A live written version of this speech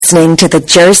listening to The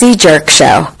Jersey Jerk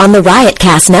Show on the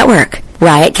Riotcast Network,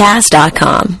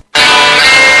 riotcast.com.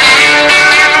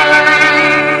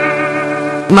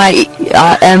 My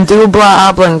Dubla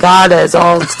oblongata is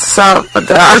all sup. You're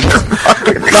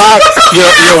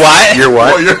what? You're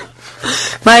what?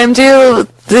 My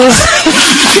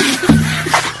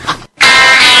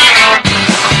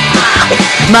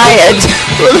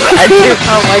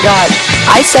oh my god.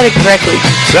 I said it correctly.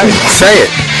 Say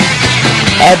it.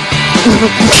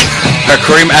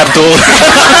 Kareem Abdul.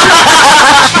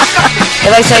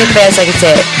 If I say it fast, I can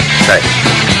say it. Say it.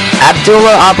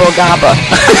 Abdullah Abogaba.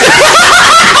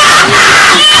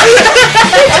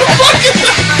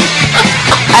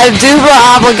 Abdullah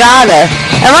Abogada.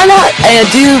 Am I not?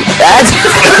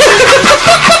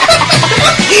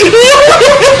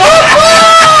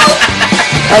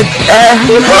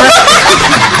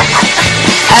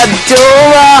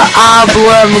 Abdullah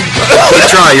Ablam. Keep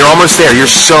trying. You're almost there. You're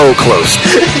so close.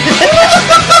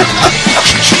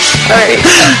 Alright.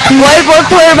 What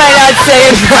part am I not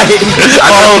saying right?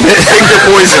 Take the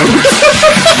poison.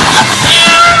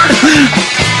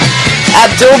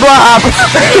 Abdullah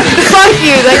Fuck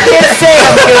you. I can't say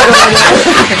I'm good on it.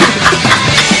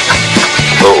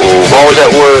 What was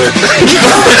that word?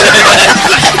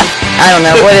 I don't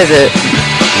know. What is it?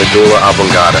 Medulla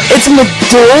oblongata. It's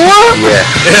medulla? Yeah.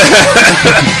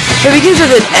 It begins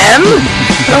with an M?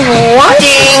 What?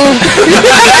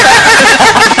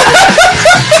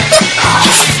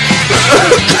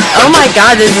 Oh my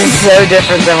god, this is so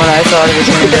different than what I thought it was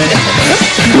going to be.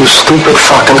 You stupid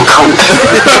fucking cunt.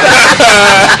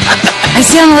 I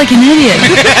sound like an idiot.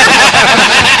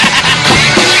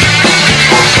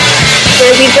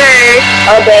 Jersey Jerk,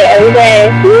 all day, every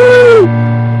day. Woo!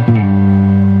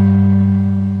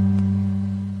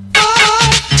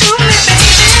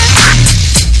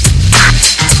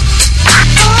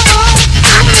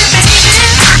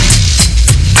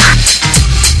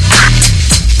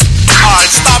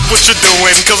 What you're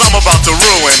doing, cause I'm about to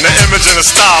ruin the image and the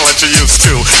style that you're used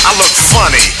to. I look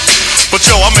funny, but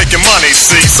yo, I'm making money,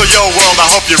 see? So yo, world,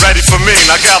 I hope you're ready for me.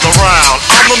 Now gather round.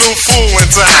 I'm the new fool in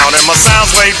town, and my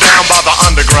sound's laid down by the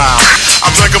underground.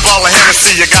 I drink a bottle of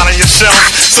Hennessy you got on your shelf,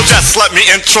 so just let me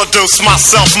introduce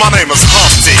myself. My name is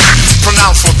Humpty,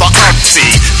 pronounced with the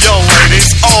umpty. Yo,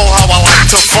 ladies, oh, how I like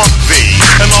to funk thee.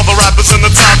 And all the rappers in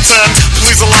the top 10,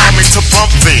 please allow me to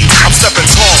bump thee. I'm stepping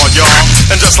tall, y'all,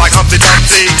 and just like Humpty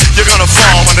Dumpty, you're gonna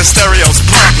fall when the stereos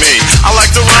pump me. I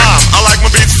like to rhyme, I like my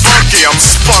beats funky, I'm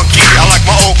spunky, I like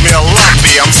my oatmeal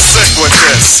lumpy, I'm sick with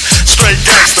this, straight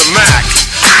gangsta Mac.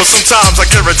 But sometimes I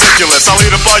get ridiculous, I'll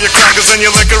eat up all your crackers and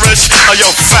your licorice. Oh, yo,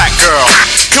 fat girl,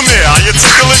 come here, are you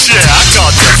ticklish? Yeah, I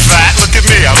called you fat, look at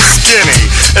me, I'm skinny.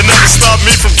 It never stopped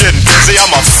me from getting busy,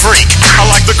 I'm a freak. I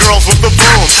like the girls with the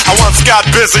boom, I once got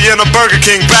busy in a Burger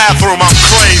King bathroom, I'm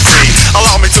crazy.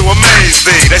 Allow me to amaze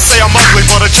thee, they say I'm ugly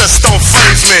but it just don't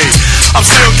faze me. I'm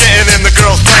still getting in the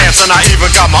girls' pants and I even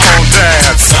got my own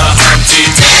dance. The Humpty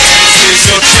Dance is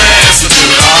your chance to do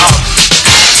the hump.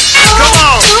 Come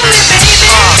on,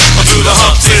 do the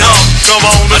Humpty Hump. Come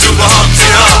on, do the Humpty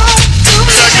Hump.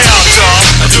 Check me out, y'all.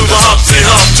 Do the Humpty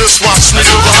Hump. Just watch me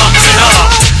do the Humpty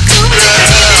Hump.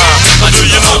 Yeah, do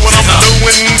you know what I'm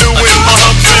doing my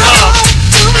Humpty Hump?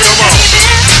 Come on,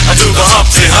 do the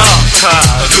Humpty Hump.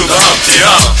 Do the Humpty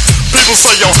Hump. People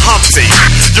say, yo, Humpty,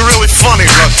 you're really funny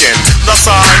looking. That's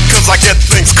alright, cause I get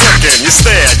things cooking. You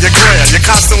stare, you glare, you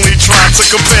constantly try to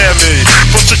compare me,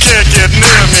 but you can't get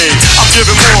near me. I'm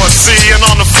giving more C, and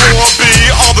on the floor B,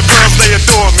 all the girls, they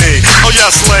adore me. Oh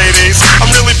yes, ladies, I'm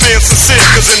really being sincere,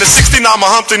 cause in the 69, my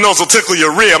Humpty nose will tickle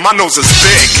your rear. My nose is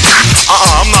big.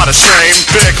 I'm not ashamed,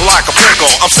 big like a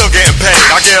pickle. I'm still getting paid,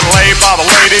 I get laid by the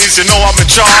ladies, you know I'm in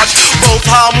charge. Both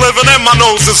how I'm living and my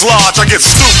nose is large. I get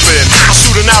stupid, I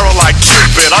shoot an arrow like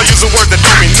Cupid. I'll use a word that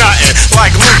don't mean nothing,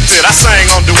 like Luke did. I sang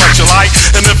on Do What You Like,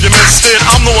 and if you missed it,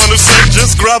 I'm the one who said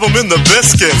just grab them in the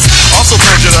biscuits. Also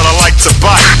told you that I like to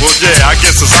bite. Well yeah, I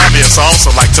guess it's obvious I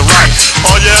also like to write.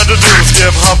 All you had to do was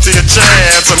give Humpty a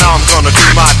chance, and now I'm gonna do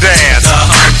my dance. The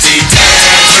Humpty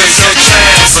Dance is your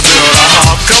chance to do the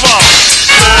hump. Come on,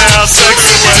 yeah,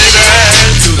 sexy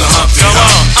lady. Do the Humpty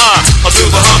Hump. I'll do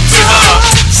the Humpty Hump.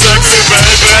 Sexy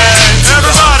baby.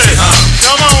 Everybody,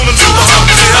 come on and do the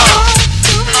Humpty Hump.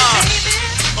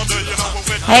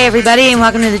 Hey everybody, and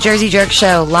welcome to the Jersey Jerk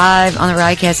Show, live on the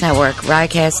Riotcast Network,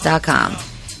 riotcast.com.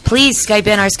 Please Skype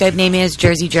in. Our Skype name is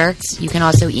Jersey Jerks. You can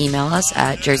also email us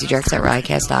at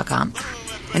jerseyjerks@riotcast.com.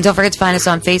 And don't forget to find us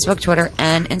on Facebook, Twitter,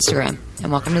 and Instagram.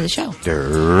 and welcome to the show.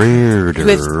 With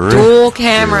With dual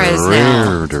cameras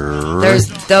now. There's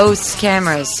those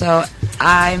cameras, so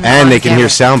I'm And on they can camera. hear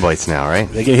sound bites now, right?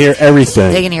 They can hear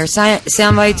everything. They can hear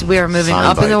sound bites. We are moving Sound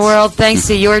up in the bites. world thanks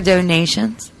to your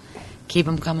donations. Keep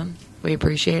them coming. We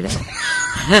appreciate it.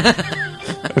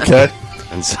 Okay.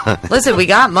 And so, Listen, we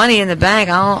got money in the bank.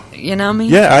 I don't, you know me?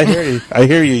 Yeah, I hear you. I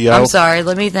hear you, yo. I'm sorry.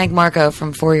 Let me thank Marco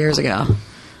from 4 years ago.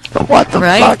 What the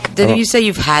Right? fuck? Didn't you say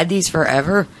you've had these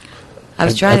forever? I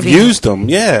was trying I've to be. used them,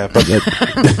 yeah, but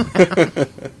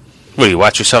What, you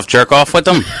watch yourself jerk off with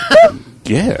them?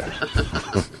 yeah,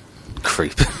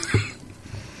 Creep.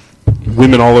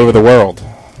 women all over the world.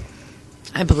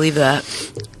 I believe that.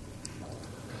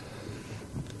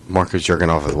 Marco's jerking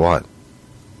off with what?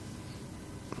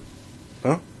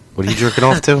 Huh? What are you jerking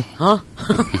off to? Huh?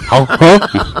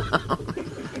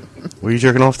 What are you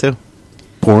jerking off to?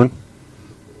 Porn.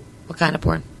 What kind of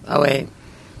porn? Oh, wait.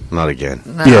 Not again.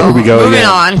 No. Yeah, here we go. Moving again.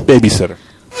 on. Babysitter.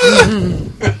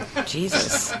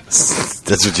 Jesus.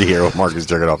 That's what you hear when Marco's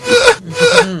jerking off.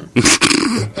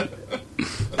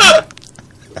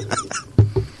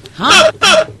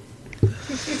 Huh?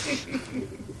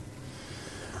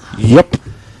 Yep.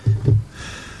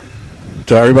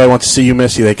 So everybody wants to see you,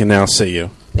 Missy. They can now see you.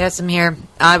 Yes, I'm here.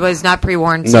 I was not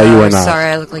pre-warned. No, So you were not. Sorry,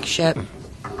 I look like shit.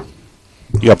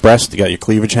 You got breasts. You got your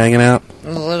cleavage hanging out.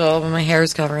 A little, but my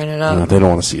hair's covering it up. No, they don't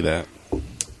want to see that.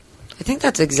 I think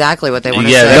that's exactly what they want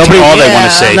to Yeah, say. that's all they want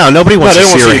to say. No, nobody wants they to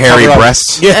don't see want her to see hairy cover up.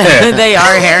 breasts. Yeah. They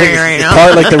are hairy right now.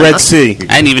 Part like the Red Sea.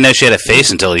 I didn't even know she had a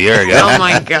face until a year ago. Oh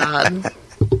my god.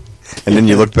 And then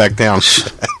you look back down.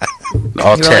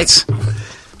 All You were like- tits.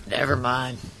 Never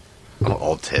mind.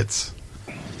 All tits.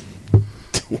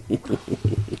 Did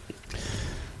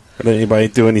anybody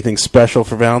do anything special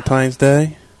for Valentine's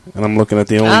Day? And I'm looking at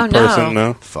the only Oh, no. person.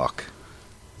 No. Fuck.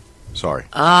 Sorry.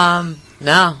 No.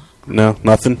 No.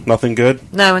 Nothing. Nothing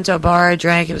good. No, I went to a bar, I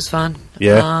drank, it was fun.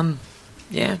 Yeah.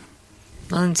 Yeah.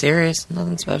 Nothing serious,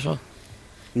 nothing special.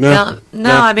 No.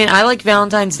 No, I mean, I like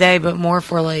Valentine's Day, but more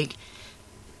for like,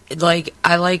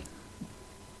 I like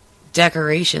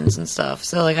decorations and stuff.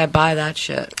 So, like, I buy that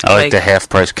shit. I like the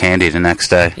half-price candy the next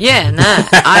day. Yeah, nah.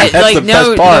 I That's like the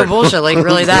no best part. bullshit. Like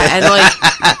really that, and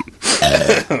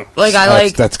like I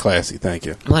like That's classy. Thank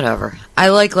you. whatever. I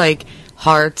like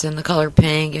hearts and the color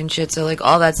pink and shit. So like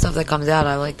all that stuff that comes out,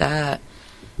 I like that.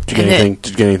 Did you And get anything?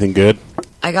 Did you get anything good?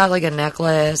 I got like a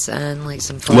necklace and like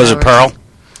some. Was it flowers. Pearl?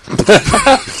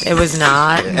 It was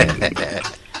not.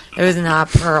 It was not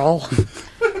pearl.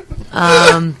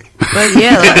 But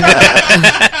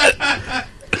yeah.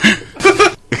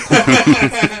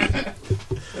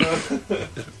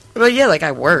 But yeah, like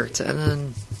I worked and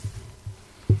then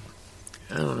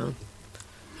I don't know.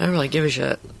 I don't really give a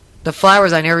shit. The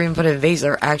flowers I never even put in a vase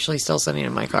are actually still sitting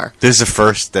in my car. This is the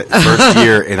first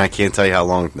year, and I can't tell you how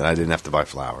long that I didn't have to buy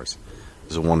flowers. It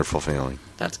was a wonderful feeling.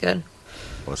 That's good.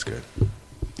 It was good.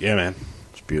 Yeah, man.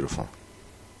 It's beautiful.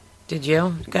 Did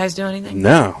you guys do anything?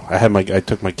 No, I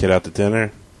took my kid out to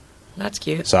dinner, That's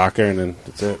cute. soccer, and then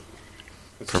that's it.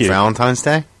 That's For cute. Valentine's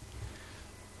Day?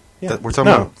 Yeah. We're talking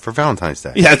No. about for Valentine's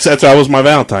Day. Yeah, that was my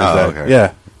Valentine's Oh, Day. okay.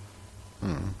 Yeah,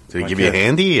 Did he My give you a kid.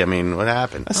 handy? I mean, what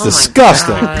happened? that's Oh my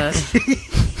disgusting. God.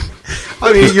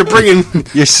 I mean, you're bringing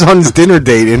your son's dinner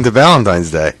date into Valentine's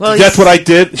Day. Well, That's what I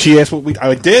did. She asked what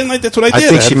I did, and that's what I I did.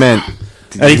 think she meant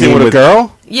did you anything mean with a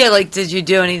girl. yeah, like, did you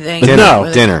do anything? Dinner. No.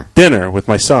 with- Dinner. Dinner with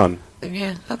my son.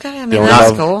 Yeah, okay. I mean, Dinner. that's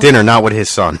Not cool. Dinner, not with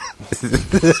his son.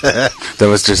 That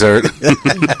was dessert.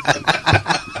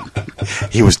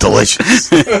 He was delicious.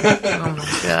 Oh,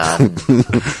 my God.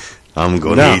 I'm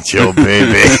going No. to eat your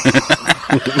baby.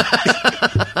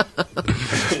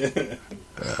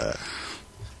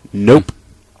 Nope.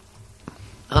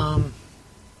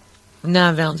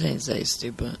 No, Valentine's Day is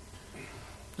stupid.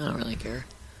 I don't really care.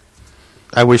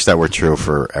 I wish that were true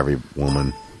for every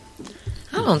woman.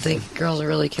 I don't think girls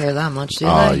really care that much, do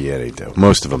Oh, they? yeah, they do.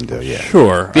 Most of them do, yeah.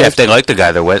 Sure. Yeah, if they like the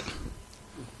guy they're with.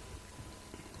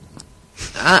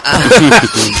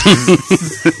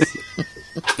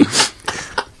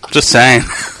 Just saying.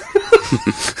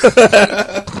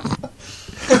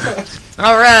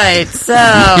 All right, so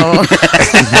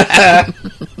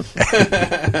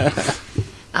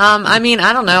I mean,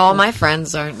 I don't know. All my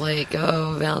friends aren't like,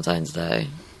 oh, Valentine's Day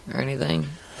or anything.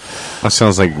 That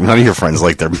sounds like none of your friends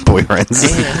like their boyfriends.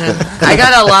 I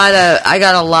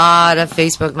got a lot of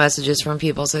Facebook messages from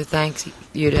people. So thanks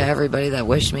you to everybody that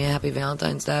wished me a happy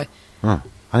Valentine's Day. Huh.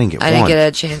 I didn't get I one. didn't get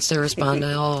a chance to respond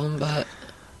to all of them, but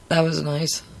that was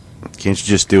nice. Can't you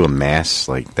just do a mass,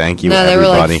 like, thank you, No, they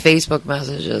everybody? were like Facebook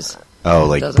messages. Oh,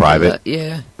 like Doesn't do private? that.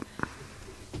 Yeah.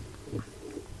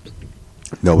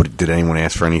 Nobody, did anyone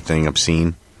ask for anything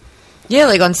obscene? Yeah,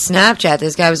 like on Snapchat,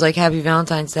 this guy was like, "Happy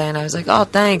Valentine's Day," and I was like, "Oh,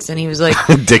 thanks." And he was like,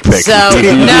 Dick pic. So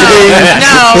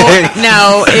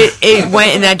it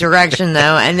went in that direction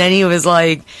though. And then he was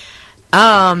like,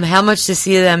 how much to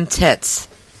see them tits?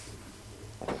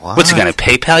 What's he gonna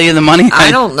PayPal you the money? I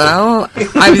don't know.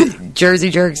 Jersey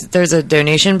Jerks. There's a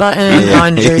donation button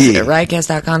on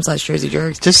riotcast.com/Jersey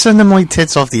Jerks. Just send them like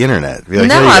tits off the internet. Be like,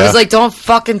 No, "Here you I go." was like, don't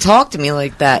fucking talk to me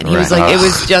like that. And he was Right. like, it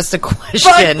was just a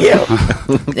question.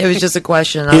 It was just a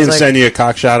question. I He was didn't like, send you a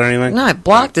cock shot or anything? no, I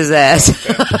blocked his ass.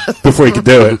 Before you could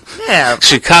do it. Yeah.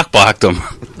 She cock blocked him.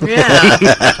 Yeah.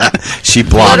 She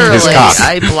blocked his Literally, cock.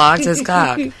 I blocked his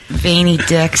cock. Veiny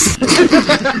dicks.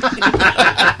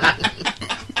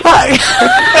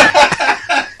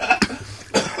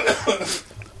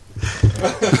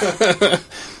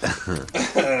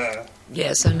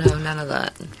 Yeah, so no, none of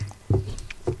that.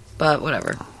 But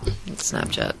whatever. It's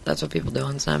Snapchat. That's what people do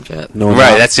on Snapchat. No,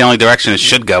 Right, that's the only direction it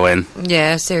should go in.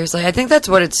 Yeah, seriously. I think that's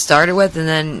what it started with,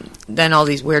 and then all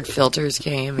these weird filters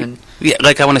came. And Yeah,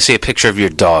 like I want to see a picture of your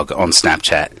dog on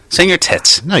Snapchat. Send your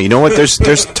tits. No, you know what?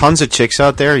 There's tons of chicks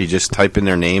out there. You just type in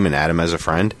their name and add them as a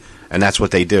friend, and that's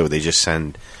what they do. They just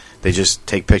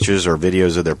take pictures or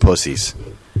videos of their pussies,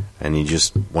 and you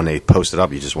just when they post it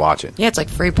up, you just watch it. yeah, it's like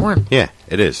free porn. Yeah,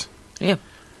 it is. Yeah.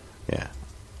 Yeah.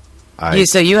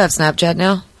 So you have Snapchat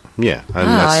now? Yeah, and Oh,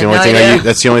 that's I the had only no thing idea.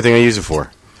 that's the only thing I use it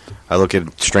for. I look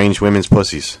at strange women's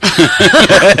pussies.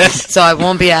 So I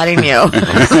won't be adding you.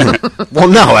 Well,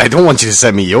 no, I don't want you to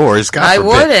send me yours. God I forbid.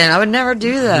 wouldn't. I would never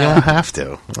do that. You don't have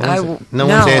to. No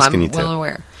one's asking I'm you to. well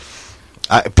aware.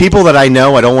 People that I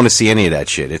know, I don't want to see any of that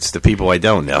shit. It's the people I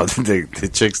don't know. the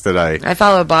chicks that I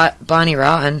follow Bonnie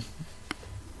Rotten.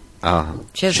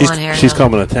 She has blonde hair she's now.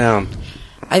 coming to town.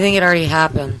 I think it already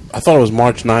happened. I thought it was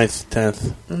March 9th,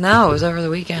 10th. No, it was over the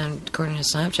weekend. According to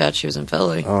Snapchat, she was in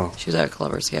Philly. Oh. She was at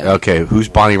Club or Scout. Okay, who's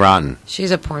Bonnie Rotten?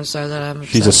 She's a porn star that I'm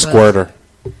She's a obsessed with. squirter.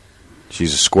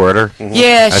 She's a squirter? Mm-hmm.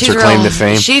 Yeah, That's she's her real, claim to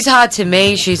fame? She's hot to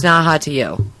me. She's not hot to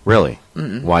you. Really?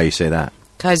 Why you say that?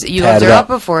 Because you Tad looked it her up. up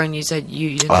before and you said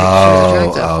you didn't think she was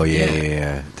attractive. Oh,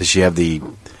 yeah. Does she have the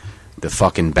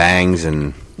fucking bangs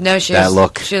and No, she that has,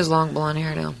 look? She has long blonde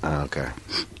hair now. Oh, okay.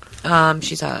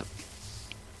 She's hot.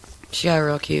 She got a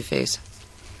real cute face.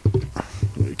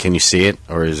 Can you see it,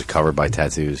 or is it covered by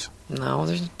tattoos? No,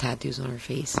 there's no tattoos on her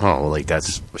face. Oh, well, like,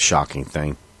 that's a shocking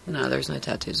thing. No, there's no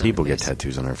tattoos on People her get face.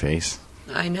 tattoos on their face.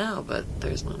 I know, but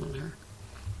there's none on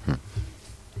her.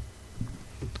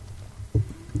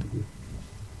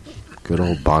 Good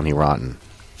old Bonnie Rotten.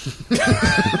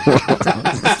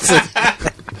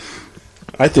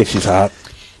 I think she's hot.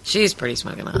 She's pretty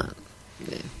smoking hot.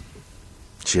 Yeah.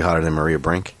 She hotter than Maria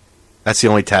Brink? That's the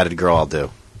only tatted girl I'll do.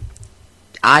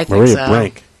 I think Maria so.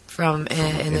 Brink. From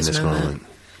in in this moment. moment.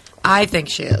 I think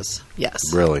she is.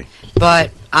 Yes. Really?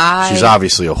 But She's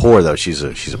obviously a whore, though. She's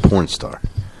a porn star.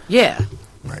 Yeah.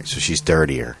 Right, so she's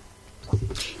dirtier.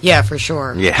 Yeah, for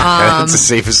sure. Yeah, that's a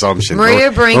safe assumption.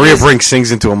 Maria Brink Maria is- Brink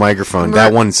sings into a microphone.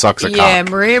 That one sucks a Yeah,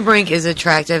 cock. Maria Brink is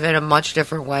attractive in a much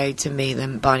different way to me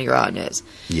than Bonnie Rotten is.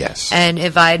 Yes. And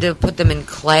if I had to put them in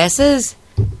classes,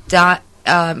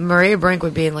 Maria Brink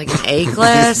would be in like an A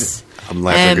class. I'm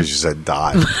laughing and- because you said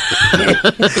dot. And-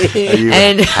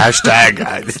 Hashtag.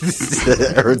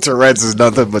 Her Tourette's is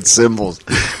nothing but symbols.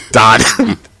 Dot.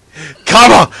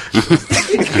 Comma.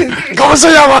 ¿Cómo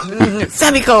se llama?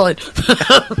 Semicolon.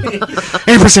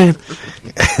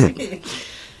 8%.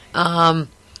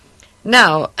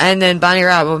 No, and then Bonnie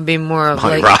Rotten would be more of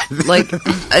Bonnie like Rotten. like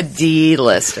a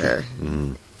D-lister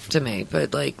to me,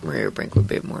 but like Maria Brink would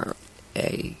be more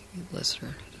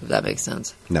A-lister, if that makes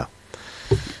sense. No.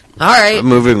 All right.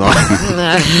 Moving on.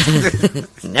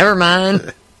 Never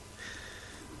mind.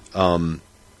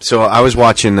 So I was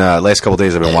watching, last couple of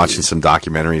days I've been watching some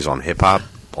documentaries on hip-hop,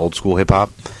 old school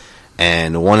hip-hop.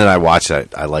 And the one that I watched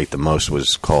that I liked the most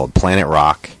was called Planet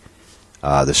Rock,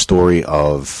 the story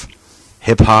of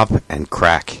hip-hop and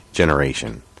crack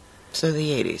generation. So the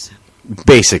 80s.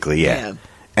 Basically, yeah.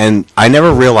 And I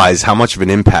never realized how much of an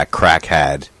impact crack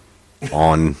had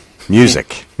on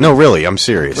music. No, really, I'm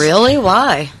serious. Really?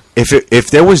 Why?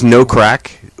 If there was no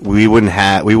crack, we wouldn't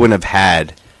have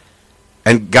had,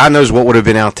 and God knows what would have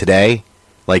been out today.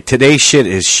 Like, today's shit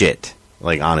is shit.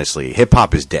 Like, honestly, hip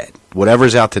hop is dead.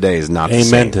 Whatever's out today is not the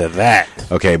same. Amen to that.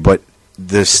 Okay, but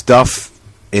the stuff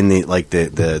in the like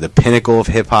the pinnacle of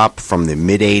hip hop from the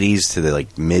mid '80s to the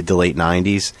like mid to late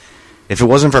 '90s, if it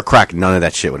wasn't for crack, none of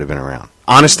that shit would have been around.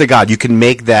 Honest to God, you can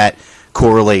make that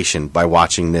correlation by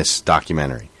watching this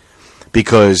documentary.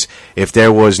 Because if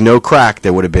there was no crack,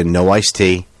 there would have been no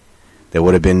Ice-T, there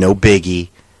would have been no Biggie,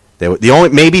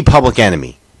 maybe Public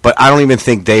Enemy, but I don't even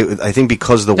think I think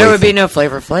because of the way There would be no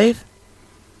Flavor Flav.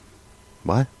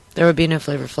 What? There would be no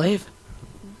Flavor Flav.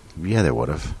 Yeah, there would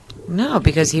have. No,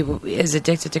 because he is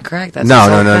addicted to crack. That's No. his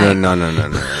whole thing.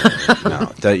 No.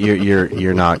 That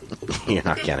you're not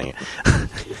getting it.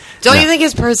 Don't you think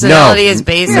his personality is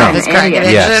based on his crack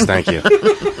addiction? Yes, thank you.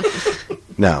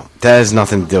 No, that has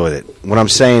nothing to do with it. What I'm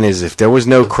saying is, if there was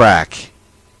no crack,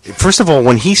 first of all,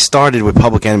 when he started with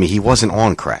Public Enemy, he wasn't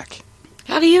on crack.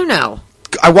 How do you know?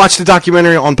 I watched the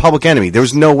documentary on Public Enemy. There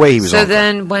was no way he was on So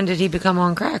then, when did he become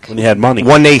on crack? When he had money.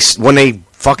 When they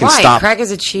fucking Why? stopped. Crack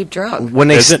is a cheap drug. When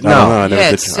they Is it? no. I never Yeah,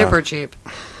 did- it's super cheap.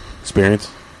 Experience.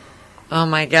 Oh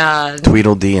my god.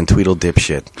 Tweedledee and Tweedle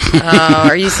dipshit. Oh,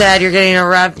 are you sad you're getting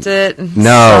interrupted?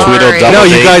 No. Sorry. No,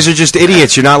 you guys are just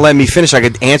idiots. You're not letting me finish. I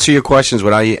could answer your questions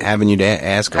without having you to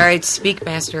ask them. All right, speak,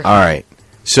 master. All right.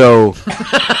 So,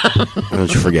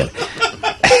 don't you forget.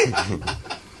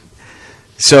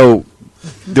 So,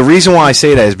 the reason why I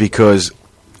say that is because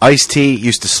Ice-T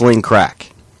used to sling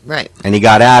crack. Right. And he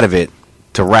got out of it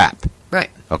to rap. Right.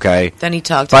 Okay? Then he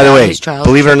talked By about the way, his trials.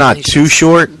 believe it or and not, tribulations. Too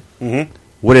Short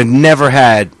would have never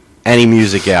had any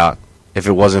music out if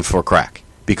it wasn't for crack.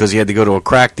 Because he had to go to a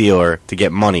crack dealer to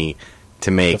get money to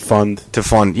make... To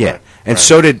fund. yeah. Right. And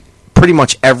so did pretty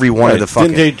much every one of the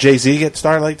fucking... Didn't Jay-Z get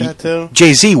started like that, too?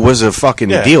 Jay-Z was a fucking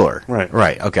dealer. Right.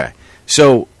 Right, okay.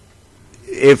 So,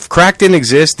 if crack didn't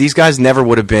exist, these guys never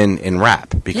would have been in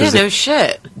rap. Yeah, Because no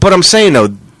shit. But I'm saying, though,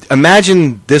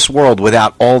 imagine this world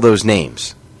without all those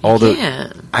names.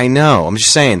 Yeah. I know. I'm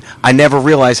just saying. I never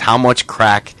realized how much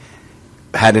crack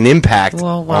had an impact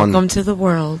Well, welcome to the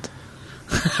world.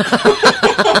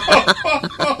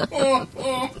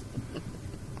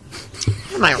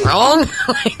 Am I wrong?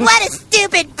 What a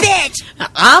stupid bitch!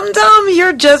 I'm dumb.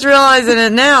 You're just realizing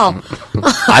it now.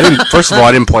 I didn't. First of all,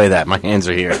 I didn't play that. My hands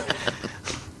are here.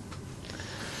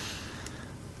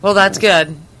 Well, that's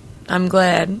good. I'm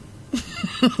glad.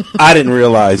 I didn't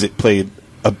realize it played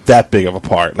that big of a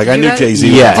part. Like, I You knew guys- Jay-Z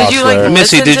was Yeah. a Did you, like, hustler.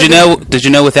 Missy, Listen did to you know? Did you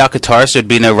know without guitars there'd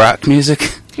be no rock music?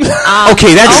 Okay, that's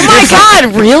Oh my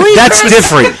different. god, really? That's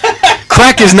different.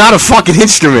 Crack is not a fucking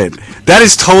instrument. That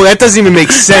is total. That doesn't even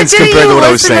make sense Didn't compared you to what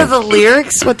I was listen saying. to the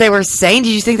lyrics, what they were saying?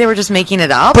 Did you think they were just making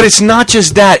it up? But it's not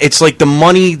just that. It's like the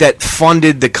money that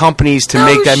funded the companies to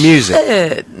make that music.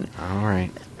 Shit. All right.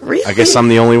 Really? I guess I'm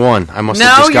the only one. I must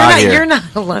have No, just got here. you're not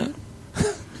alone.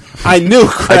 I knew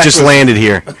crack I just was- landed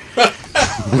here.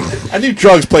 I knew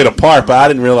drugs played a part, but I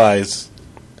didn't realize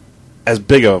as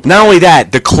big of a Not only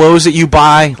that, the clothes that you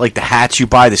buy, like the hats you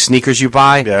buy, the sneakers you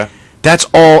buy, Yeah. that's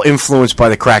all influenced by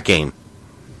the crack game.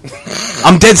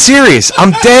 I'm dead serious.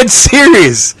 I'm dead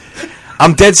serious.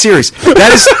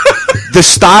 That is the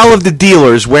style of the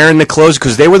dealers wearing the clothes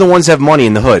because they were the ones that have money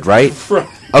in the hood, right?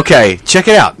 Okay, check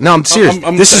it out. No, I'm serious.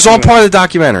 I'm This is all checking it part of the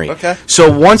documentary. Okay.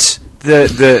 So once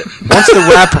the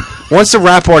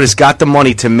rap artist got the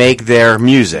money to make their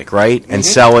music, right, and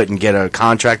sell it and get a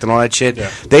contract and all that shit,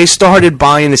 they started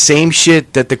buying the same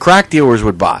shit that the crack dealers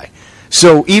would buy.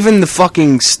 So even the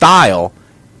fucking style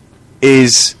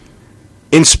is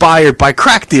inspired by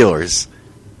crack dealers.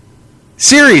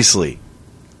 Seriously.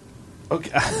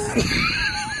 Okay.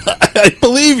 I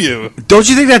believe you. Don't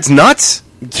you think that's nuts?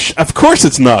 Of course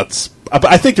it's nuts.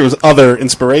 I think there was other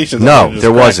inspirations. No, other than just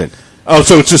there crack. wasn't. Oh,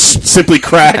 so it's just simply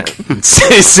crack?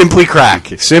 It's simply crack.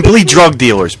 Simply drug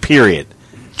dealers, period.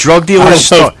 Drug dealers.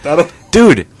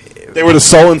 Dude. They were the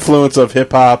sole influence of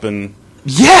hip-hop and...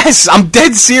 Yes, I'm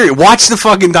dead serious. Watch the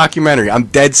fucking documentary. I'm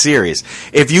dead serious.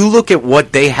 If you look at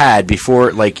what they had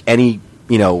before, like, any,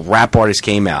 rap artist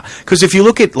came out. Because if you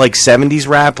look at, like, 70s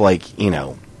rap, like,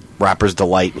 Rapper's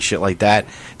Delight and shit like that,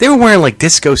 they were wearing, like,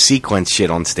 disco sequence shit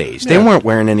on stage. They weren't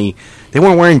wearing any... They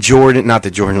weren't wearing Jordan... Not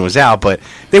that Jordan was out, but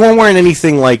they weren't wearing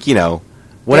anything like, whatever.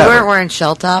 They weren't wearing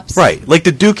shell tops? Right. Like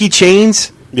the Dookie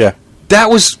chains. Yeah. That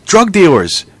was drug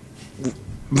dealers.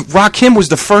 Rakim was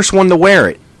the first one to wear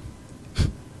it.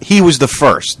 He was the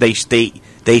first. They said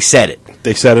it.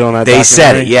 They said it on that They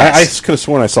said documentary? it, yes. I could have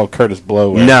sworn I saw Curtis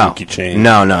Blow wear No. Dookie chain.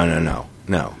 No.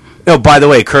 No, by the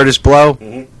way, Curtis Blow,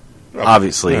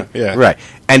 obviously. Yeah. Right.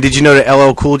 And did you know that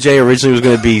LL Cool J originally was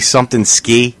going to be something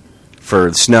ski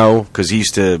for snow? Because he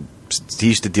used to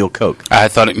deal coke. I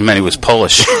thought it meant he was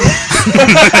Polish.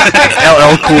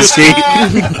 LL Cool Ski.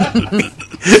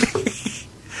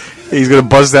 He's going to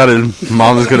bust out and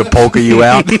Mama's going to polka you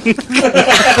out.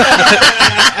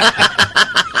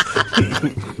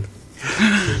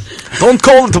 Don't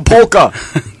call it the polka.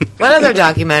 What other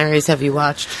documentaries have you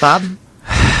watched, Bob?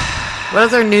 What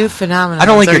other new phenomena? I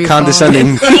don't like your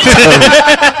condescending.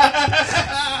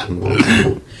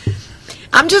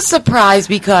 I'm just surprised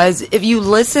because if you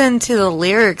listen to the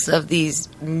lyrics of these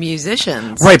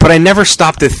musicians... Right, but I never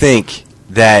stopped to think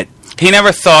that He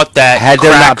never thought that Had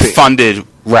there crack not been- funded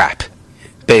rap,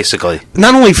 basically.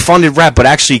 Not only funded rap, but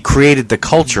actually created the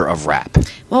culture of rap.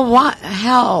 Well, what?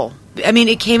 How? I mean,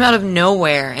 it came out of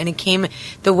nowhere, and it came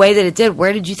the way that it did.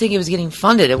 Where did you think it was getting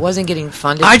funded? It wasn't getting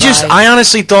funded. I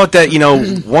honestly thought that,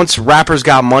 once rappers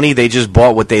got money, they just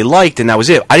bought what they liked, and that was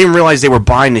it. I didn't realize they were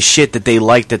buying the shit that they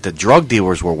liked that the drug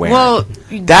dealers were wearing. Well,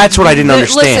 that's what I didn't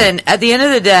understand. Listen, at the end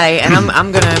of the day, and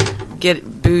I'm gonna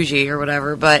get bougie or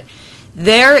whatever, but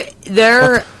they're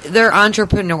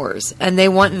entrepreneurs, and they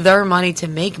want their money to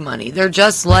make money. They're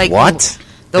just like What?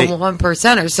 the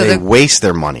 1%ers. So they waste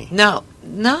their money. No.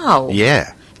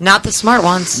 Yeah. Not the smart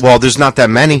ones. Well, there's not that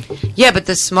many. Yeah, but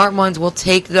the smart ones will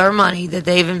take their money that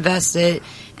they've invested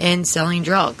in selling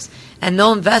drugs, and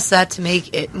they'll invest that to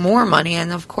make it more money,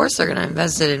 and of course they're going to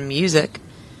invest it in music.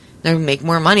 They're going to make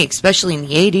more money, especially in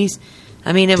the 80s.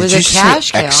 I mean, it was a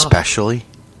cash cow. Especially?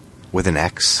 With an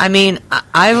X? I mean,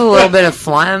 I have a little bit of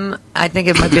phlegm. I think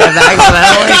it might be accidental.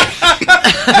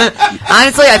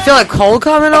 Honestly, I feel a cold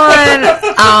coming on.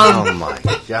 Oh, my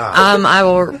God. I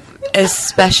will...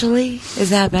 Especially,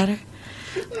 is that better?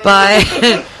 But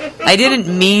I didn't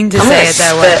mean to say it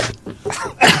that way.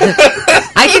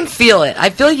 I can feel it. I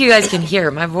feel like you guys can hear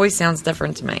it. My voice sounds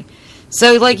different to me.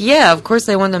 So, yeah, of course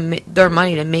they want their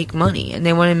money to make money, and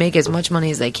they want to make as much money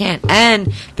as they can,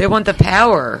 and they want the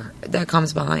power that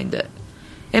comes behind it.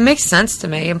 It makes sense to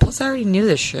me, and plus I already knew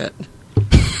this shit.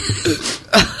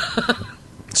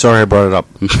 Sorry I brought it up.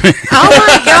 Oh,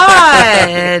 my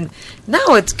God!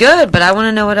 No, it's good, but I want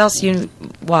to know what else you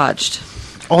watched.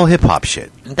 All hip-hop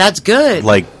shit. That's good.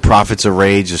 Like Prophets of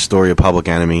Rage, The Story of Public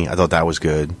Enemy. I thought that was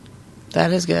good.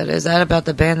 That is good. Is that about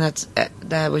the band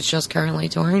that was just currently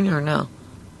touring, or no?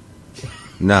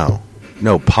 No.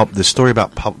 The story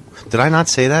about Did I not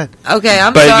say that? Okay,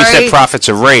 I'm but sorry. But you said Prophets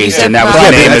of Rage, and that was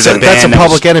the name of the band. That's a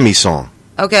Public Enemy song.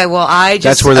 Okay, well, I just...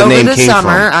 That's where the name came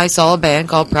summer, from. I saw a band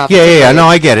called Prophets of Yeah, Rage. no,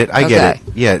 I get it. I get it.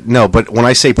 Yeah, no, but when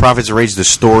I say Prophets of Rage, The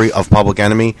Story of Public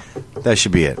Enemy, that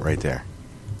should be it right there.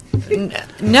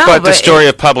 No, but the story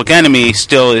of Public Enemy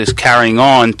still is carrying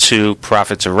on to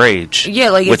Prophets of Rage.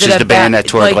 Yeah, which is the band that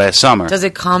toured last summer. Does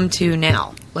it come to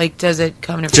now? Like, does it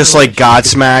come to just like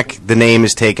Godsmack? The name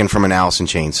is taken from an Alice in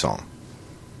Chains song,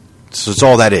 so it's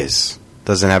all that is.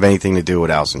 Doesn't have anything to do with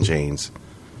Alice in Chains.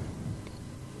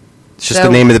 It's just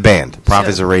the name of the band.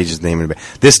 Prophets of Rage is the name of the band.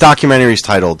 This documentary is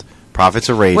titled Prophets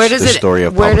of Rage: The Story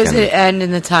of Public Enemy. Where does it end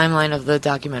in the timeline of the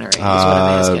documentary? Is what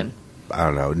I'm asking. I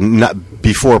don't know. Not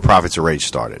before Prophets of Rage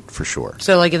started, for sure.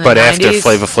 So, like in the 90s? But after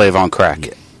Flavor Flav on crack.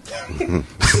 Is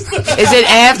it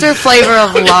after Flavor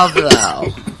of Love, though?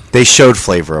 They showed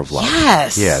Flavor of Love.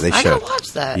 Yes. Yeah, they showed. I gotta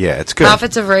watch that. Yeah, it's good.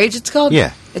 Prophets of Rage, it's called?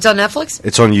 Yeah. It's on Netflix?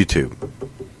 It's on YouTube.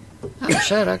 Oh,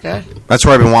 shit, okay. That's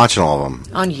where I've been watching all of them.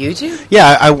 On YouTube?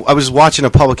 Yeah, I was watching a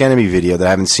Public Enemy video that I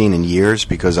haven't seen in years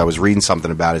because I was reading something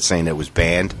about it saying it was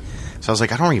banned. So I was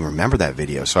like, I don't even remember that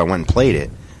video. So I went and played it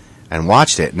and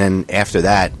watched it. And then after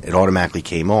that, it automatically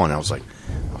came on. I was like,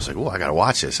 well, I got to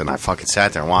watch this. And I fucking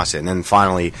sat there and watched it. And then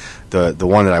finally, the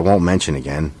one that I won't mention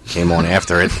again came on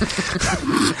after it.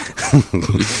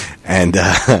 And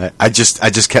I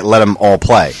just kept let them all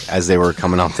play as they were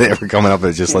coming up. They were coming up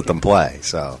and just let them play.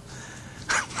 So.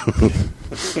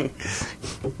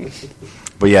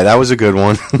 But yeah, that was a good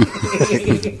one.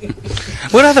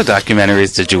 What other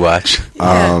documentaries did you watch?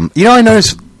 I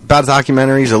noticed about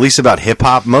documentaries, at least about hip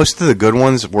hop, most of the good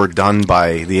ones were done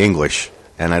by the English,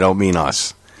 and I don't mean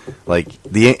us. Like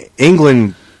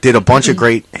England did a bunch of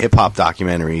great hip hop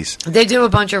documentaries. They do a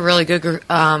bunch of really good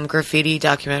graffiti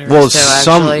documentaries. Well,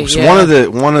 actually,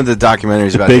 one of the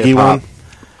documentaries about Biggie hip hop. one?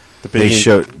 They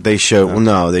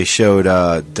showed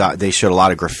a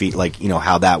lot of graffiti, like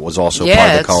how that was also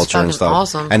part of the culture and stuff.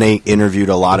 Awesome. And they interviewed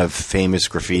a lot of famous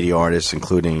graffiti artists,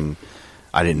 including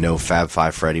I didn't know Fab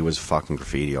Five Freddy was a fucking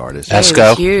graffiti artist.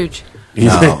 Esco? Huge.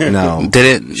 No.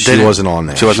 She wasn't on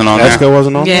there. She wasn't on there? Esco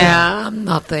wasn't on there? Yeah,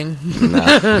 nothing.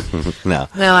 No.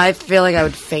 No, I feel like I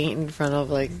would faint in front of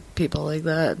like people like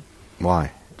that. Why?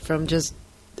 From just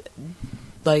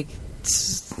like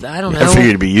I don't know. I figured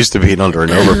you'd be used to being under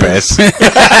an overpass.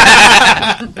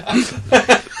 I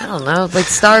don't know, like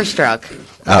starstruck.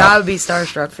 Like, I would be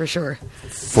starstruck for sure.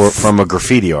 From a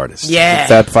graffiti artist. Yeah.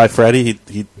 Fab Five Freddy?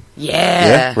 He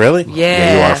Yeah. Really? Yeah.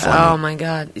 Yeah, you are funny. Oh my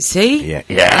God. See? Yeah.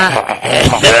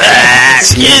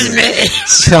 Excuse me.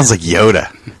 Sounds like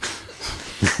Yoda.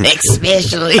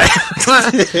 Especially.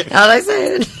 How'd I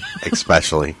say it?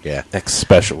 Especially, yeah.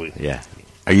 Especially. Yeah.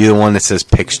 Are you the one that says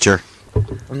picture?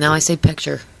 No, I say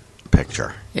picture.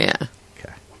 Picture. Yeah.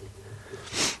 Okay.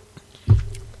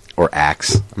 Or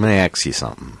axe. I'm going to ask you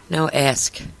something. No,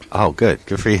 ask. Oh, good.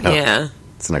 Good for you. Yeah.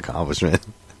 It's an accomplishment.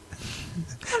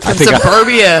 From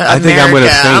suburbia I think I'm America. gonna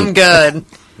faint. I'm good.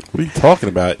 What are you talking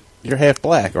about? You're half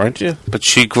black, aren't you? But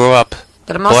she grew up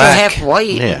But I'm also black. half white.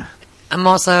 Yeah. I'm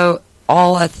also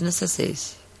all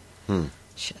ethnicities.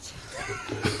 Shit.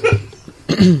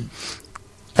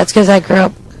 That's because I grew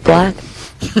up black.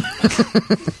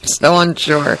 So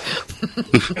unsure.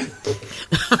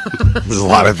 There's a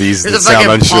lot of these There's that a sound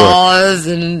fucking unsure. pause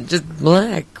and just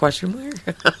black question mark.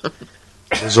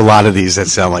 There's a lot of these that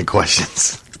sound like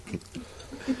questions.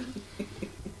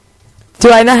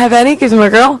 Do I not have any? Because I'm a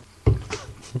girl.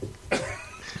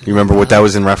 You remember what that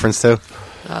was in reference to?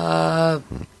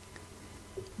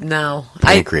 No.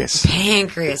 Pancreas.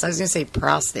 Pancreas. I was gonna say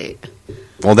prostate.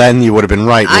 Well, then you would have been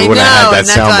right. I You know, would have had that and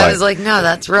that's why sound I was like, no,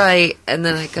 that's right. And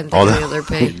then I couldn't think of the other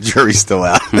page. Jury's still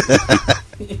out.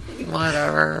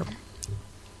 Whatever.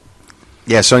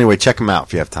 Yeah, so anyway, check them out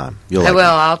if you have time. You'll I like will.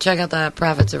 them. I'll check out that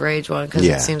Prophets of Rage one because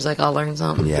Yeah. it seems like I'll learn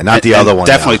something. Yeah, not the other one.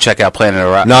 Definitely no. check out Planet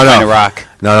Rock. No, Rock.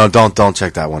 No, don't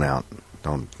check that one out.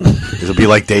 Don't. It'll be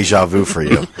like deja vu for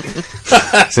you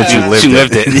since you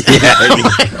lived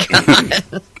it.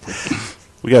 Yeah.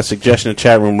 We got a suggestion in the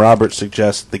chat room. Robert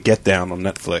suggests The Get Down on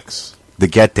Netflix. The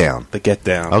Get Down. The Get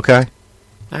Down. Okay.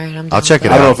 All right, I'm done I'll check with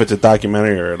it I out. don't know if it's a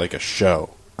documentary or like a show.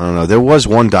 I don't know. There was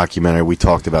one documentary we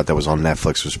talked about that was on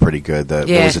Netflix. Was pretty good. What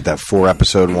Yeah. was it? That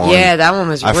 4-episode one. Yeah, that one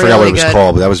was I really forgot what it was good.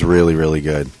 called, but that was really, really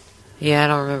good. Yeah, I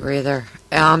don't remember either.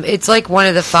 It's like one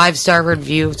of the 5-star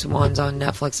reviews ones on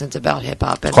Netflix. And it's about hip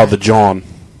hop. It's called The John.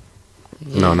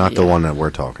 No, not the one that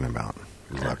we're talking about.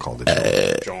 It's not called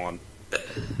the John. John.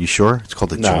 You sure? It's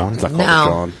called the No, John? it's not called No. The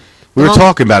John. We were Well-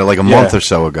 talking about it like a Yeah. month or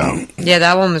so ago. Yeah,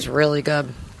 that one was really good.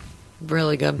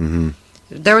 Really good. Mm-hmm.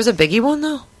 There was a Biggie one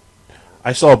though.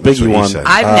 I saw a That's Biggie what he one. said.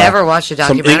 I've never watched a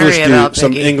documentary about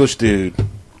Some Biggie. English dude.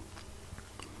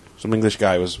 Some English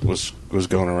guy was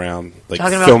going around like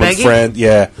Talking about filming Biggie? friend.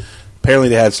 Yeah. Apparently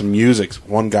they had some music.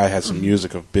 One guy had some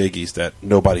music of Biggie's that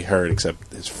nobody heard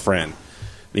except his friend.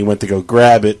 And he went to go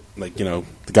grab it. Like, you know,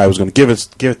 the guy was going to give it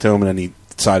to him, and then he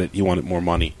decided he wanted more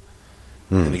money.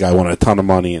 And the guy wanted a ton of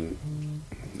money, and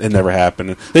it never happened.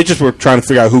 And they just were trying to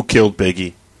figure out who killed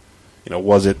Biggie. You know,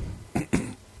 was it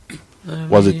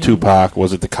Tupac?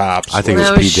 Was it the cops? I think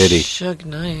That it was P. Diddy. Suge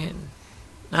Knight.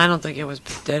 I don't think it was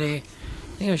P. Diddy.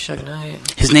 I think it was Suge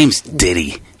Knight. His name's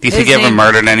Diddy. Do you think His he ever name-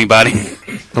 murdered anybody?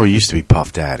 Oh, he used to be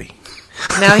Puff Daddy.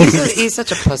 No, he's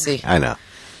such a pussy. I know.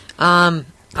 I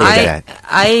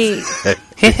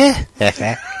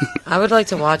would like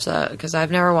to watch that because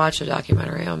I've never watched a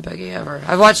documentary on Biggie ever.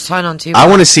 I've watched a ton on Tupac. I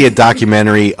want to see a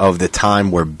documentary of the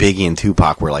time where Biggie and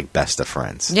Tupac were like best of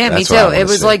friends. Yeah, That's me what I too. wanna It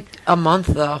was see. like a month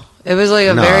though. It was like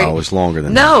a no, very it was longer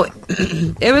than no.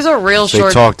 that. It was a real They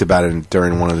short. talked about it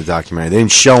during one of the documentaries. They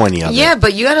didn't show any of Yeah, it.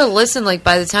 but you got to listen. Like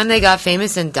by the time they got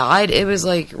famous and died, it was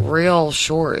like real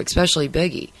short, especially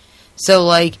Biggie. So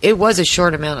like it was a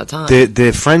short amount of time.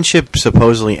 The friendship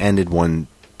supposedly ended when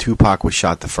Tupac was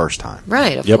shot the first time.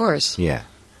 Right, of Yep. course. Yeah,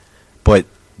 but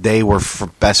they were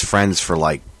best friends for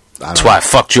like That's why I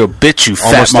fucked your bitch, you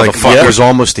fat almost like motherfucker. it was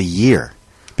almost a year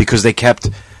because they kept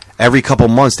every couple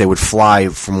months they would fly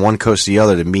from one coast to the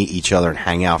other to meet each other and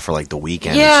hang out for like the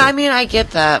weekend. and Yeah, shit. I mean, I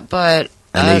get that, but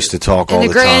and they used to talk in all the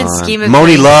the grand time. scheme of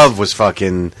Moni things- Love was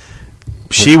fucking.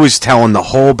 She was telling the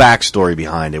whole backstory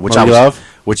behind it, which Moni I was, Love?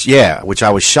 which I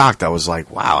was shocked. I was like,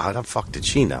 "Wow, how the fuck did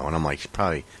she know?" And I'm like, "She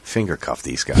probably finger cuffed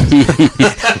these guys."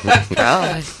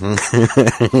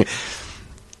 Probably.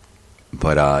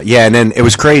 But yeah, and then it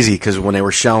was crazy because when they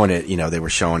were showing it, you know, they were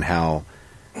showing how,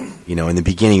 you know, in the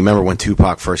beginning, remember when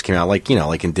Tupac first came out, like, you know,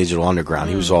 like in Digital Underground,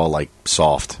 he was all like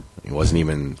soft. He wasn't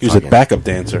even. He was a backup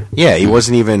dancer. Yeah, he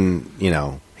wasn't even. You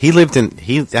know, he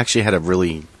actually had a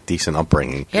really decent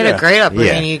upbringing. He had Yeah. a great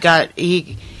upbringing. Yeah.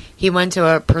 He went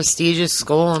to a prestigious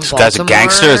school in This Baltimore. guy's a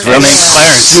gangster. His real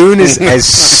name's Clarence. As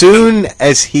soon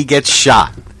as he gets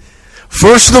shot,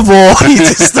 first of all, he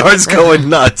just starts going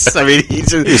nuts. I mean, he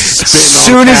just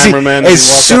spitting on cameramen as he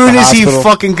walks out the he hospital.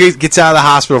 fucking gets out of the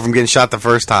hospital from getting shot the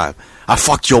first time, I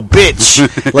fucked your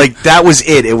bitch. Like that was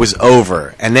it. It was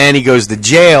over. And then he goes to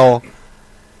jail,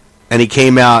 and he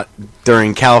came out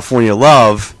during California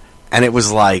Love, and it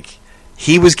was like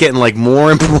he was getting like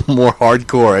more and more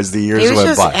hardcore as the years He was went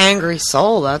just by. angry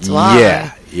soul. That's why.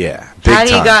 Yeah. Big Had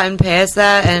he time. gotten past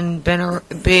that and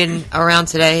been around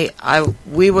today,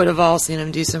 we would have all seen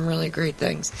him do some really great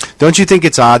things. Don't you think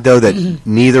it's odd though that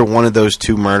neither one of those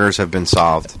two murders have been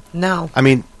solved? No, I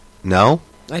mean, no.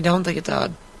 I don't think it's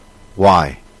odd.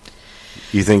 Why?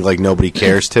 You think like nobody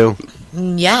cares to?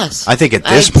 Yes, I think at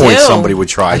this I point do. somebody would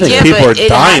try I to. think people but are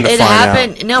dying to it find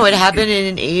happened. No, it happened in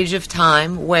an age of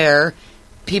time where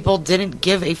people didn't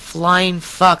give a flying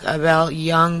fuck about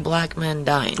young black men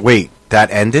dying. Wait, that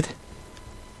ended?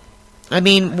 I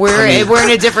mean, we're in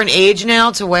a different age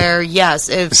now to where, yes,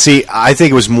 if... See, I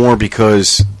think it was more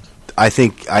because I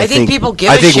think people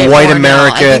give a shit white more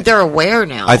America, now. I think they're aware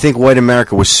now. I think white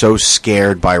America was so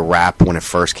scared by rap when it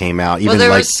first came out. Even they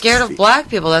were scared of black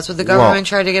people. That's what the government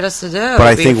tried to get us to do. But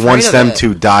I think once them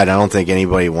two died, I don't think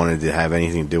anybody wanted to have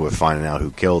anything to do with finding out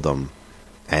who killed them.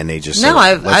 And they just no.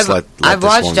 said, I've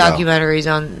watched documentaries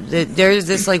on. There's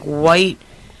this like white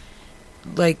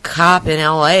cop in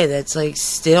L.A. that's like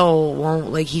still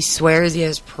won't he swears he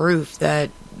has proof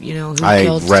that who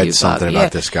killed read Tupac. something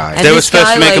about this guy. And they were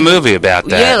supposed to make a movie about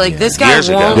that. Yeah, this guy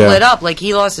won't ago. let up.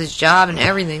 He lost his job and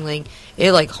everything.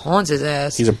 It haunts his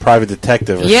ass. He's a private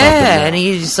detective or something. Yeah, and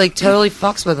he just totally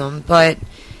fucks with him. But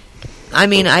I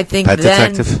mean, I think Pet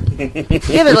then, detective.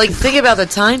 yeah, but think about the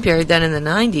time period then in the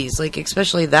 '90s,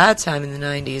 especially that time in the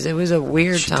 '90s, it was a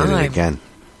weird time. Did it again,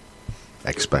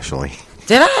 especially.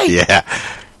 Did I? Yeah.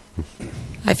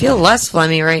 I feel less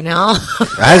Phlemmy right now.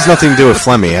 It has nothing to do with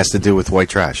Phlemmy. It has to do with white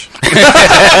trash.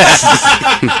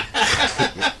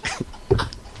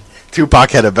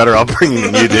 Tupac had a better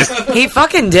upbringing than you did. He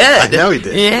fucking did. I know he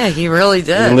did. Yeah, he really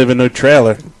did. He didn't live in no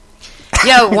trailer.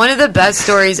 Yeah, one of the best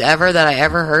stories ever that I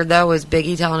ever heard, though, was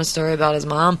Biggie telling a story about his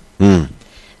mom and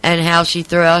how she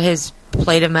threw out his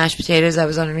plate of mashed potatoes that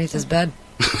was underneath his bed.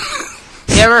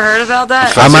 You ever heard about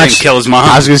that? I'm actually kill his mom.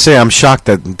 I was going to say, I'm shocked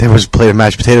that there was a plate of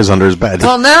mashed potatoes under his bed.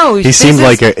 Well, no. He seemed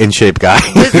like an in-shape guy.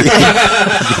 Well, this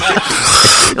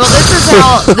is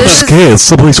how... I'm scared.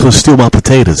 Somebody's going to steal my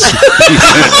potatoes.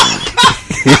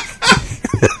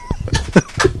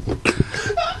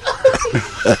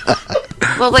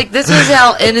 Well, this was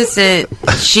how innocent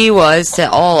she was to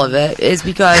all of it, is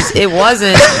because it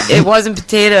wasn't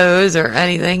potatoes or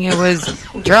anything, it was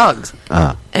drugs.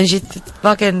 And she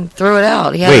fucking threw it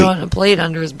out. He had it on a plate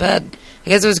under his bed. I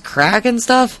guess it was crack and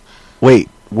stuff. Wait,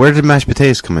 where did mashed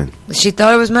potatoes come in? She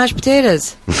thought it was mashed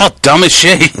potatoes. How dumb is she?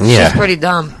 Yeah. She's pretty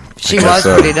dumb. She was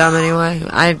pretty dumb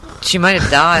anyway. She might have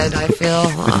died, I feel.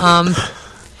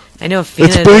 I know Fina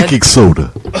It's baking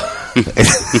soda.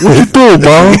 What you doing,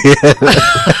 Mom?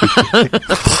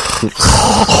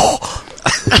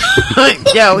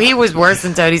 Yo, he was worse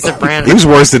than Tony Soprano. He was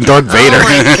worse than Darth Vader. Oh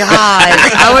my god.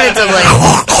 I wanted to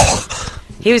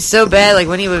he was so bad,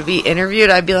 when he would be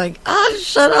interviewed, I'd be like,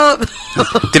 shut up.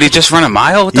 Did he just run a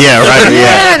mile? Yeah, right.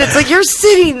 Yeah, and it's you're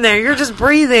sitting there, you're just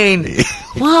breathing.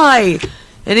 Why?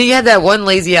 And then you had that one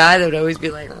lazy eye that would always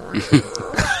be like...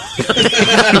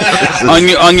 on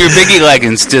your Biggie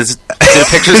leggings, do the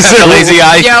pictures have the lazy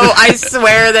eye? Yo, I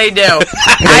swear they do.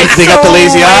 They got the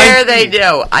lazy eye? They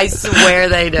do. I swear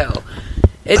they do.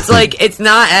 It's it's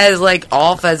not as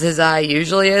off as his eye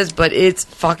usually is, but it's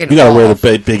fucking You gotta off. wear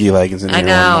the Biggie leggings in I here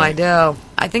know, all I night. do.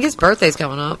 I think his birthday's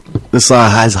coming up. This eye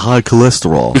has high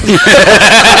cholesterol.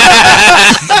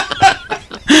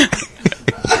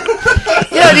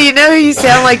 Yo, do you know who you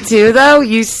sound like too, though?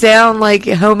 You sound like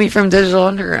Homie from Digital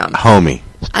Underground. Homie.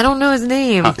 I don't know his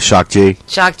name. Shock G.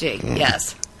 Shock G,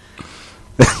 yes.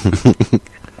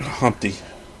 Humpty.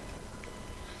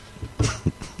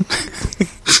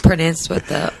 Pronounced with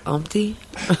the umpty.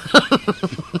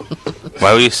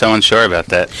 Why were you so unsure about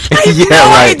that? I have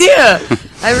no idea.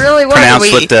 I really was.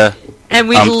 Pronounced with the and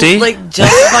we umpty?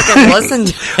 just fucking listened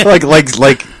to it.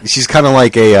 like she's kind of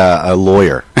like a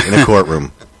lawyer in a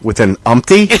courtroom with an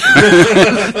umpty.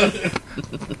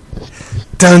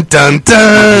 Dun dun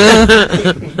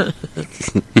dun.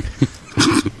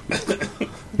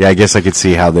 Yeah, I guess I could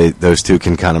see how those two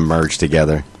can kind of merge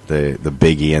together. The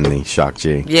Biggie and the Shock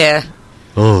G. Yeah.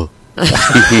 Oh.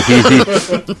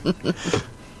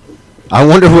 I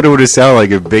wonder what it would have sounded like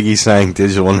if Biggie sang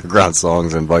Digital Underground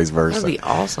songs and vice versa. That would be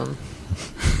awesome.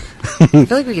 I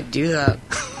feel like we could do that.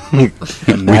 We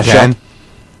can?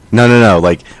 No.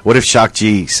 What if Shock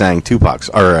G sang Tupac's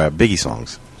or Biggie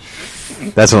songs?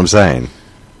 That's what I'm saying.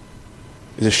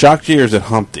 Is it Shock G or is it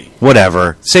Humpty?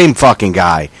 Whatever. Same fucking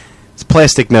guy. It's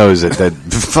plastic nose that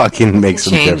fucking makes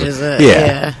him different. Changes it.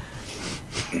 Yeah.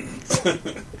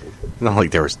 Not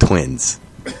like there was twins.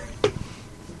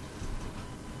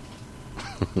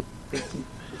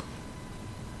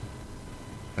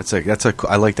 I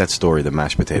like that story, the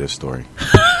mashed potato story.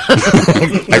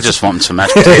 I just want some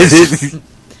mashed potatoes.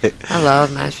 I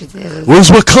love mashed potatoes. Where's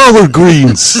my collard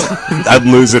greens? I'm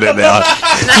losing it now.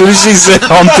 As soon as she said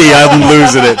Humpty, I'm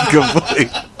losing it completely.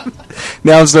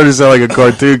 Now I'm starting to sound like a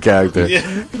cartoon character.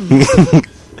 Yeah.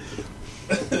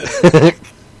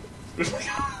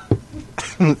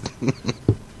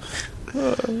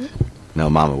 No,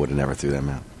 Mama would have never threw them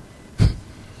out.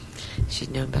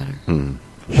 She'd know better.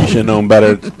 She should have known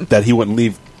better that he wouldn't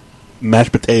leave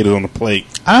mashed potatoes on the plate.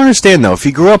 I don't understand, though. If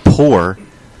he grew up poor,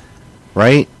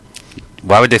 right?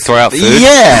 Why would they throw out food?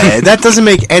 Yeah, that doesn't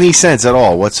make any sense at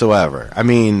all whatsoever. I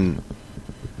mean,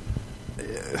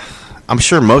 I'm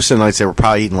sure most of the nights they were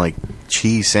probably eating like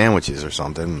cheese sandwiches or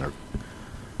something, or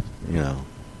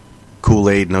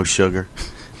Kool-Aid, no sugar,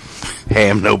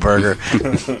 ham, no burger,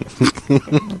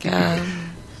 God.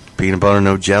 peanut butter,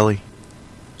 no jelly,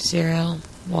 Cereal,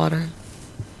 water.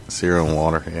 cereal and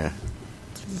water. Yeah,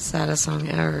 The saddest song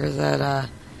ever is that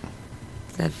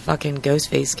fucking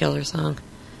Ghostface Killer song.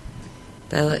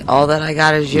 That like, All That I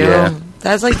Got Is You. Yeah.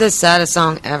 That's like the saddest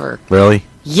song ever. really?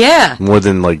 Yeah. More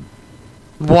than like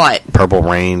What? Purple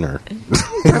Rain or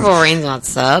Purple Rain's not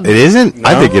sad. it isn't?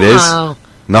 I think it is. No.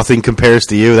 Nothing compares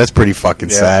to you. That's pretty fucking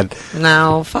sad.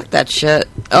 No, fuck that shit.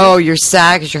 Oh, you're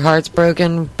sad because your heart's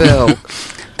broken? Boo.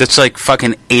 That's like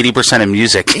fucking 80% of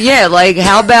music. Yeah, like,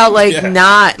 how about,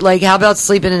 how about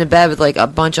sleeping in a bed with, like, a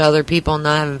bunch of other people and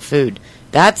not having food?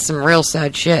 That's some real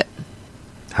sad shit.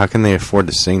 How can they afford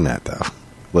to sing that though?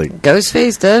 Like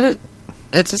Ghostface did it.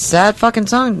 It's a sad fucking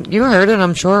song. You heard it,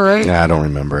 I'm sure, right? yeah, I don't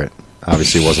remember it.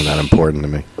 Obviously, it wasn't that important to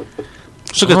me.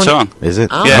 It's a good song. Is it?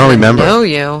 I I don't remember. know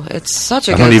you. It's such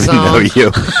a I good don't even song. know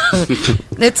you.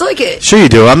 It's like it. Sure you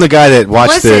do. I'm the guy that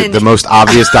watched Listen. the most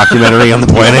obvious documentary on the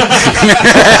planet.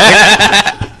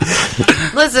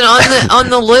 Listen, on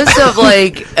the list of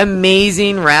like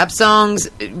amazing rap songs,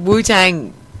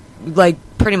 Wu-Tang like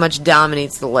pretty much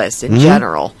dominates the list in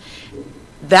general.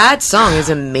 That song is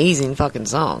an amazing fucking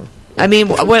song. I mean,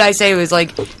 what I say was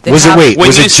like the Was top, it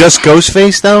was it just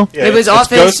Ghostface though? Yeah, It was it's off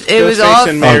his- it was Ghostface off-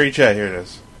 and Mary J. Here it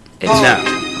is.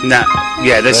 No.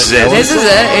 Yeah, this is it. This is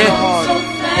it.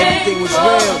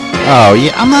 Oh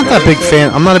yeah, I'm not that big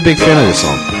fan. I'm not a big fan of this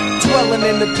song.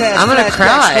 I'm gonna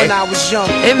cry.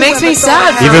 It makes me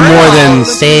sad. for Even more real. than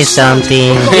Say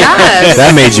something. Yes.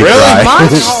 that made you Really? cry.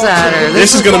 Much sadder.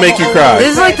 This is gonna make you cry.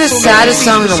 This is like the saddest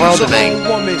song in the world to me.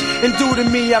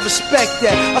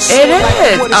 It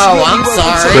is. Oh, I'm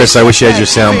sorry. Chris, I wish you had your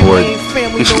soundboard.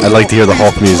 I'd like to hear the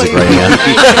Hulk music right now.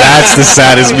 That's the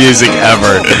saddest music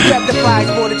ever.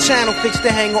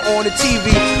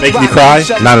 Making you cry?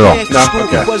 Not at all. No?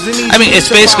 Okay. I mean, it's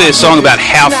basically a song about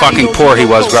how fucking poor he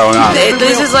was growing up.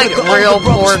 This is like real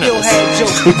poorness.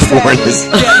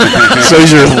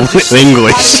 So's your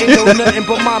English.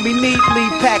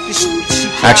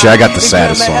 Actually, I got the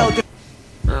saddest song.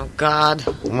 Oh God.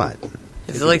 What?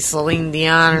 Is it like Celine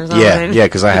Dion or something? Yeah,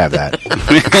 because I have that.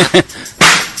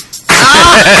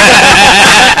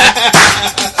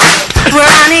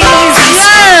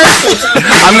 Yes.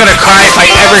 I'm gonna cry if I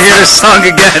ever hear this song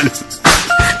again.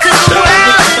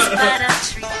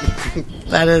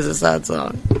 That is a sad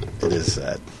song. It is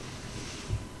sad.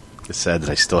 It's sad that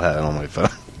I still have it on my phone.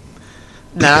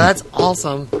 No, that's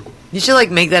awesome. You should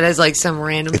like make that as like some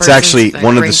random. It's person's actually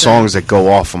one of the ringtone. songs that go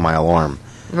off on my alarm.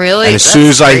 Really? And as That's soon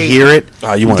as I great. hear it,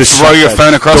 You want to Throw your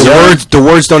phone across the room. the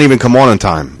words don't even come on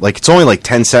time. Like it's only like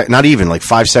 10 seconds, not even like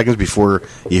 5 seconds before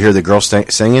you hear the girl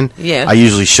singing. Yeah. I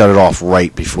usually shut it off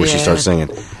right before she Yeah. starts singing,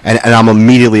 and I'm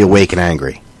immediately awake and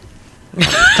angry.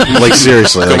 Like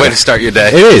seriously, Good like, way to start your day.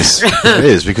 it is. It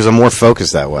is because I'm more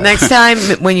focused that way. Next time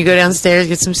when you go downstairs,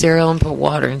 get some cereal and put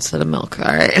water instead of milk. All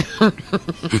right.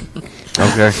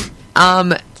 Okay.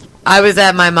 I was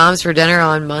at my mom's for dinner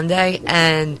on Monday,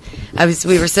 and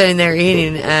we were sitting there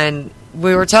eating, and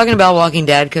we were talking about Walking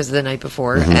Dead because of the night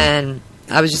before, and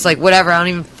I was just like, whatever, I don't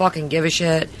even fucking give a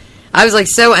shit. I was like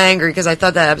so angry because I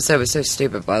thought that episode was so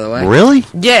stupid. By the way, Really?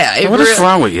 yeah. What is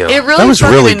wrong with you? It really That was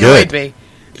fucking really annoyed good.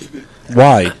 me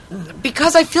Why?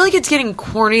 because I feel like it's getting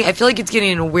corny. I feel like it's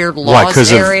getting in a weird Why? lost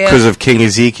Because area. of King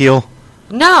Ezekiel?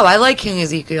 No, I like King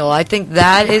Ezekiel. I think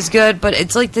that is good, but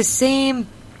it's like the same.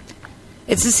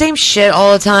 It's the same shit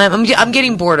all the time. I'm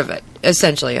getting bored of it.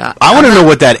 Essentially, I want to know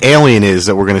what that alien is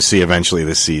that we're going to see eventually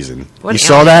this season. What You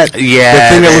saw alien? that? Yeah, The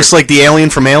thing that there's- looks like the alien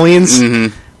from Aliens?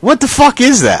 Mm-hmm. What the fuck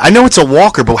is that? I know it's a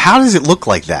walker, but how does it look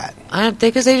like that? I don't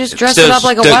think because they just dressed it up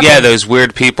like a weapon. Yeah, those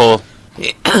weird people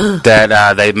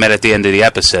that they met at the end of the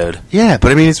episode. Yeah,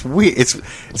 but I mean, it's weird.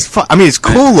 I mean, it's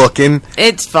cool looking.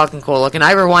 It's fucking cool looking.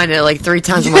 I rewinded it like 3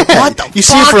 times. I'm like, what the You fuck?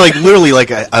 see it for like literally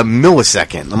like a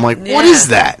millisecond. I'm like, what Yeah. is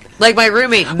that? Like my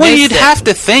roommate. Well, missed you'd it. have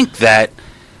to think that,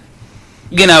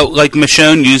 you know, like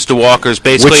Michonne used the walkers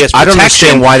basically Which as I protection. don't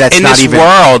understand why that's in not this even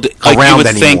world. Like around you would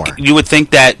anymore. you would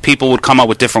think that people would come up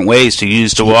with different ways to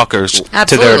use the walkers to their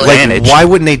Absolutely. advantage. Why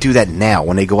wouldn't they do that now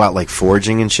when they go out like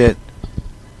foraging and shit?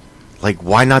 Like,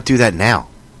 why not do that now?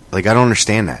 Like, I don't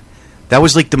understand that. That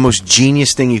was like the most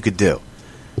genius thing you could do.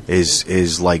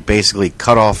 Is like basically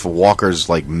cut off a walker's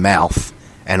like mouth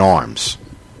and arms,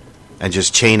 and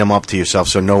just chain them up to yourself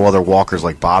so no other walkers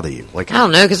like bother you. Like, I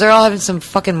don't know because they're all having some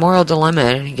fucking moral dilemma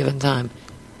at any given time.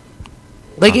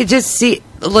 Like it just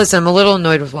Listen, I'm a little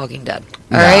annoyed with Walking Dead.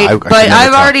 All Nah, right, I but can never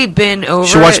I've tell. already been over. You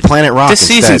should watch it. Planet Rock. This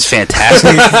instead. season's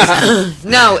fantastic.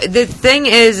 No, the thing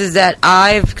is that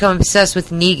I've become obsessed with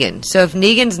Negan. So if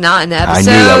Negan's not in the I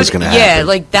episode, knew that was gonna happen.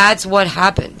 like that's what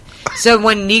happened. So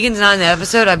when Negan's not in the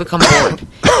episode, I become bored,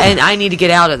 and I need to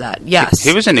get out of that. Yes,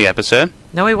 He was in the episode.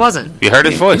 no, he wasn't. You heard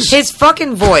his voice. His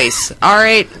fucking voice. All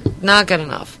right, not good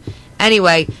enough.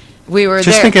 Anyway, we were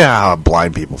Just there. think of how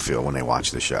blind people feel when they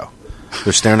watch the show.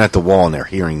 They're staring at the wall and they're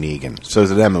hearing Negan. So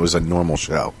to them, it was a normal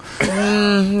show.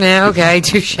 Yeah, okay,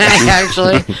 touche.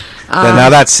 Actually, Now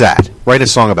that's sad. Write a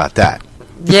song about that.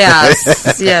 yes,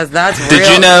 that's real.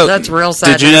 Did you know? That's real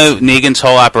sad. Did you know Negan's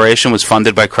whole operation was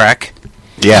funded by crack?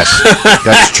 Yes,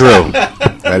 that's true.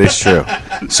 That is true.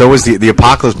 So was the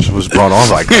apocalypse was brought on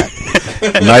like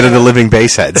that. Night of the Living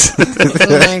Bassheads.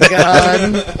 Oh my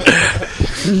god.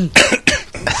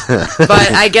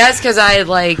 But I guess because I had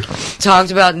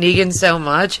talked about Negan so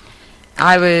much,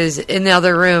 I was in the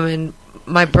other room and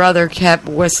my brother kept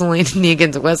whistling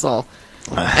Negan's whistle.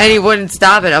 And he wouldn't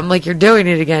stop it. I'm like, you're doing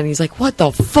it again. He's like, what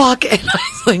the fuck? And I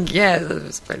was like, yeah, that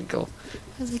was pretty cool.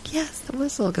 I was like, yes, the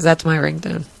whistle. Because that's my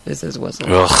ringtone. This is whistle.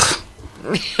 Ugh.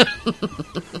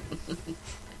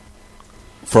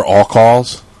 For all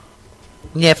calls?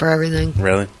 Yeah, for everything.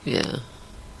 Really? Yeah.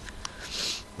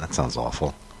 That sounds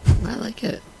awful. I like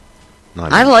it. No,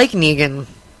 I like Negan.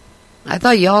 I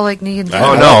thought y'all liked Negan too.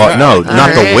 Oh, no,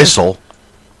 not the Alright. whistle.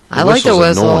 I like the whistle's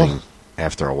whistle. annoying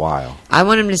after a while. I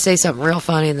want him to say something real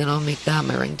funny, and then I'll make that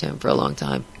my ringtone for a long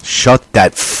time. Shut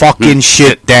that fucking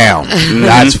shit down.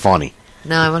 That's funny.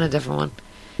 No, I want a different one.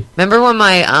 Remember when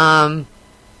my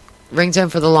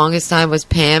ringtone for the longest time was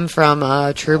Pam from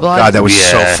True Blood? God, that was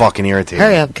so fucking irritating.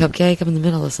 Hurry up, cupcake! I'm in the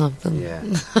middle of something. Yeah.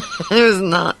 It was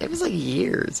not. It was like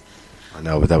years. I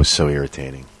know, but that was so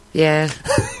irritating. Yeah,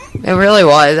 it really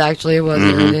was. Actually, it was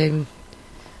irritating.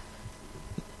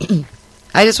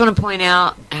 I just want to point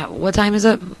out, what time is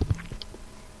it?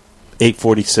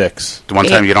 8:46. The one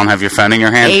time you don't have your phone in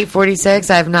your hand? 8:46.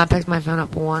 I have not picked my phone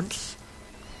up once.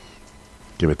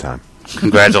 Give it time.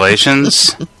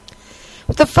 Congratulations.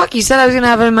 What the fuck? You said I was going to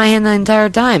have it in my hand the entire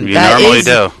time. You normally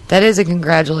do. That is a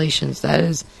congratulations. That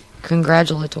is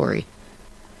congratulatory.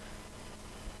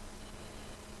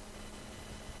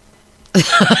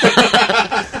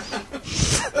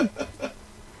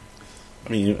 I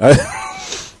mean,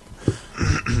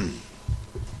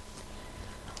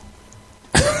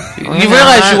 You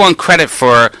realize you want credit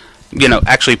for,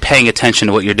 actually paying attention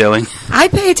to what you're doing. I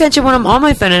pay attention when I'm on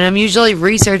my phone, and I'm usually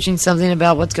researching something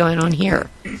about what's going on here.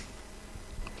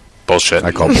 Bullshit.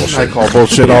 I call bullshit. I call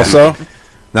bullshit also.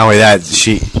 Not only that,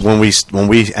 when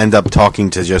we end up talking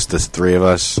to just the three of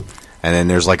us, and then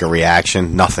there's like a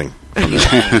reaction, nothing. And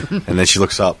then she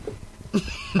looks up,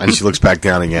 and she looks back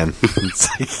down again. It's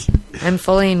like, I'm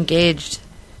fully engaged.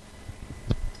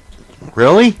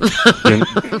 really?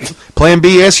 Plan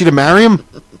B asked you to marry him?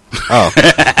 Oh.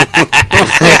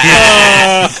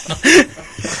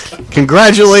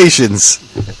 Congratulations.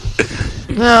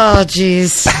 Oh,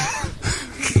 jeez.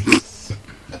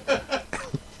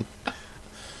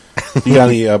 You got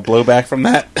any blowback from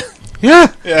that?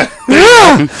 Yeah. Yeah.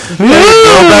 Yeah. Go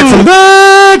back from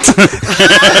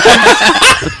that.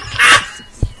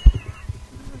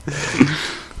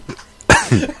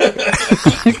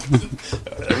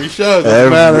 Every show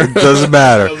Doesn't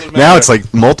matter. Now it's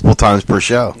like multiple times per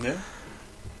show. Yeah.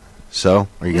 So,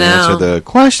 are you going to No. answer the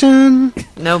question?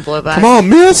 No blowback. Come on,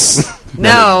 miss.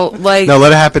 No, No,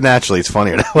 let it happen naturally. It's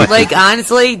funnier that way.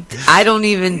 honestly, I don't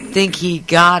even think he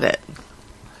got it.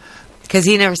 Because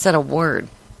he never said a word.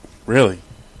 Really?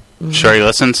 Sure he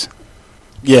listens?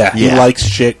 Yeah, he Yeah. likes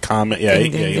shit, comment. Yeah,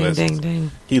 Ding, he ding, ding, listens. ding,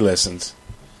 ding. He listens.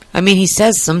 I mean, he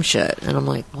says some shit, and I'm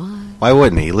like, what? Why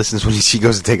wouldn't he? He listens when she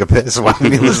goes to take a piss. Why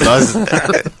wouldn't he listen to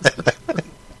us?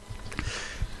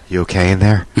 You okay in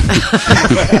there?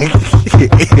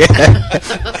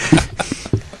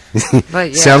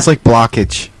 But yeah. Sounds like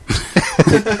blockage.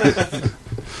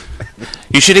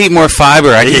 You should eat more fiber.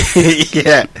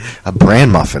 Yeah. A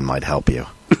bran muffin might help you.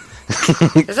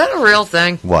 Is that a real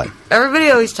thing? What? Everybody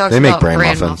always talks They make about bran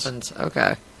bran muffins. muffins.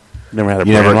 Okay. Never had a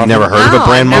You bran never muffin? heard of a No,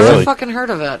 bran I've never muffin? fucking heard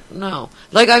of it. No.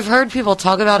 Like, I've heard people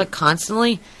talk about it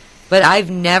constantly, but I've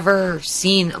never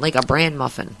seen, like, a bran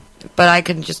muffin. But I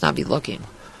could just not be looking.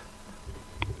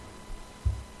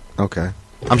 Okay.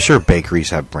 I'm sure bakeries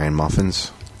have bran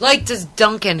muffins. Like, does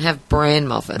Dunkin' have bran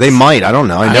muffins? They might. I don't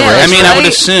know. I never Yeah, asked. I mean, I would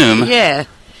right? assume. Yeah.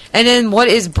 And then what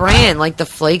is bran? Like the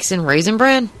flakes and raisin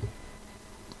bran?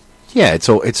 Yeah, it's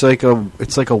like a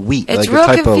wheat. It's like real a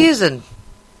type confusing.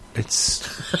 It's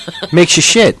makes you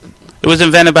shit. It was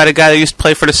invented by the guy that used to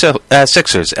play for the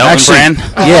Sixers, Elton Actually, Brand.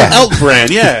 Yeah. Elton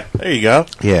Brand, yeah. There you go.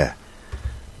 Yeah.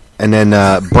 And then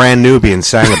Brand Nubian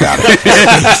sang about it.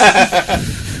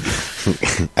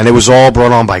 And it was all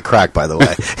brought on by crack, by the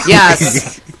way.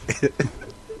 Yes.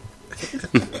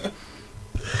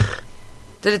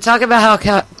 Did it talk about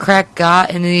how crack got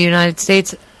into the United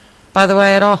States, by the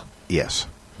way, at all? Yes.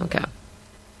 Okay.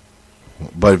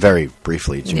 But very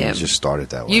briefly, it Yeah. just started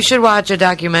that way. You should watch a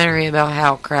documentary about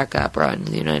how crack got brought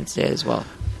into the United States as well.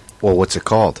 Well, what's it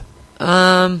called?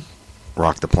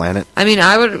 Rock the Planet? I mean,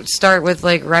 I would start with,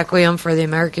 like, Requiem for the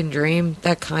American Dream.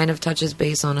 That kind of touches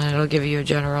base on it. It'll give you a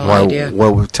general idea.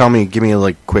 Well, give me a,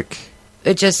 like, quick...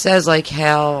 It just says, like,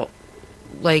 how,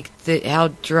 like, how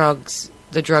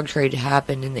the drug trade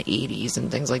happened in the 80s and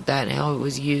things like that, and how it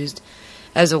was used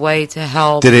as a way to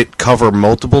help. Did it cover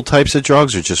multiple types of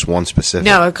drugs or just one specific?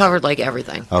 No, it covered, like,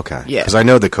 everything. Okay. Yeah. Because I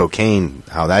know the cocaine,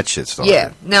 how that shit started.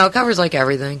 Yeah. No, it covers, like,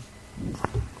 everything.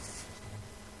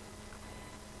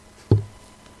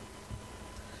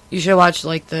 You should watch,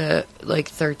 like,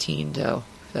 13, though.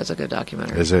 That's a good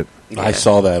documentary. Is it? Yeah. I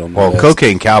saw that on the Well, list.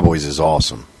 Cocaine Cowboys is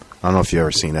awesome. I don't know if you've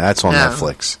ever seen that. That's on No.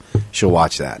 Netflix. She'll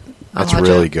watch that. I'll That's watch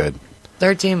really it. good.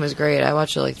 13 was great. I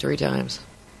watched it, like, 3 times.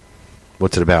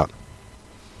 What's it about?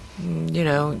 You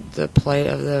know, the plight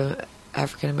of the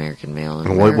African-American male in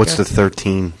And America. what's the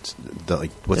 13?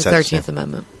 What's the that? 13th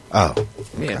Amendment. Oh.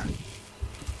 Yeah.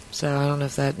 So I don't know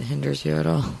if that hinders you at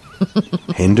all.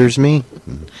 Hinders me?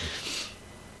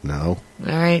 No. All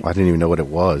right. I didn't even know what it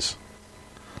was.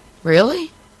 Really?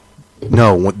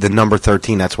 No, the number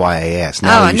 13, that's why I asked.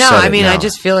 Now Oh, you no, said I it, mean, no. I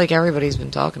just feel like everybody's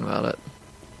been talking about it.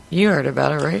 You heard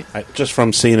about it, right? Just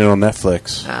from seeing it on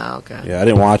Netflix. Oh, okay. Yeah, I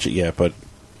didn't watch it yet, but...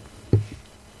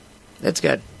 It's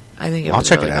good. I think it I'll was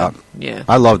check really it out. good. Yeah.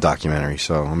 I love documentaries,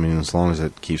 so, I mean, as long as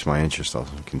it keeps my interest, I'll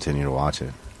continue to watch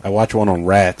it. I watched one on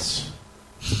rats.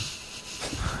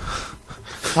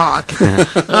 Fuck. All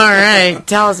right.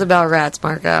 Tell us about rats,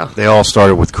 Marco. They all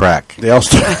started with crack. They all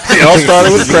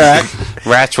started with crack.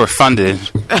 Rats were funded.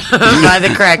 By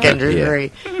the crack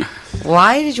industry.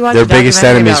 Why did you watch Their a biggest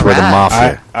documentary enemies about were the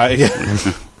rats?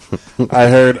 mafia. I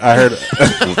heard.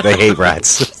 They hate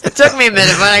rats. It took me a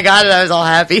minute. When I got it, I was all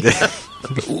happy.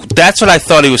 That's what I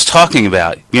thought he was talking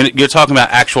about. You're talking about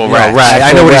actual rats. Right.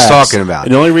 I know what he's talking about.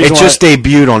 And the only reason it just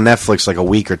debuted on Netflix like a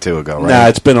week or two ago, right? Nah,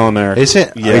 it's been on there. Is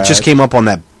it? Yeah. It just came up on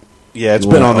that. Yeah, it's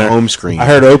been on there. Home screen. I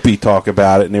heard Opie talk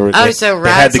about it, and they were. Oh, they, so they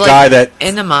rats had the like guy that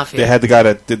in the mafia. They had the guy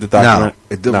that did the document.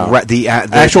 The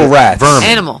actual rats, vermin.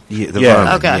 Animal. Yeah, the Yeah.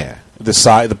 vermin. Okay. Yeah.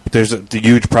 There's a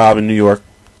huge problem in New York.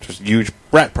 There's a huge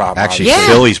rat problem. Actually, Yeah.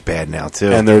 Philly's bad now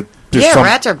too. and there's Yeah, some,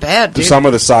 rats are bad, dude. some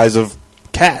of the size of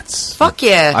cats. Fuck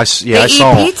yeah. I they eat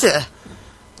saw 'em. pizza.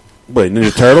 Wait,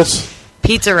 Ninja Turtles?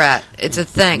 Pizza rat. It's a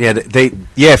thing. Yeah,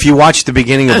 if you watch the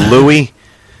beginning of Louie,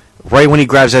 right when he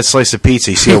grabs that slice of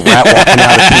pizza, you see a rat walking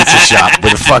out of the pizza shop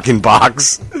with a fucking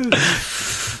box.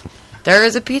 There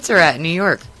is a pizza rat in New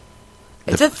York.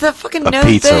 It's a fucking a known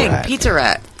pizza thing. rat. Pizza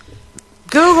rat.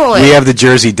 Google it. We have the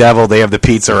Jersey Devil. They have the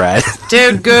pizza rat.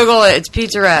 Dude, Google it. It's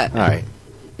pizza rat. All right.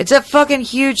 It's a fucking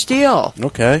huge deal.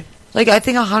 Okay. Like, I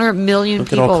think 100 million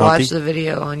Look at all people comfy. watch the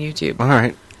video on YouTube. All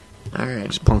right. All right.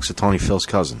 This punk's a Tony Phil's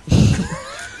cousin.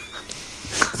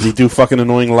 Does he do fucking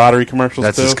annoying lottery commercials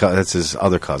That's too? that's his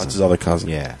other cousin. That's his other cousin.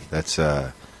 Yeah, that's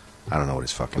I don't know what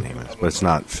his fucking name is, but it's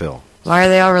not Phil. Why are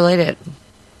they all related?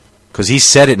 Because he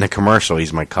said it in a commercial.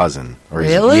 He's my cousin.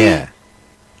 Really? Yeah.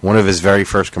 One of his very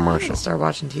first I'm gonna commercials. start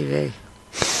watching TV.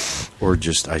 Or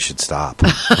just I should stop.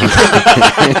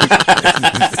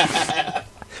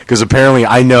 Because apparently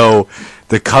I know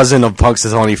the cousin of Punk's to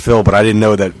Tony Phil, but I didn't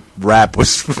know that rap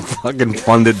was fucking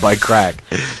funded by crack.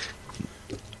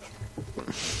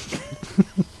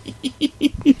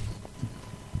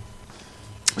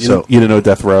 You didn't know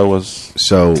Death Row was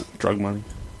So drug money?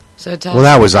 So tell well, us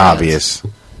that about was rats. obvious.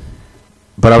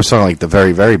 But I was talking like the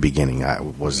very, very beginning. I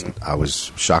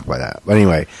was shocked by that. But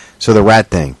anyway, so the rat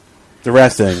thing. The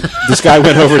rat thing. This guy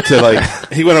went over to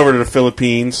the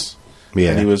Philippines.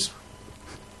 Yeah. And he was,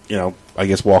 I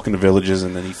guess walking the villages,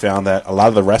 and then he found that a lot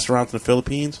of the restaurants in the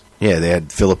Philippines, Yeah, they had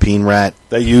Philippine rat.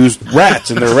 they used rats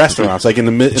in their restaurants, like in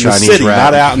the Chinese city, rat.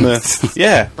 not out in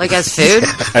the Like as food?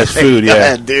 as food.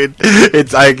 Yeah, dude.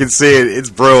 I can see it. It's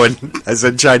brewing. I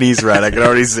said Chinese rat. I can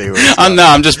already see it. Oh no,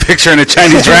 I'm just picturing a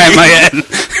Chinese rat in my head.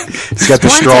 He's got the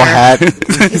straw hat.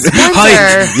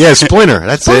 Splinter. Yeah, Splinter.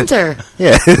 That's Splinter. it.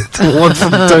 Yeah, the one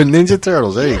from Ninja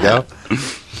Turtles. There you go.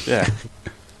 yeah.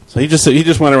 So he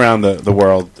just went around the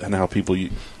world and how people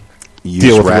Use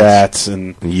deal with rats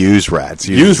and use rats.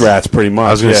 use rats pretty much.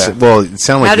 I was going to say. Well, it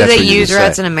sounded like How do that's they what you use just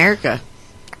rats said. in America?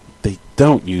 They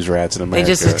don't use rats in America.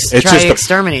 They just try to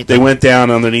exterminate them. They went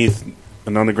down underneath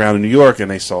and underground in New York,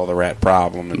 and they saw the rat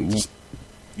problem, and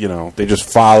they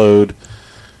just followed.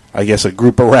 I guess a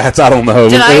group of rats. I don't know.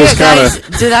 The Rat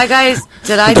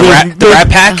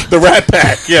Pack? The Rat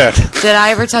Pack, yeah. Did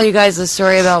I ever tell you guys the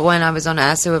story about when I was on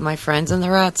acid with my friends and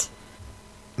the rats?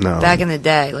 No. Back in the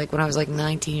day, like when I was like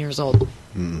 19 years old.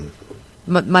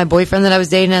 My boyfriend that I was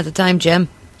dating at the time, Jim,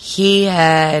 we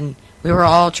were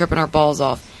all tripping our balls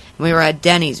off. And we were at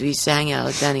Denny's. We used to hang out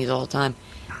at Denny's all the time.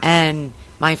 And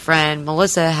my friend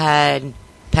Melissa had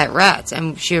pet rats,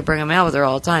 and she would bring them out with her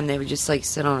all the time. They would just like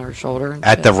sit on her shoulder and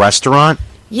at shit. the restaurant.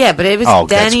 Yeah, but it was that's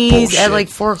Denny's bullshit. at like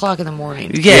 4 o'clock in the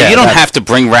morning. Yeah, you don't have to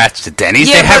bring rats to Denny's.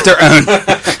 Yeah, they have their own.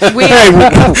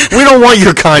 We don't want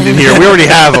your kind in here. We already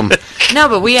have them. No,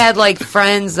 but we had like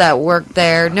friends that worked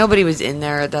there. Nobody was in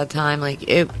there at that time. Like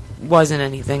it wasn't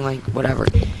anything like whatever.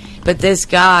 But this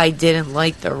guy didn't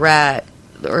like the rat,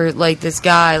 or like this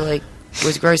guy like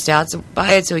was grossed out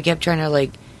by it, so he kept trying to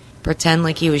like pretend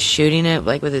like he was shooting it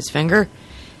like with his finger.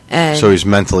 And so he's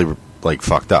mentally like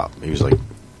fucked up. He was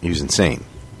insane.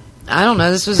 I don't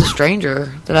know. This was a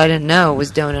stranger that I didn't know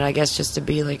was doing it. I guess just to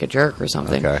be like a jerk or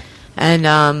something. Okay.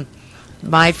 And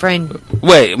my friend.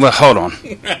 Wait, hold on.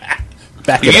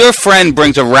 Your friend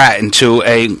brings a rat into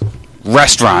a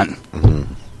restaurant,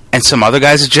 and some other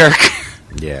guy's a jerk.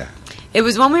 Yeah. It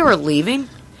was when we were leaving.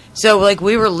 So like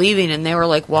we were leaving, and they were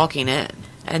like walking in,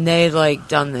 and they like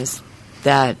done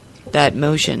that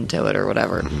motion to it or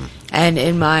whatever. And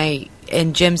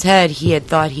in Jim's head, he had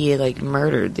thought he had like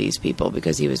murdered these people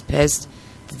because he was pissed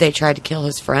that they tried to kill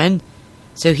his friend.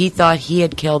 So he thought he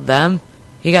had killed them.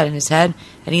 He got in his head,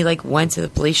 and he like went to the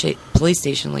police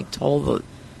station, like told the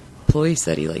police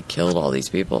that he like killed all these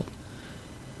people.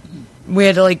 We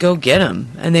had to like go get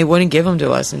him, and they wouldn't give him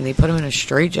to us, and they put him in a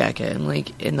straitjacket and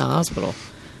like in the hospital.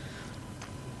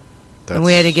 And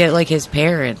we had to get like his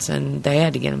parents, and they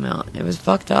had to get him out. It was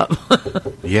fucked up.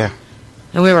 Yeah.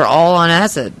 And we were all on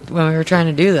acid when we were trying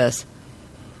to do this.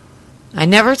 I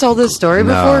never told this story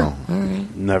before. No. All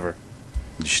right. Never.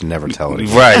 You should never tell it.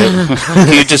 Right.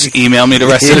 Can you just email me the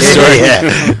rest of the story?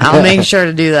 Yeah. I'll make sure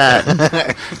to do that.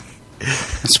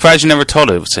 I'm surprised you never told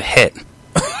it. It was a hit.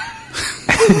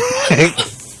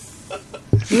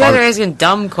 You guys are asking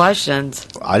dumb questions.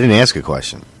 I didn't ask a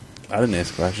question. I didn't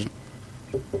ask a question.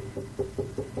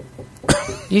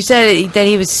 You said that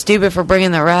he was stupid for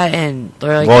bringing the rat in.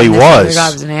 Like, Well, he this was. other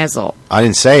guy was an asshole. I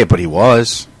didn't say it, but he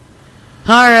was.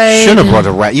 All right. Shouldn't have brought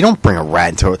a rat. You don't bring a rat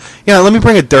into it. Let me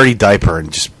bring a dirty diaper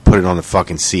and just put it on the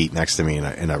fucking seat next to me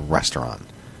in a restaurant.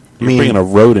 You're bringing a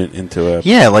rodent into a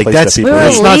like place that's that people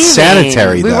that's eat. not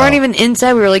sanitary. We though. weren't even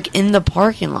inside. We were like in the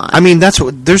parking lot. I mean, that's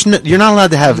what you're not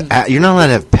allowed to have. You're not allowed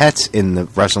to have pets in the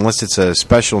restaurant unless it's a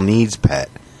special needs pet.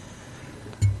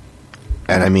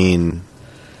 And I mean,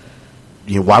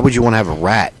 why would you want to have a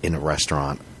rat in a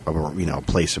restaurant or a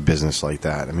place of business like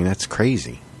that? I mean, that's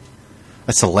crazy.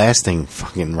 That's the last thing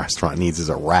fucking restaurant needs is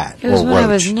a rat It was or when roach. I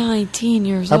was 19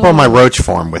 years I old. brought my roach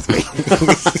farm with me.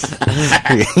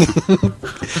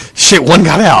 Shit, one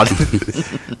got out.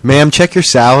 Ma'am, check your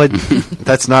salad.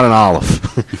 That's not an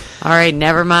olive. All right,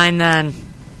 never mind then.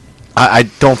 I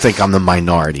don't think I'm the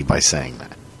minority by saying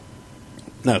that.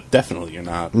 No, definitely you're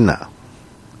not. No.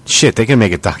 Shit, they can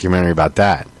make a documentary about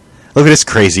that. Look at this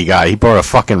crazy guy. He brought a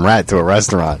fucking rat to a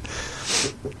restaurant.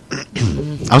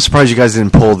 I'm surprised you guys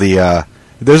didn't pull the...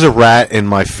 there's a rat in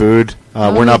my food.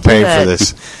 We're not paying for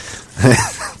this.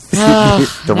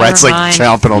 The rat's like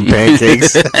chomping on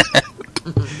pancakes.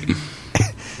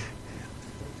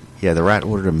 Yeah, the rat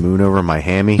ordered a moon over my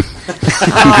hammy.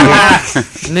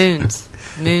 Moons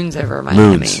over my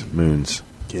hammy. Moons.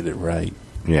 Get it right.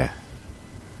 Yeah.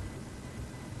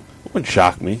 It wouldn't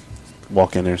shock me.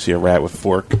 Walk in there and see a rat with a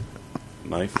fork,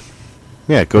 knife.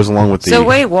 Yeah, it goes along with the... So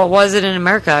wait, what was it in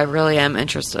America? I really am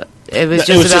interested. It was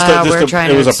just about how we're trying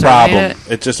to It was a problem.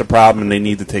 exterminate it? It's just a problem, and they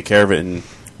need to take care of it in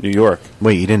New York.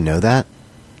 Wait, you didn't know that?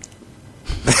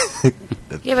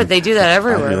 Yeah, but they do that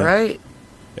everywhere, right?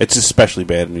 It's especially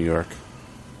bad in New York.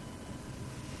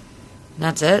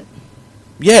 That's it?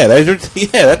 Yeah,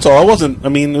 that's all. It wasn't. I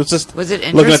mean, it was just. Was it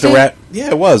looking at the interesting? rat?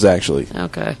 Yeah, it was actually.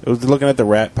 Okay. It was looking at the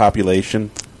rat population.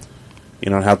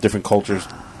 And how different cultures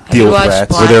you deal with watched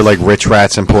rats. Were there like rich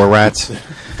rats and poor rats?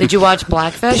 Did you watch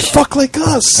Blackfish? Fuck like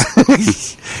us,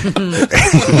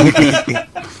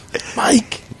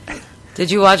 Mike. Did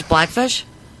you watch Blackfish?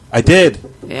 I did.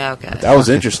 Yeah, okay. That was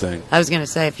interesting. I was going to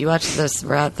say, if you watch this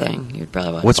rat thing, you'd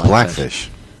probably watch What's Blackfish. Blackfish?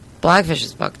 Blackfish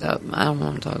is fucked up. I don't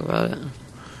want to talk about it.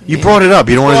 You brought it up.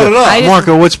 You don't want brought it to. up.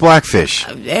 Marco, what's blackfish?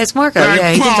 Ask Marco.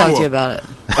 Yeah, he can talk to you about it.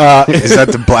 Is that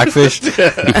the blackfish?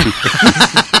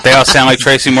 They all sound like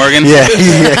Tracy Morgan? Yeah.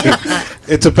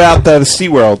 It's about the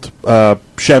SeaWorld.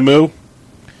 Shamu.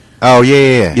 Oh,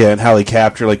 yeah. Yeah, and how they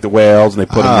capture, like, the whales, and they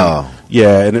put them in.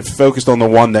 Yeah, and it focused on the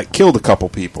one that killed a couple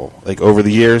people, like, over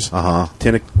the years.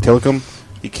 Tillicum.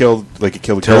 He killed a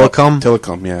Tillicum?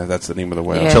 Tillicum, yeah, that's the name of the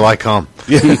whale. Yeah. Till I come.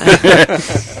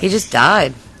 He just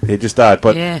died. He just died,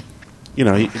 but, you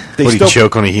know, they Would he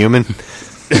choke on a human?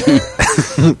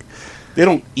 They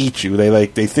don't eat you.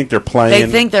 They think they're playing.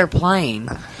 They think they're playing.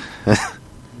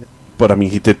 But, I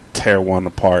mean, he did tear one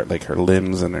apart, like her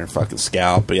limbs and her fucking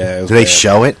scalp. But yeah, it was Do they bad.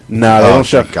 show it? No, they don't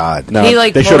show. God. No, He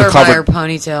like they pulled showed her a by cover. her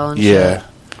ponytail and Yeah,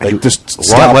 shit. like just What?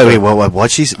 scalped her. Wait.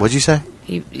 What'd you say?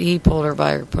 He pulled her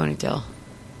by her ponytail.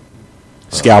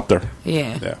 Scalped her.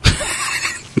 Yeah.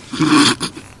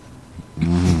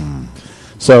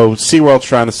 So SeaWorld's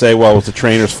trying to say, well, it's the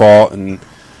trainer's fault, and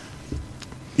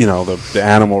you know the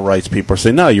animal rights people are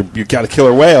saying, no, you got to kill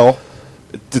a whale.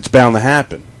 It's bound to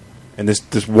happen. And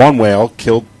this one whale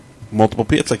killed multiple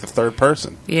people. It's like the third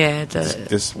person. Yeah,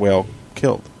 This whale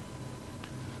killed.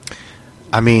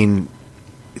 I mean,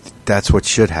 that's what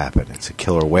should happen. It's a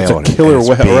killer whale. It's a killer and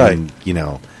whale, right. You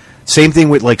know, same thing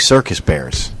with like circus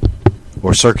bears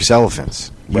or circus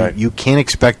elephants. Right. You can't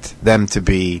expect them to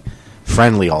be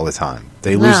friendly all the time.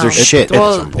 They lose No. their shit.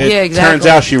 Well, at some point. yeah, exactly. Turns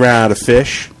out she ran out of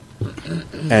fish,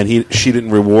 and she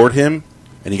didn't reward him,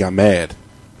 and he got mad.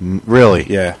 Really?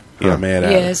 Yeah, he got mad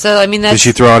at Yeah, her. so I mean that's Did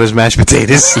she throw out his mashed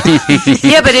potatoes?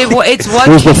 yeah, but it's what.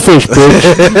 Where's the fish,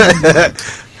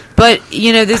 bitch? But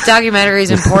you know, this documentary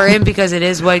is important because it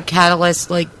is what catalysts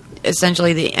like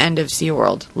essentially the end of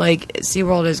SeaWorld. Like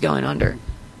SeaWorld is going under.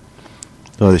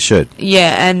 Oh, they should.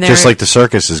 Yeah, and Just like the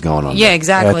circus is going on. yeah,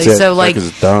 exactly. That's it. So like,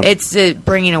 Circus is done. it's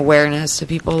bringing awareness to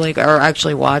people like are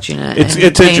actually watching it It's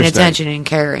and paying interesting. attention and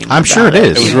caring. I'm sure about it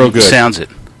is. It was real good. Sounds it.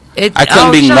 It, I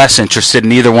couldn't be sure. less interested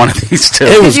in either one of these two.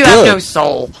 Because you have no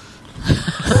soul.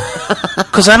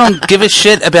 Because I don't give a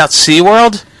shit about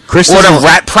SeaWorld Chris or the doesn't-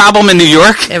 rat problem in New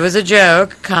York. It was a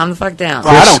joke. Calm the fuck down.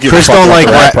 I don't give Chris a fuck don't about like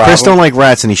the rat Chris problem. don't like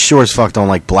rats, and he sure as fuck don't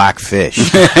like black fish.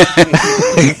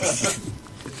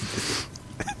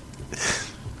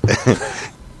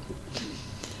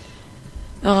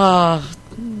 Oh,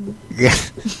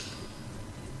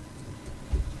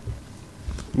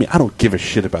 I mean, I don't give a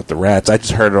shit about the rats. I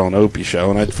just heard it on Opie show,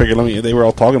 and I figured they were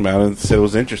all talking about it and said it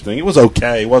was interesting. It was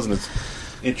okay. It wasn't as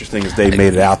interesting as they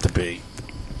made it out to be.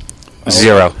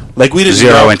 Zero. Like we didn't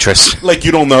Zero know, interest. Like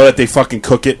you don't know that they fucking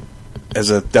cook it as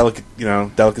a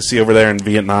delicacy over there in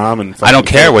Vietnam, and I don't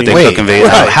care what they Wait, cook in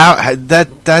Vietnam. how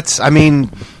that's? I mean,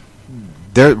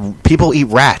 people eat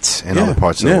rats in other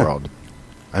parts of the world.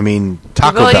 I mean,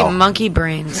 Taco people Bell, eat monkey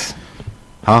brains.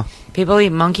 huh? People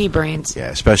eat monkey brains. Yeah,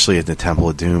 especially at the Temple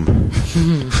of Doom.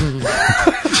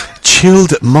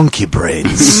 Chilled monkey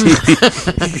brains.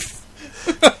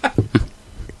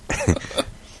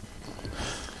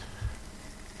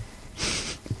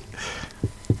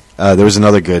 There was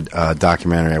another good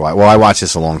documentary I watched. Well, I watched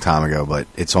this a long time ago, but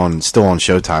it's still on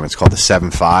Showtime. It's called The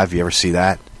 7-5. You ever see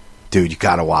that? Dude, you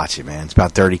got to watch it, man. It's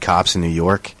about 30 cops in New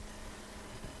York.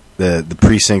 The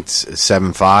precinct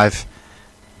 7-5.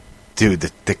 Dude,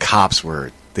 the cops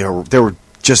were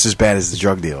just as bad as the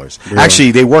drug dealers. Really?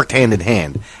 Actually, they worked hand in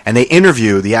hand, and they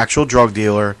interview the actual drug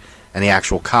dealer and the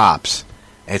actual cops.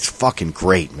 And it's fucking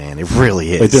great, man. It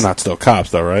really is. Like, they're not still cops,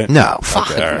 though, right? No,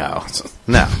 fuck Okay, all no, right.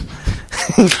 no.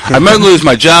 I might lose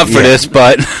my job for this,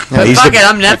 but No, he's Fuck the- it,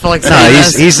 I'm Netflix.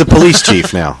 No, he's the police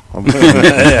chief now. You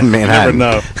never Manhattan.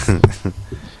 know.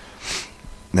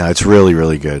 No, it's really,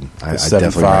 really good. I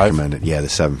definitely 7-5? recommend it. Yeah, the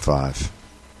 7-5.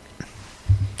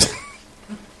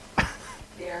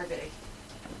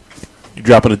 You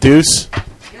dropping a deuce?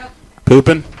 Yep.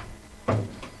 Pooping?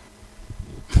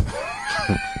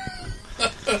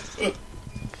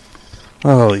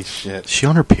 Holy shit. Is she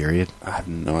on her period? I have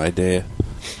no idea.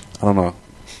 I don't know.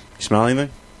 You smell anything?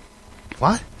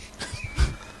 What?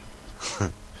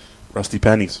 Rusty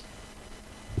pennies.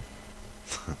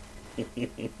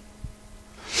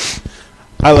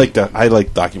 I like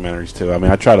documentaries too. I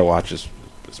mean, I try to watch as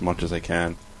much as I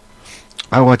can.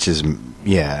 I watch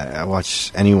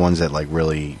any ones that like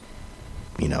really,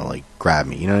 like grab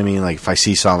me. You know what I mean? Like if I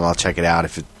see something, I'll check it out.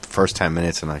 If it's the first 10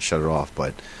 minutes, and I shut it off.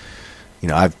 But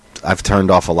I've turned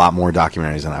off a lot more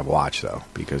documentaries than I've watched though,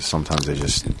 because sometimes they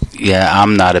just yeah,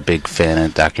 I'm not a big fan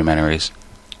of documentaries.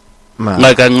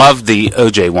 Like I loved the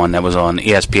OJ one that was on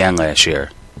ESPN last year.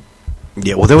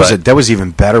 Yeah, well, there was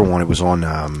even better one. It was on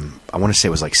I want to say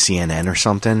it was like CNN or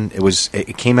something.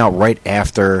 It came out right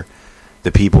after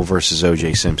the People versus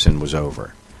OJ Simpson was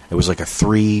over, It was like a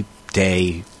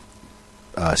 3-day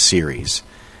series,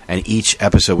 and each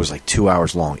episode was like 2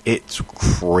 hours long. It's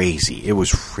crazy. It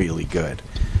was really good,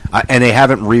 and they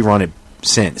haven't rerun it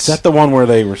since. Is that the one where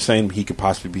they were saying he could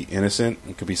possibly be innocent?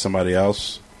 It could be somebody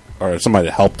else, or somebody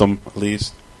that helped him at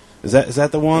least. Is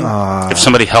that the one? If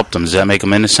somebody helped him, does that make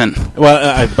him innocent?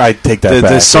 Well, I take that back.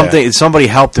 There's something. Somebody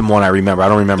helped him. One I remember. I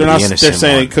don't remember the innocent. They're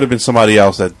saying one. it could have been somebody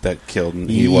else that killed him.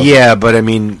 He wasn't. Yeah, but I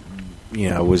mean,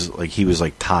 it was like he was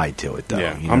like tied to it though.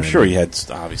 Yeah, you know I'm sure I mean? he had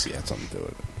obviously had something to do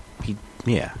with it.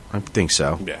 Yeah, I think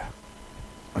so. Yeah,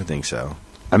 I think so.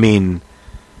 I mean,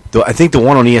 I think the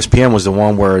one on ESPN was the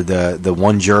one where the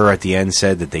one juror at the end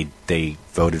said that they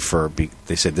voted for.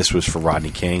 They said this was for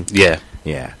Rodney King. Yeah.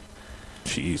 Yeah.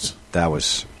 Jeez, that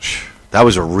was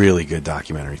a really good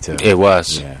documentary too. It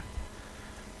was. Yeah.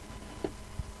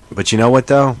 But you know what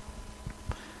though?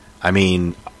 I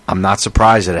mean, I'm not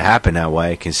surprised that it happened that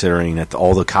way, considering that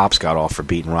all the cops got off for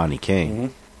beating Rodney King.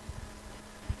 Mm-hmm.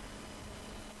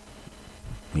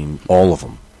 I mean, all of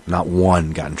them. Not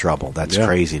one got in trouble. That's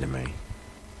crazy to me.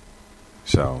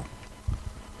 So,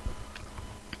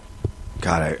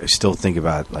 God, I still think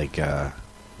about like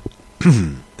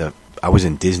I was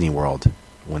in Disney World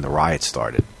when the riot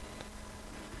started.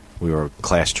 We were a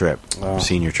class trip,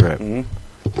 senior trip.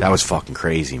 Mm-hmm. That was fucking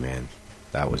crazy, man.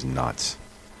 That was nuts.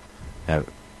 I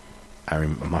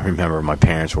remember my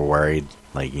parents were worried,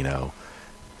 like,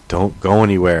 don't go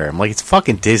anywhere. I'm like, it's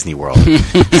fucking Disney World. What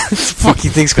the fuck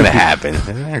you think's going to happen?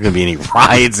 There aren't going to be any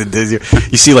riots in Disney.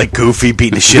 You see, like, Goofy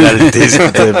beating the shit out of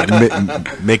Disney,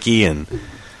 Mickey, and...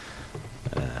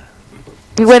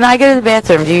 When I go to the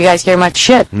bathroom, do you guys hear much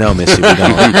shit? No, Missy, we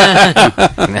don't.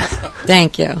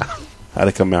 Thank you. How'd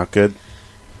it come out? Good?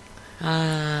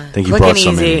 I think you brought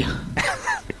some in.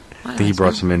 I think you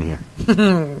brought some in here.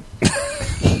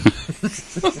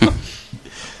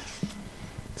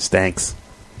 Stanks.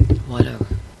 Whatever.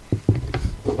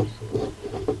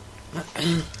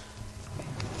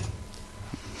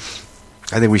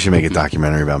 I think we should make a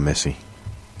documentary about Missy.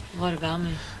 What about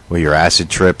me? Well, your acid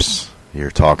trips, you're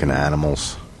talking to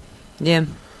animals. Yeah.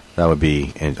 That would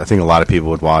be, and I think a lot of people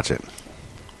would watch it.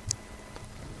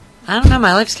 I don't know.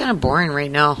 My life's kind of boring right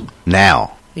now.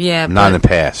 Now. Yeah. Not in the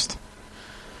past.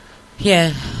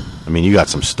 Yeah. I mean, you got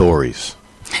some stories.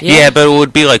 Yeah, but it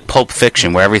would be like Pulp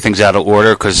Fiction, where everything's out of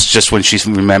order because just when she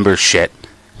remembers shit.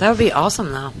 That would be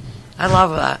awesome, though. I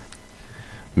love that.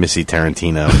 Missy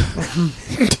Tarantino.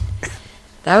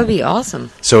 That would be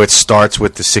awesome. So it starts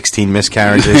with the 16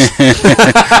 miscarriages,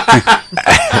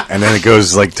 and then it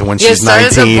goes like to when she's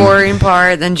 19. Start at the boring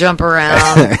part, then jump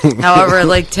around. However,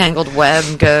 like Tangled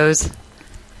Web goes.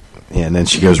 Yeah, and then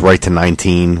she goes right to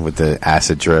 19 with the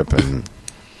acid trip, and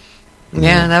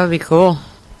yeah, that would be cool.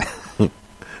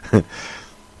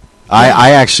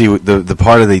 I actually the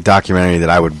part of the documentary that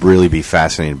I would really be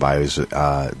fascinated by was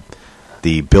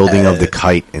the building of the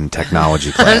kite in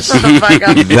technology class.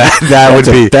 that would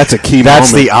be that's a key.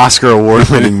 That's moment. the Oscar award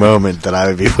winning moment that I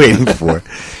would be waiting for.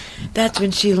 That's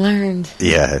when she learned.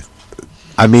 Yeah,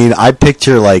 I mean, I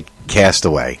picture like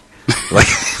Castaway, like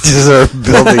just her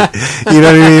building. You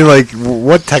know what I mean? Like,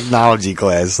 what technology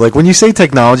class? Like, when you say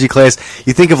technology class,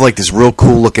 you think of like this real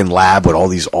cool looking lab with all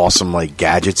these awesome like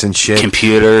gadgets and shit,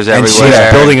 computers and everywhere.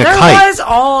 she's building a there kite. There was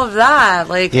all of that.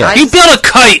 Like, yeah. You built a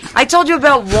kite. I told you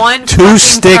about one. 2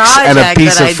 sticks and a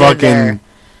piece of fucking there.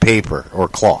 paper or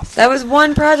cloth. That was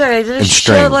one project. I did a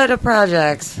shitload of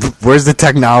projects. Where's the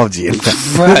technology in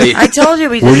that? Right. I told you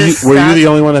we did this. Were you the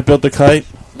only one that built the kite?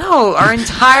 No, our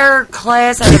entire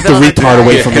class had to Keep the build a retard kite.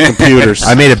 away from the computers.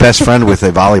 I made a best friend with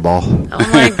a volleyball. Oh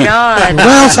my god.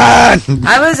 Wilson!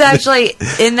 I was actually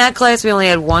in that class. We only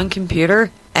had one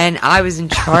computer, and I was in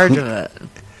charge of it.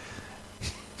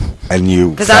 And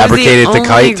you 'Cause I was the fabricated the only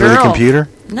kite through the girl. computer?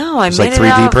 No, I It's made like it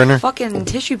 3D out printer? of fucking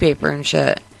tissue paper and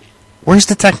shit. Where's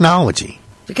the technology?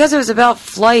 Because it was about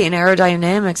flight and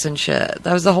aerodynamics and shit.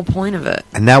 That was the whole point of it.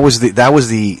 And that was the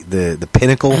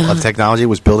pinnacle of technology,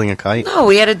 was building a kite? No,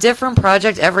 we had a different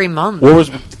project every month. What was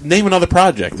name another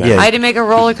project? Then. Yeah. I had to make a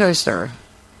roller coaster.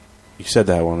 You said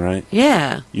that one, right?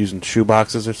 Yeah. Using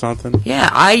shoeboxes or something? Yeah,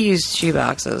 I used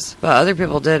shoeboxes, but other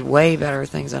people did way better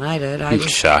things than I did. I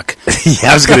just, Shock.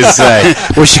 Yeah, I was going to say.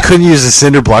 Well, she couldn't use the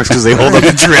cinder blocks because they hold up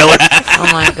the trailer. oh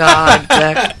my god,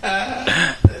 Dick.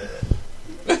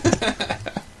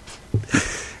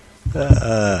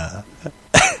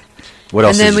 What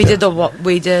else? And then did you do?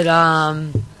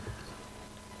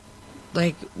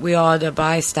 like we all had to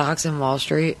buy stocks in Wall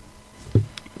Street.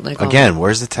 Like Again,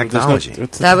 where's the technology?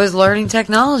 that was learning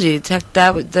technology.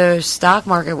 The stock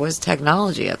market was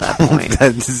technology at that point.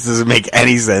 This doesn't make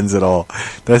any sense at all.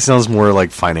 That sounds more like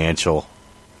financial.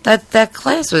 That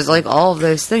class was like all of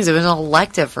those things. It was an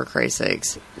elective, for Christ's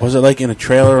sakes. Was it like in a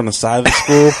trailer on the side of the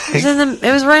school?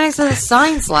 It was right next to the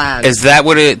science lab. Is that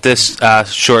where this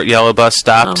short yellow bus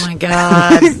stopped? Oh my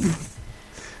god!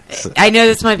 I know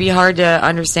this might be hard to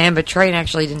understand, but Triton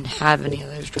actually didn't have any of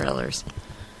those trailers.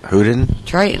 Who didn't?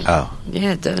 Triton. Oh,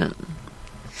 yeah, it didn't.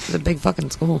 It was a big fucking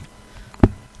school.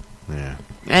 Yeah.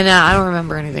 And I don't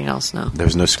remember anything else. No.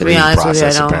 There's no screening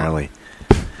process apparently.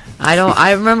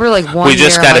 I remember like one. We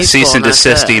just got a cease and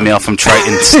desist email from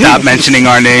Triton. Stop mentioning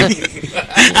our name.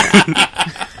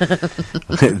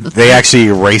 They actually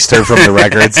erased her from the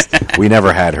records. We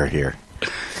never had her here.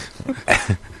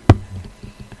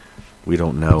 We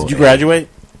don't know. Did you graduate?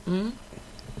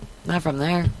 Not from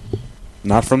there.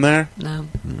 Not from there? No.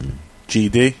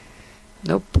 GED?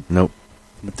 Nope. Nope.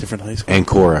 A different high school?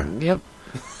 Ancora. Yep.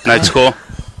 Night school?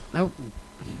 Nope.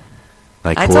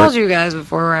 Night I court? told you guys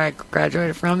before where I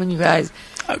graduated from, and you guys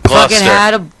Gloucester. fucking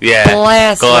had a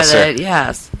blast Gloucester. with it.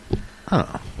 Yes.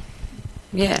 Oh.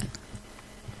 Yeah.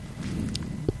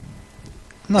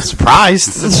 I'm not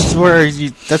surprised. That's where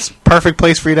that's perfect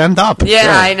place for you to end up.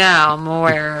 Yeah, I know. I'm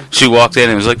aware. She walked in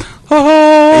and was like,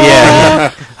 oh.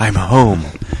 Yeah. I'm home.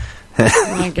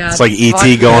 Oh my god. It's like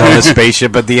E.T. going on a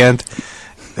spaceship at the end.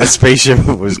 That spaceship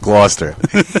was Gloucester.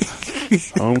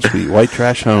 Home sweet white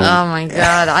trash home. Oh my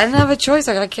god. I didn't have a choice.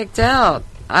 I got kicked out.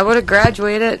 I would have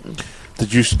graduated.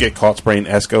 Did you get caught spraying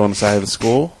Esco on the side of the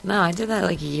school? No, I did that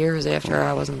like years after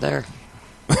I wasn't there.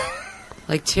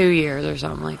 Like 2 years or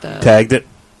something like that. Tagged it?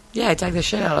 Yeah, I tagged the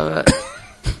shit out of it.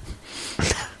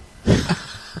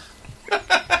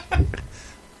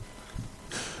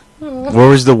 Where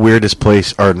was the weirdest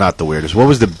place, or not the weirdest? What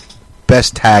was the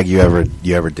best tag you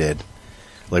ever did?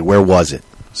 Like, where was it?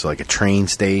 So, like a train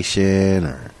station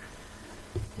or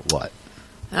what?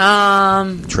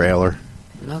 Trailer.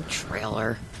 No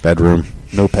trailer. Bedroom.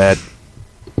 Notepad.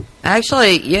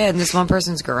 Actually, yeah, in this one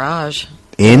person's garage.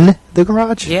 In the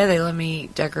garage? Yeah, they let me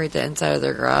decorate the inside of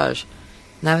their garage.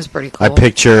 And that was pretty cool. I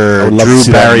picture would love to Drew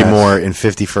see that Barrymore in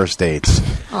 50 First Dates.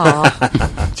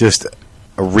 Aw, Just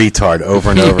a retard over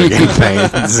and over again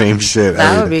playing the same shit.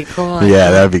 that would be cool.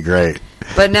 Yeah, that would be great.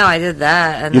 But no, I did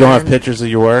that. And You don't then have pictures of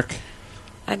your work?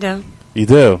 I do. You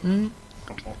do? Mm-hmm.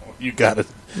 You gotta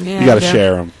Yeah, you gotta I do.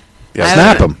 share them. I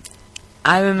Snap would- them.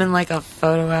 I have them in like a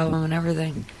photo album and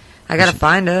everything. I gotta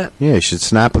find it. Yeah, you should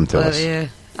snap them to But us. yeah,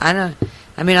 I know.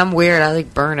 I mean, I'm weird. I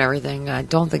like burn everything. I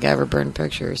don't think I ever burn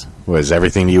pictures. Was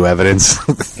everything to you evidence?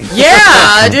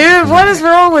 Yeah, dude. What is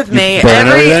wrong with me? burn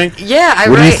everything? Yeah, I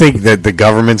What do write. you think that the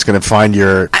government's going to find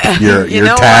your You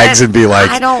know tags what? and be like,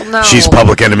 I don't know. she's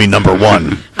public enemy number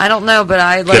one? I don't know, but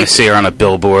I Gonna like. see her on a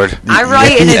billboard. I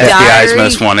write in a FBI's diary.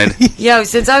 most wanted. Yo,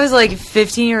 since I was like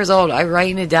 15 years old, I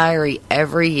write in a diary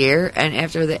every year, and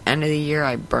after the end of the year,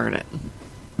 I burn it.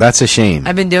 That's a shame.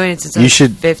 I've been doing it since I You was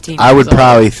should. 15. I would years old.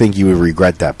 probably think you would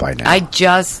regret that by now. I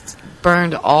just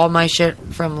burned all my shit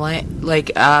from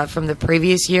from the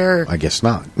previous year. I guess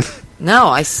not. No,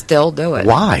 I still do it.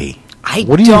 Why? I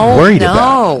What are you don't worried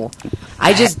know.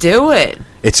 I just do it.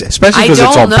 It's especially I because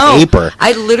it's don't on know. paper.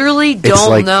 I literally It's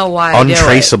don't like know why I do it.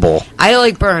 untraceable. I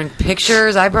like burn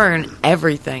pictures. I burn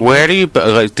everything. Where do you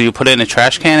do you put it in a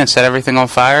trash can and set everything on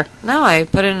fire? No, I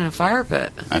put it in a fire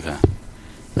pit. Okay.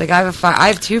 Like I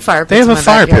have 2 fire pits. They have in a my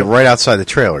fire backyard. pit right outside the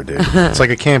trailer, dude. It's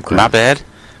like a campground. Not bad.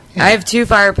 I have 2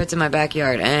 fire pits in my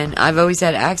backyard, and I've always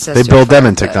had access. They to build a fire them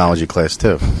in pit. technology class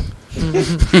too.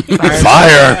 Fire.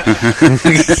 Fire.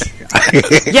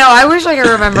 Yo, I wish I could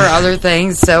remember other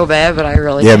things so bad, but I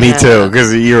really Yeah, can't. me too.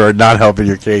 Because you are not helping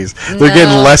your case. They're No.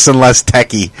 getting less and less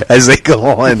techie as they go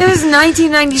on. It was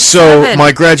 1997. So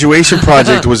my graduation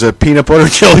project was a peanut butter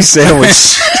jelly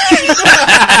sandwich.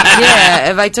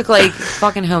 Yeah, if I took like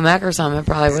fucking home ec or something, it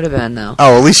probably would have been though.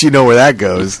 Oh, at least you know where that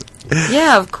goes.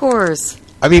 Yeah, of course.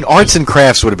 I mean, arts and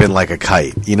crafts would have been like a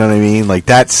kite. You know what I mean? Like,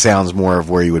 that sounds more of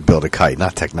where you would build a kite,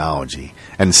 not technology.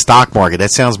 And stock market, that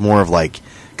sounds more of like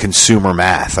consumer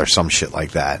math or some shit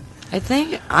like that.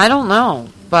 I don't know,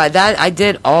 but that I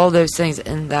did all those things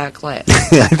in that class.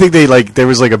 I think there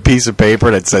was like a piece of paper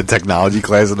that said technology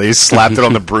class, and they slapped it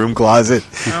on the broom closet,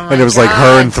 and it was like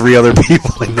her and 3 other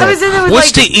people in I was there in there with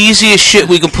What's like, the easiest shit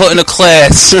we could put in a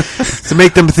class? to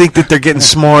make them think that they're getting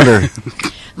smarter.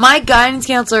 my guidance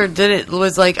counselor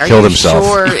was like, "Are Killed you himself.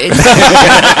 sure?"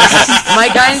 My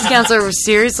guidance counselor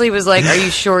seriously was like, "Are you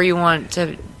sure you want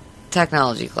to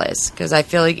technology class? Because I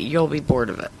feel like you'll be bored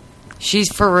of it."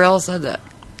 She's for real said that.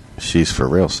 She's for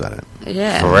real said it.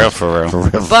 Yeah. For real.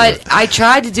 But I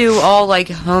tried to do all like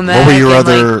home ec What were your and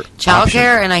other like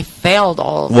childcare, and I failed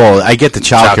all of Well, I get the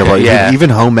childcare, but yeah. even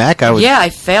home ec, I was Yeah, I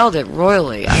failed it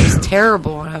royally. I was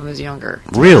terrible when I was younger.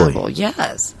 Really? Terrible.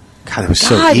 Yes. God, it was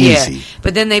so easy. Yeah.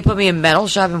 But then they put me in metal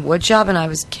shop and wood shop, and I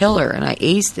was killer, and I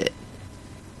aced it.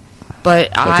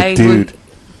 But Like a dude.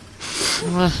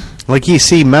 Like you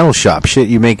see metal shop shit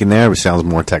you make in there sounds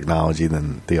more technology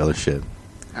than the other shit.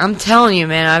 I'm telling you,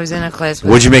 man, I was in a class with...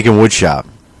 What'd you make in wood shop?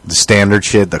 The standard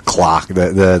shit, the clock,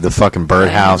 the fucking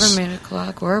birdhouse. I never made a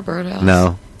clock or a birdhouse.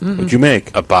 No. Mm-mm. What'd you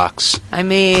make? A box. I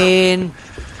made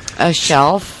a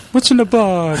shelf. What's in the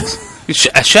box?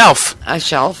 A shelf. A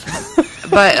shelf.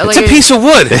 But It's a piece of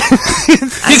wood.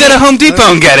 You go to Home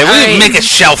Depot and get it. We didn't make a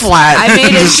shelf flat. I made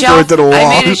a Just throw shelf. it to the wall.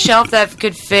 I made a shelf that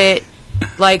could fit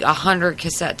like 100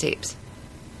 cassette tapes.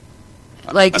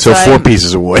 Like So I- 4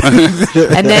 pieces of wood.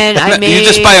 And then I made. You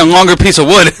just buy a longer piece of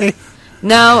wood.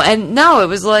 No, it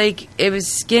was like it was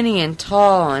skinny and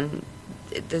tall and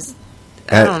this.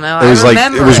 I don't know. It was I like it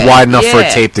remember was wide enough for a Yeah.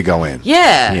 tape to go in.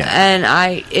 Yeah, Yeah.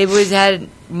 and it had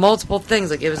multiple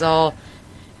things. Like it was all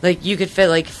like you could fit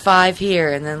like 5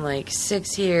 here and then like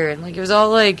 6 here, and like it was all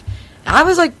like I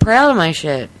was like proud of my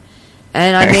shit.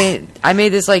 And I made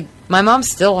this like my mom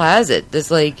still has it. This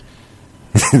like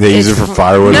They use it for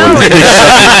firewood. No. When they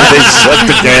shut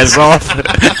the gas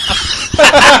off.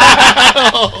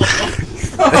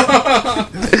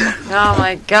 oh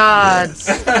my god.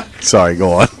 Sorry,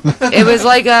 go on. It was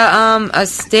like a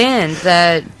stand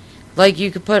that like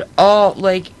you could put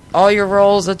all your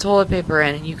rolls of toilet paper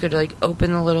in, and you could like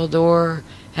open the little door,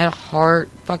 had a heart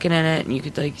fucking in it, and you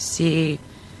could like see.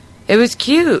 It was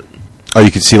cute. Oh,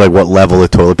 you could see like what level the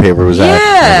toilet paper was at. I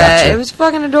Yeah, gotcha. it was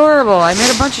fucking adorable. I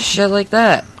made a bunch of shit like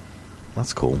that.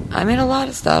 That's cool. I made a lot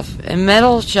of stuff. In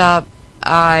metal shop,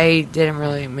 I didn't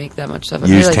really make that much stuff. I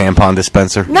Used made, like, tampon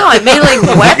dispenser. No, I made like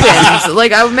weapons.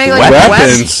 Like I would make like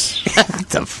Weapons. What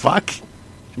the fuck?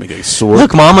 Make a sword.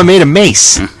 Look, Mom, I made a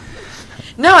mace.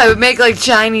 No, I would make like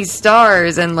Chinese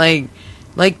stars and like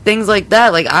things like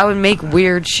that. Like I would make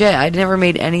weird shit. I never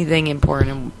made anything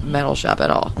important in metal shop at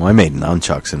all. Well, I made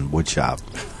nunchucks in wood shop.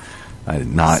 I did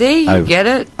not. See, you get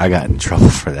it? I got in trouble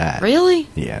for that. Really?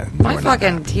 Yeah. My never not fucking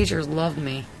happened. teachers loved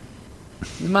me.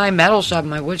 My metal shop and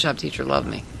my wood shop teacher loved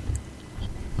me.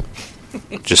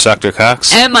 Just sucked her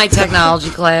cocks. And my technology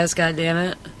class, god damn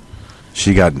it.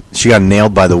 She got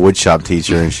nailed by the wood shop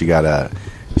teacher, and she got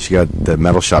the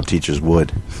metal shop teacher's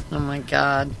wood. Oh my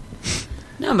god.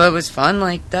 No, but it was fun.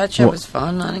 Like that shit was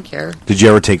fun. I didn't care. Did you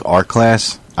ever take art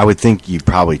class? I would think you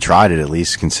probably tried it at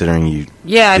least, considering you.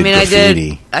 Yeah, I did mean,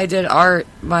 graffiti. I did art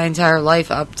my entire life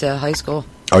up to high school.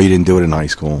 Oh, you didn't do it in high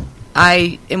school.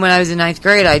 And when I was in 9th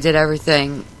grade, I did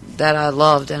everything that I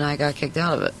loved, and I got kicked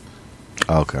out of it.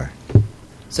 Okay.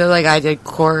 So, like, I did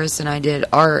chorus, and I did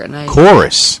art, and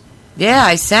Chorus. Yeah,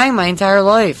 I sang my entire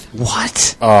life.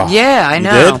 What? Oh, Yeah, I you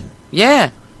know. did? Yeah,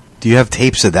 Do you have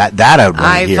tapes of that? That I want to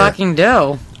I hear. fucking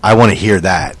do. I want to hear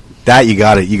that. That you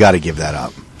got to give that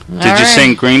up. Did you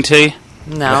sing Green Tea?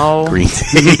 No. Green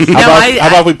tea. How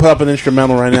about we put up an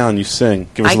instrumental right now and you sing?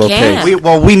 Give us I a little can't.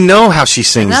 taste. we know how she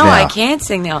sings No, now. I can't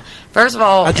sing now. First of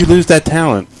all, How'd you lose that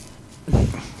talent?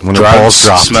 When her balls Drugs,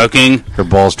 dropped. smoking, Her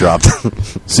balls dropped.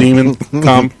 Semen,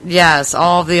 cum. yes,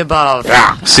 all of the above.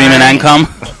 semen and cum.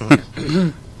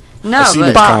 No,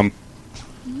 Semen, but cum.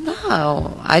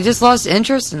 no, I just lost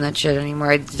interest in that shit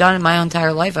anymore. I'd done it my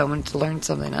entire life. I wanted to learn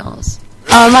something else.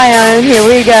 On my own, here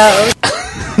we go.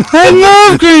 I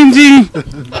love Green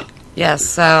Tea. Yes,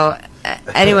 so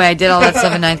anyway, I did all that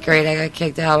stuff in 9th grade. I got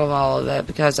kicked out of all of it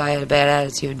because I had a bad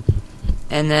attitude.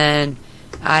 And then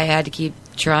I had to keep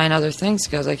trying other things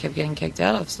because I kept getting kicked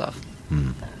out of stuff.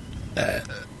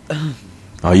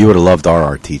 Oh, you would have loved our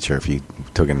art teacher if you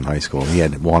took it in high school. He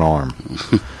had one arm.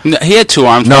 No, he had 2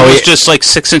 arms. No, No, he was he- just like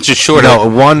 6 inches shorter. No,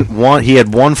 one. He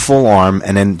had one full arm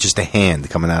and then just a hand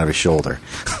coming out of his shoulder,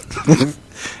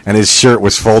 and his shirt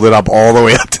was folded up all the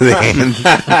way up to the hand.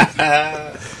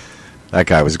 That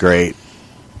guy was great.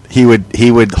 He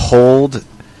would hold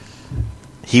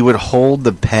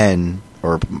the pen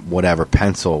or whatever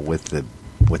pencil with the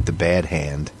bad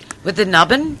hand. With the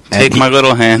nubbin? Take my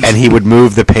little hand. And he would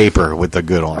move the paper with the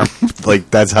good arm. Like,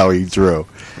 that's how he drew.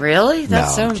 Really?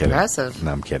 That's No, so I'm kidding. impressive.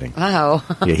 No, I'm kidding. Wow.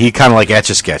 Yeah, he kind of like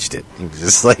etch-a-sketched it. He was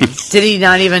just like... Did he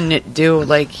not even do,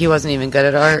 like, he wasn't even good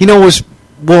at art? You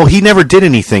know, he never did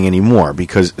anything anymore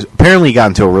because apparently he got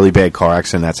into a really bad car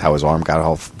accident. That's how his arm got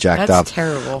all jacked up. That's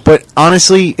terrible. But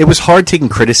honestly, it was hard taking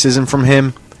criticism from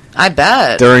him I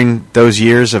bet. during those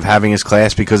years of having his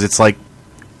class because it's like,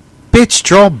 bitch,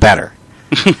 draw better.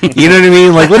 You know what I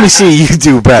mean? Like, let me see you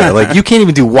do better. Like, you can't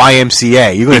even do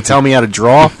YMCA. You're going to tell me how to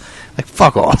draw? Like,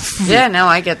 fuck off. Yeah, no,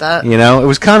 I get that. You know, it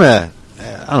was kind of,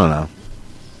 I don't know.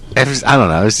 I don't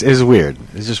know. It was weird.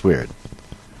 It was just weird.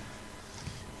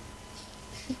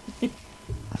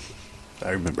 I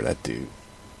remember that dude.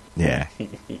 Yeah.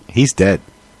 He's dead.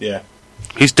 Yeah.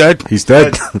 He's dead. He's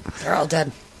dead. They're all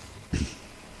dead.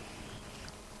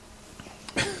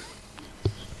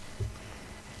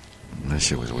 That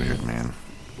shit was weird, man.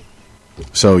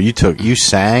 So you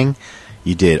sang,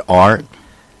 you did art,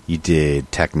 you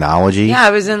did technology. Yeah,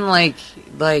 I was in like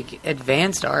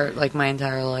advanced art like my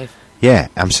entire life. Yeah,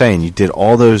 I'm saying you did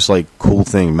all those like cool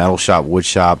things, metal shop, wood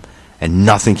shop, and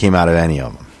nothing came out of any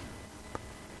of them.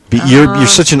 But you're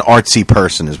such an artsy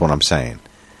person, is what I'm saying,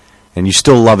 and you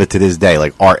still love it to this day,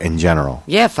 like art in general.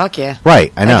 Yeah, fuck yeah.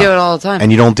 Right, I know. I do it all the time.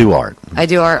 And you don't do art. I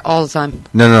do art all the time.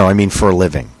 No, I mean for a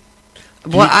living.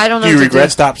 Well, I don't know. Do you what to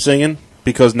regret stop singing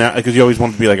because you always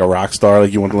wanted to be like a rock star,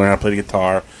 like you wanted to learn how to play the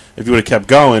guitar? If you would have kept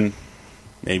going,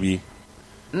 maybe,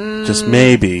 just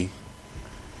maybe,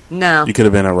 No. you could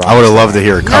have been a rock. I would have star. loved to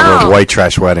hear a cover of White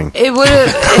Trash Wedding. It would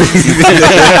have.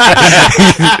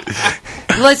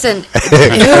 Listen,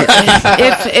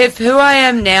 if who I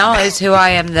am now is who I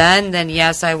am then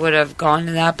yes, I would have gone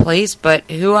to that place. But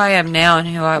who I am now and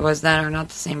who I was then are not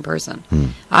the same person.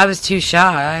 I was too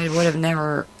shy. I would have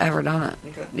never ever done it.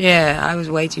 Yeah, I was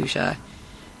way too shy.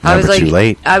 I was Never too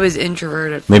late. I was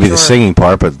introverted. For Maybe sure. the singing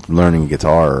part, but learning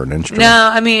guitar or an instrument. No,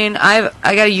 I mean I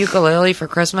got a ukulele for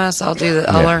Christmas. I'll do that.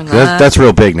 I'll learn Yeah, that. That's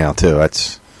real big now too.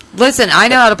 That's Listen, I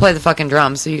know how to play the fucking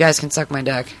drums, so you guys can suck my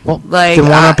dick. well. Like, Then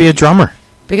why not be a drummer?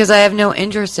 Because I have no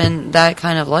interest in that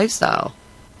kind of lifestyle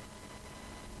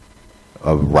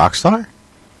A rock star?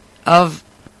 of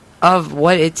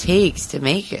what it takes to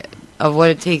make it, of what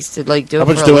it takes to like do How it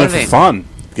about for just a doing it living. for fun?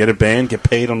 Get a band, get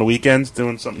paid on the weekends,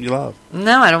 doing something you love.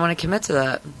 No, I don't want to commit to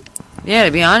that. Yeah,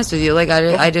 to be honest with you, like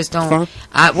I just don't.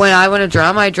 Fun. When I want to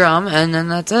drum, I drum, and then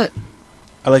that's it.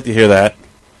 I like to hear that.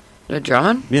 The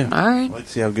drumming, Yeah. all right. I like to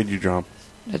see how good you drum.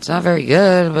 It's not very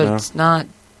good, but No. it's not.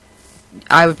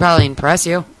 I would probably impress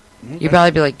you. You'd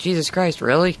probably be like, Jesus Christ,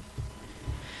 really?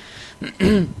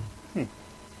 I'm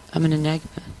an enigma.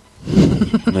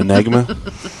 An enigma.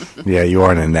 Yeah, you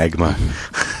are an enigma.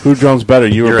 Who drums better,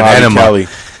 you You're or an Bobby enema. Kelly?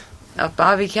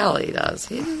 Bobby Kelly does.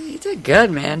 He did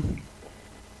good, man.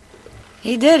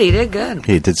 He did good.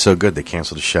 He did so good they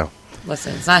canceled the show.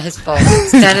 Listen, it's not his fault.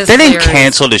 It's Dennis They didn't Leary's.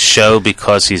 cancel the show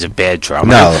because he's a bad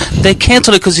drummer. No. They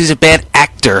canceled it because he's a bad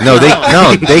actor. No,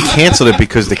 they canceled it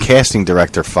because the casting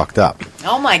director fucked up.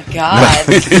 Oh my God.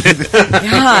 God.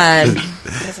 You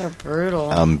guys are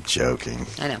brutal. I'm joking.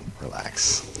 I know.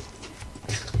 Relax.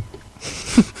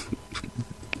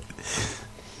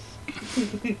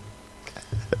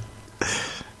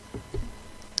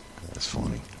 That's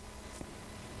funny.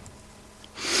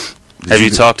 Have you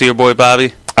talked to your boy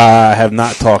Bobby? I have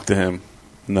not talked to him.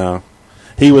 No,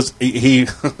 he was he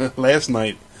last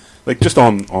night, like just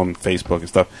on Facebook and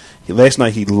stuff. Last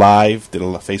night he did a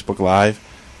Facebook live.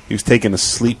 He was taking a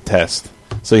sleep test,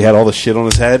 so he had all the shit on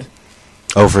his head.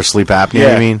 Oh, for sleep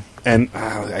apnea, you mean? And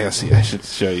I should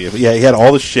show you. But yeah, he had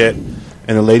all the shit, and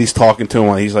the lady's talking to him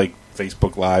while he's like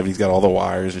Facebook live. And he's got all the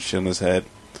wires and shit on his head.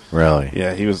 Really?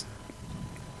 Yeah, he was,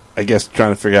 I guess,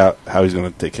 trying to figure out how he's going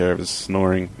to take care of his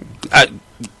snoring.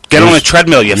 Get on a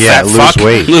treadmill, you fat lose fuck.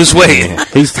 weight. Lose weight. Yeah.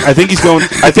 I think he's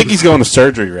going the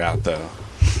surgery route though.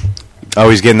 Oh,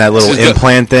 he's getting that little This is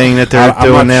implant thing that they're I'm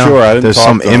doing not now? sure. I didn't There's talk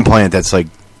some to him. implant that's like,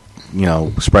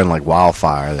 spreading like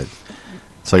wildfire. That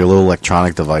it's like a little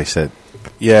electronic device that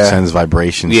sends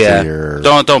vibrations Yeah. to your...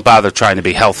 Don't bother trying to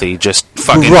be healthy. Just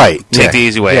fucking take the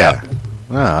easy way out.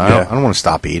 No, I don't want to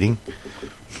stop eating.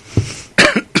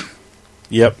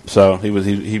 Yep. So he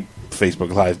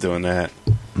Facebook Live doing that.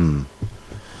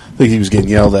 I think he was getting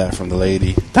yelled at from the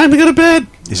lady. Time to go to bed.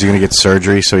 Is he going to get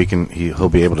surgery so he'll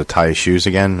be able to tie his shoes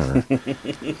again? Or,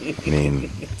 I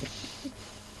mean,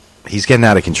 he's getting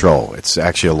out of control. It's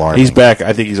actually alarming. He's back.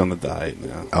 I think he's on the diet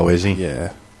now. Oh, is he?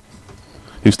 Yeah.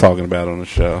 He was talking about it on the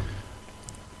show.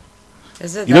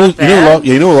 Is it You know bad?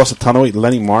 who lost a ton of weight?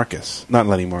 Lenny Marcus. Not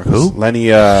Lenny Marcus. Who? Lenny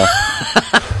Who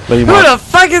the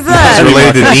fuck is Is that? it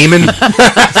related to Neiman?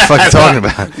 What the fuck are you talking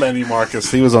about? Lenny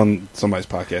Marcus. He was on somebody's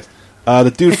podcast. The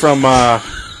dude from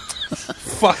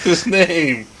fuck his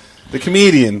name. The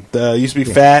comedian. Used to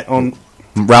be fat on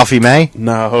Ralphie May?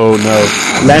 No.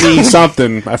 Lenny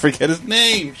something. I forget his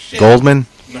name. Shit. Goldman?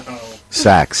 No.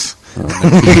 Sachs.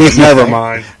 Never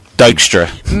mind. Dykstra.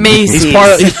 Macy's.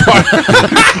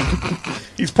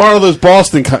 He's part of those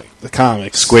Boston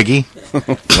comics. Squiggy?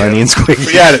 Lenny and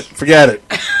Squiggy. Forget it.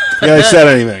 Yeah, I said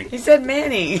anything. He said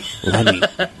Manny. Lenny.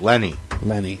 Lenny.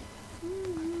 Manny.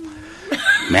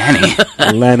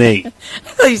 Lenny. I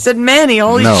thought you said Manny.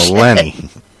 Holy No, shit. Lenny.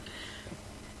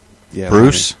 Yeah,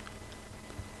 Bruce?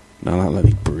 Lenny. No, not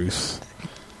Lenny. Bruce.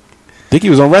 I think he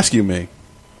was on Rescue Me.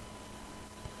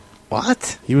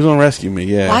 What? He was on Rescue Me,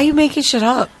 yeah. Why are you making shit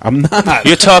up? I'm not.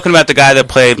 You're talking about the guy that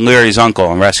played Leary's uncle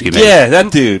on Rescue Me. Yeah,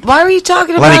 that dude. Why were you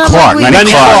talking about Lenny him Clark. like we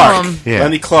Lenny know Clark. him? Yeah.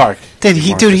 Lenny Clark.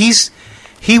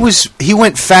 He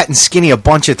went fat and skinny a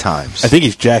bunch of times. I think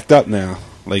he's jacked up now.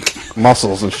 Like,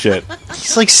 muscles and shit.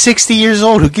 He's like 60 years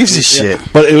old. Who gives a shit?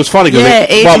 But it was funny because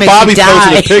age makes Bobby you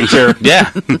die. posted a picture.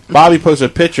 Yeah. Bobby posted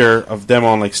a picture of them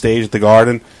on like stage at the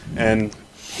Garden, and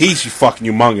he's fucking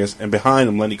humongous, and behind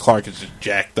him Lenny Clark is just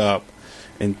jacked up.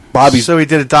 And Bobby. So he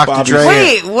did a Dr. Dre.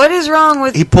 Wait, what is wrong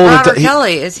with He pulled Robert he-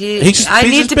 Kelly? Is he? He's I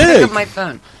need just to pick big. up my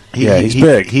phone. He's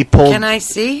big. He pulled. Can I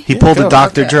see? He pulled go. a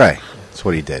Dr. Okay. Dre. That's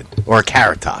what he did, or a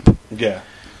Carrot Top. Yeah.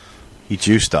 He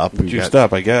juiced up. Juiced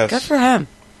up, I guess. Good for him.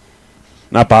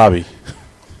 Not Bobby.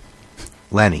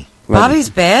 Lenny. Bobby's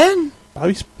bad.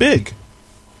 Bobby's big.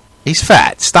 He's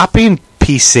fat. Stop being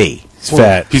PC. He's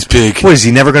fat. He's big. What is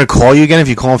he never going to call you again if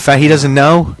you call him fat? He doesn't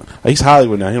know. He's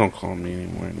Hollywood now. He don't call me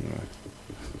anymore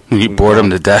anyway. You bored him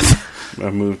to death. I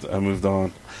moved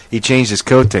on. He changed his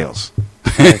coattails.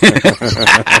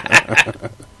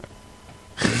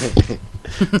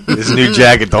 His new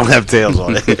jacket don't have tails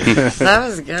on it. That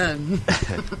was good.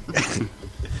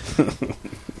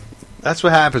 That's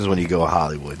what happens when you go to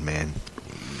Hollywood, man.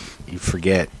 You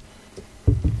forget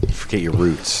your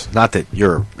roots. Not that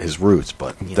you're his roots,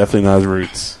 but Definitely not his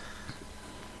roots.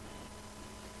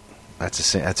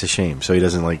 that's a shame. So he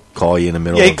doesn't like call you in the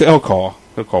middle. Yeah, of he'll call.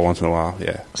 He'll call once in a while.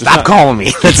 Yeah. Stop calling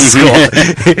me. That's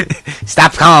cool.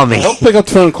 Stop calling me. He'll pick up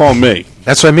the phone and call me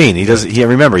That's what I mean. He does. He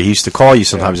remember he used to call you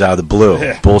sometimes out of the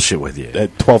blue, bullshit with you.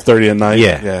 at 12:30 at night.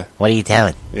 Yeah. Yeah. What are you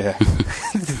telling? Yeah.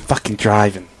 Fucking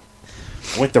driving.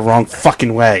 Went the wrong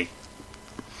fucking way.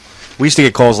 We used to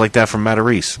get calls like that from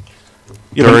Matarese.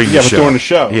 Yeah, During the but show. during the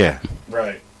show. Yeah.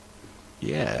 Right.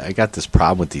 Yeah, I got this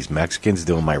problem with these Mexicans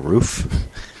doing my roof.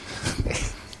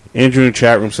 Andrew in the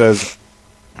chat room says,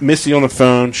 Missy on the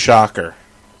phone, shocker.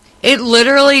 It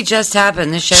literally just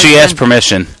happened. This show. She asked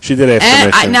permission. She did ask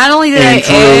And permission. not only did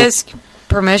Andrew, I ask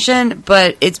permission,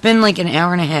 but it's been like an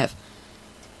hour and a half.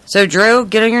 So, Drew,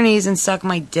 get on your knees and suck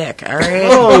my dick, all right?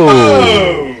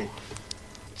 Oh!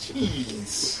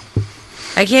 Jeez.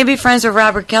 I can't be friends with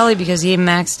Robert Kelly because he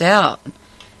maxed out.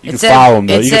 You can follow him,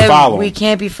 though. You can follow him. We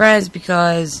can't be friends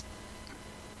because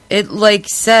it, like,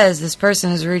 says this person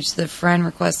has reached the friend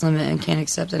request limit and can't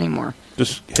accept anymore.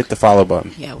 Just hit the follow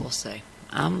button. Yeah, we'll see.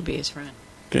 I'm going to be his friend.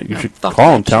 Okay, you No, should fuck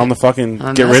call him. that Tell him shit. to fucking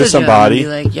I'm get rid of messaging him and somebody. Be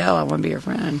like, yo, I want to be your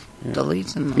friend. Delete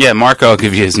some. Yeah, Marco will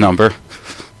give you his number.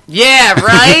 Yeah,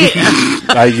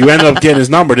 right? You ended up getting his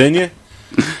number, didn't you?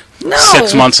 No.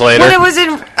 6 months later. When it was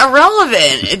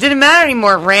irrelevant. It didn't matter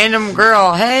anymore. Random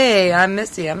girl. Hey, I'm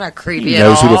Missy. I'm not creepy He at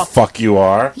knows all. who the fuck you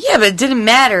are. Yeah, but it didn't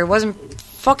matter. It wasn't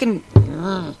fucking...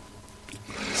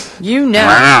 You know.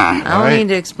 Wow. I don't Alright. need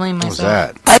to explain What was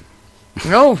myself. that?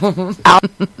 No.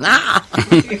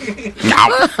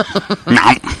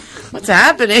 No. What's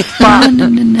happening?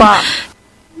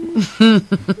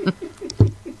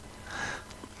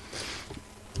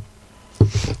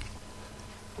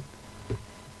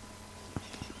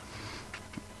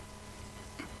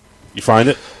 You find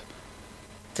it?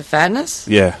 The fatness?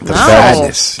 Yeah. No.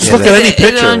 Fatness. Just Yeah, look at any Is it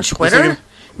picture. on Twitter?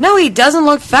 No, he doesn't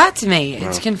look fat to me.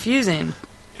 It's confusing.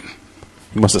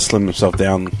 He must have slimmed himself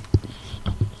down.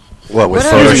 What, with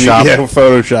Whatever. Photoshop? Yeah, with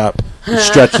Photoshop.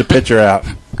 Stretch the picture out.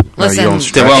 Listen.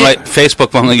 don't They won't let,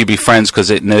 Facebook won't let you be friends because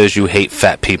it knows you hate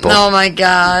fat people. Oh my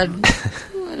god.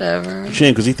 Whatever.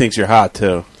 Shame, because he thinks you're hot,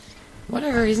 too.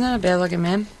 Whatever. He's not a bad looking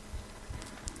man.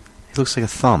 He looks like a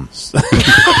thumb.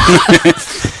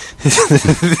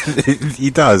 He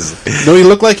does. No, he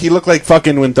looked like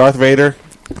fucking when Darth Vader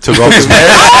Took off his hair.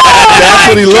 That's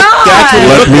what he looked. That's what he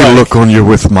looked like. look on you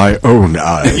with my own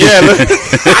eyes. Yeah. Look.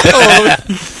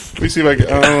 Let me see if I can.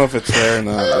 I don't know if it's there or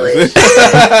not. Let's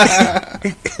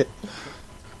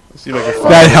see if I can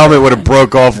find That it. helmet would have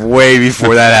broke off way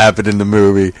before that happened in the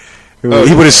movie. Oh.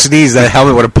 He would have sneezed. That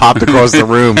helmet would have popped across the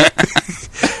room.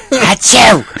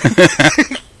 Achoo!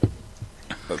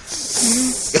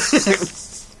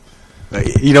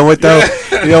 You know what though?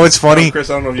 You know what's funny? Chris,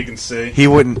 I don't know if you can see. He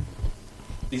wouldn't.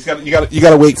 You got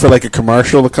to wait for like a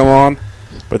commercial to come on,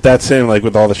 but that's him like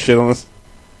with all the shit on his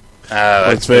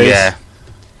face. Yeah.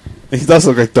 He does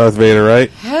look like Darth Vader, right?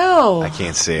 Hell. I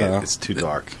can't see it. No. It's too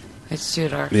dark. It's too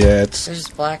dark. Yeah, There's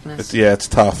just blackness. it's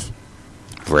tough.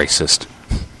 Racist.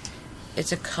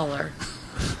 It's a color.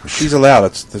 She's allowed.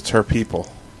 It's her people.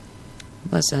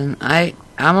 Listen, I'm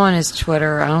on his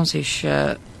Twitter. I don't see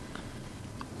shit.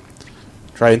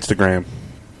 Try Instagram.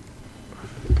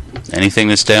 Anything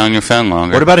to stay on your phone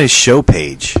longer. What about his show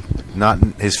page? Not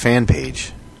his fan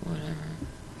page. Whatever.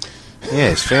 Yeah,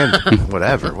 his fan.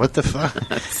 Whatever. What the fuck?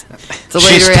 Delayed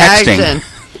She's reaction.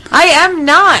 texting. I am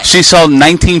not. She saw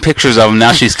 19 pictures of him.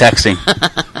 Now she's texting.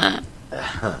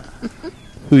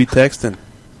 Who you texting?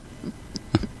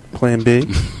 Plan B?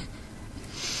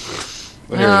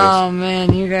 Oh,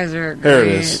 man, you guys are great. There it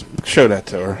is. Show that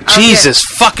to her. Jesus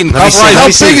fucking Let me Christ. see, How let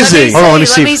me see. big is he? Hold on,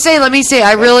 Let me see.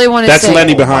 I really want to That's see.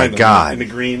 Lenny behind my him. God. In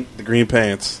the green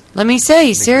pants. Let me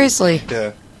see, seriously.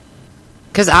 Yeah.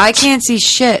 Because I can't see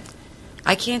shit.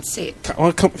 I can't see it.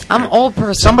 I'm an old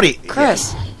person. Somebody-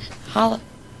 Chris, holla.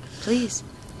 Please.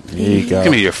 There you go.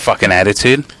 Give me your fucking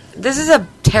attitude. This is a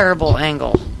terrible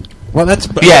angle. Well, that's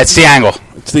Yeah, it's the angle.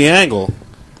 It's the angle.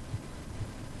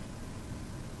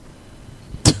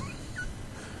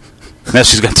 Now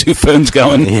she's got 2 phones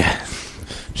going. Yeah.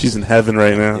 She's in heaven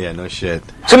right now. Yeah, no shit.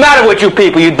 What's the matter with you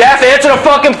people? You deaf? Answer the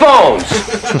fucking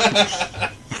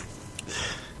phones.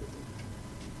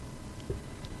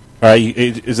 All right,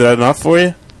 is that enough for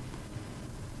you?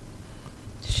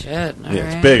 Shit. All Yeah,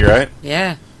 right. it's big, right?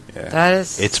 Yeah. That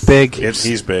is. It's big.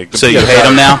 He's big. So you hate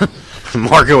him now?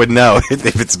 Marco would know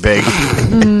if it's big.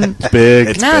 It's big.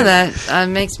 It's no, big. that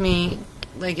makes me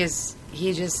like. Is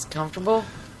he just comfortable?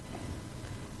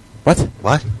 What?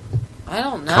 What? I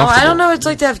don't know. Comfortable. I don't know. What it's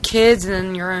like to have kids and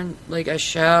then you're on like a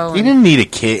show. You And didn't need a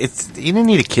kid. You didn't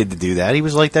need a kid to do that. He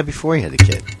was like that before he had a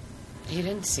kid. he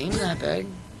didn't seem that big.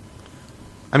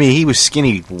 I mean, he was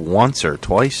skinny once or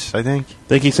twice, I think. I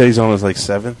think he said he's on his like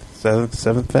seventh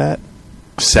fat.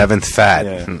 Seventh fat.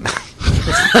 Yeah.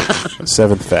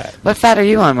 Seventh fat. What fat are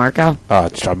you on, Marco?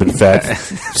 I've been fat.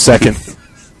 Second.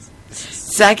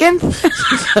 Second?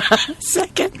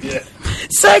 Second? Yeah.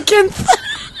 Second?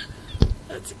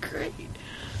 That's great.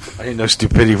 I didn't know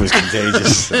stupidity was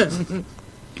contagious. I'm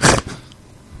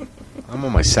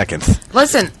on my second.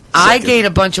 Listen, I gain a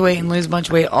bunch of weight and lose a bunch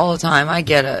of weight all the time. I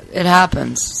get it. It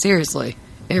happens. Seriously.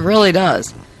 It really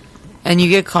does. And you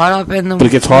get caught up in the... But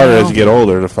it gets harder as you get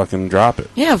older to fucking drop it.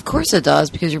 Yeah, of course it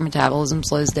does, because your metabolism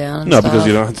slows down and No, stuff. because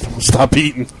you don't stop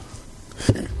eating.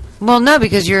 Well, no,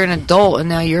 because you're an adult and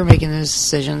now you're making those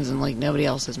decisions and, like, nobody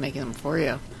else is making them for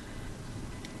you.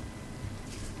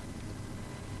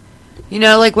 You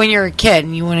know, like when you're a kid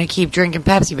and you want to keep drinking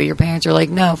Pepsi, but your parents are like,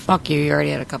 no, fuck you, you already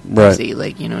had a cup of Right. Pepsi.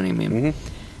 Like, you know what I mean? Mhm.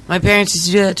 My parents used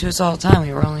to do that to us all the time.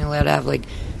 We were only allowed to have, like,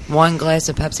 1 glass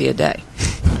of Pepsi a day.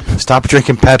 Stop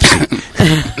drinking Pepsi.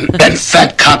 That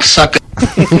fat cocksucker.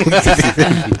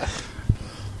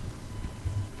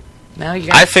 Now you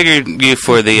I figured you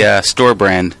for the store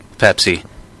brand Pepsi,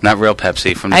 not real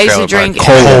Pepsi from the I used trailer to drink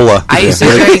park. Cola. I used to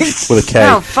drink With a K.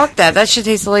 No, fuck that. That shit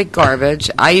tastes like garbage.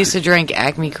 I used to drink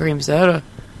Acme cream soda.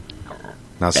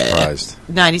 Not surprised.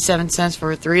 97 cents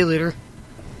for a 3 liter.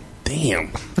 Damn.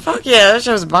 Fuck yeah, that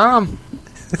shit was bomb.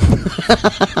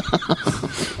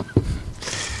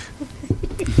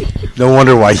 No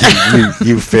wonder why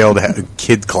you failed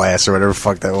kid class or whatever the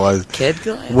fuck that was. Kid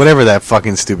class? Whatever that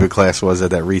fucking stupid class was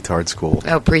at that retard school.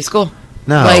 Oh, preschool?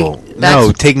 No, Like, no,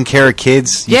 that's- taking care of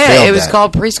kids. You Yeah, failed it was that.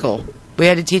 called preschool. We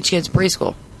had to teach kids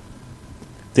preschool.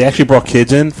 They actually brought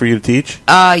kids in for you to teach?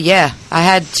 Yeah. I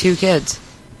had 2 kids.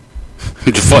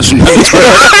 Did you flush them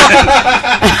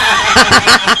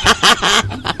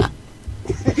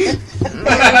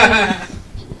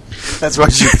That's why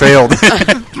you failed.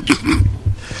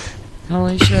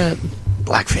 Holy shit.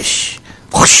 Blackfish.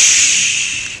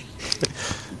 Whoosh.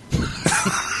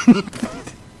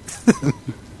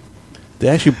 They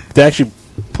actually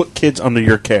put kids under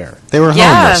your care. They were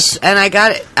Yes, and I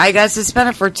got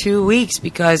suspended for 2 weeks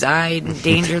because I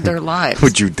endangered their lives.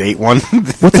 Would you date one?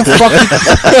 What the fuck?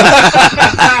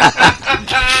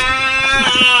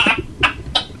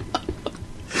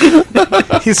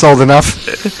 He's old enough.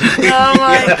 Oh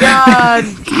my god.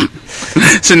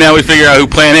 So now we figure out who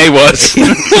Plan A was.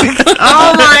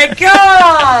 Oh my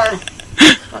god.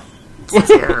 That's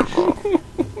terrible.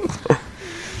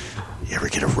 You ever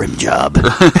get a rim job? It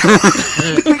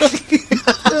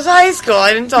was high school.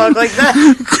 I didn't talk like that.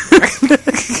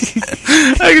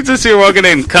 I can just see her walking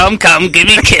in. Come, give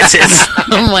me kisses.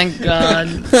 Oh my god.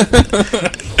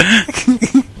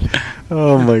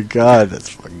 Oh my god, that's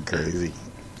fucking crazy.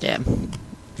 Yeah.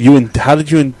 How did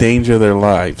you endanger their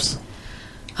lives?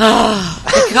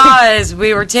 Because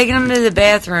we were taking them to the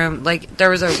bathroom. Like, there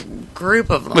was a group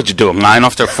of them. What'd you do, them line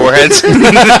off their foreheads?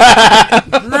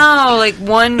 No, like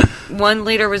one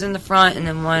leader was in the front and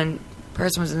then one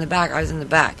person was in the back. I was in the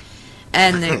back.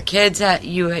 And the kids had... Did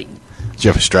you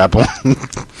have a strap on?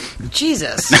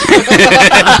 Jesus.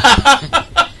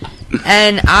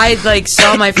 And I, like,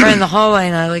 saw my friend in the hallway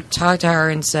and I, like, talked to her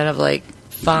instead of, like,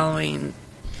 following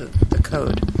the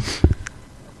code.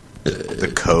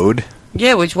 The code?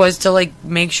 Yeah, which was to, like,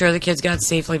 make sure the kids got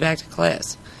safely back to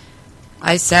class.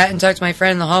 I sat and talked to my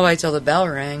friend in the hallway till the bell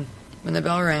rang. When the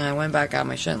bell rang, I went back, got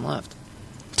my shit, and left.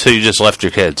 So you just left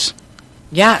your kids?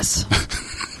 Yes.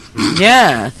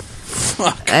 Yeah.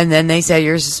 Fuck. And then they said,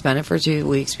 you're suspended for 2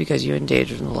 weeks because you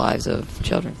endangered the lives of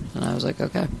children. And I was like,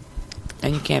 okay.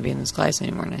 And you can't be in this class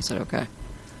anymore. And I said, okay.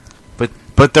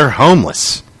 But they're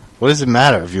homeless. What does it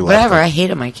matter if you left Whatever. them? I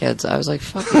hated my kids. I was like,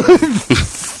 fuck you.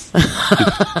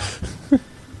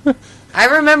 I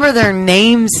remember their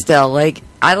names still. Like,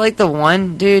 I like the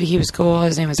one dude. He was cool.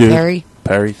 His name was Perry.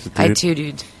 Perry. I had 2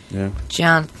 dudes. Yeah.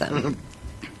 Jonathan.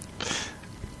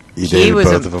 You dated was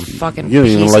both a of them. fucking You don't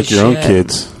even piece like of your own shit.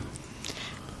 kids.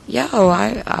 Yo,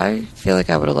 I feel like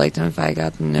I would have liked them if I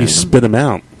got to know You them. spit them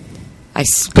out. I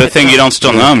spit Good thing them. you don't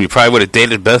still know them. You probably would have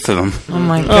dated both of them. Oh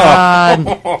my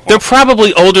god. They're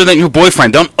probably older than your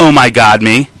boyfriend. Don't oh my god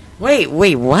me. Wait,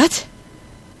 what?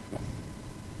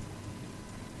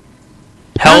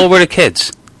 How old were the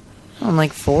kids? I'm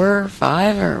like 4 or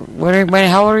 5 or what?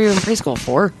 How old are you in preschool?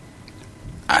 4?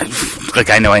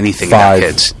 I know anything 5. about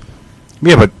kids.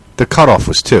 Yeah, but the cutoff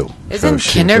was 2. Isn't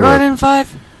So kindergarten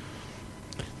 5?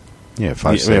 Yeah,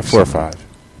 5, 6. Yeah, 4 or 5.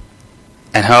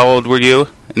 And how old were you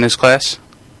in this class?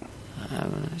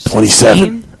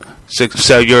 27.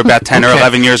 So you're about 10 or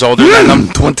 11 years older than them?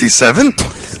 27?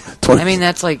 I mean,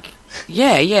 that's like,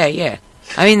 yeah.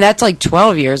 I mean, that's like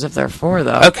 12 years if they're 4,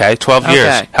 though. Okay, 12 years.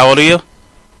 Okay. How old are you?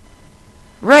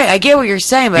 Right, I get what you're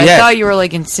saying, but Yeah. I thought you were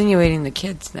like insinuating the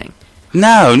kids thing.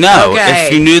 No. Okay.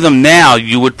 If you knew them now,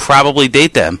 you would probably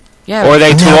date them. Yeah. Or are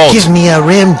they too old? Give me a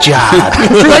rim job.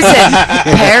 Listen,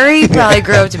 Perry probably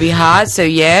grew up to be hot, so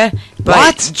yeah. But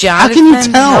What? Jonathan, How can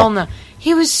you tell? hell no.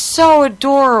 He was so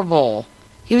adorable.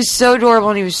 He was so adorable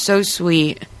and he was so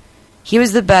sweet. He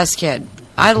was the best kid.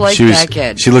 I liked that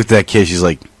kid. She looked at that kid. She's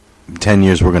like, 10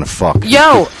 years, we're going to fuck.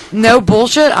 Yo, no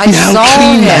bullshit. I saw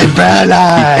him.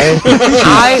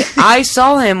 I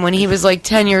saw him when he was like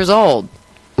 10 years old.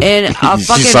 And a She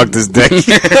fucking sucked his dick.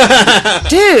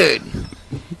 dude.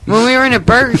 When we were in a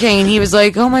Burger King, he was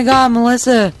like, "Oh my god,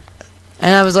 Melissa,"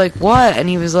 and I was like, "What?" And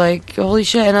he was like, "Holy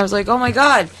shit!" And I was like, "Oh my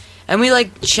god!" And we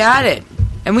like chatted,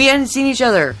 and we hadn't seen each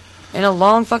other in a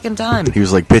long fucking time. He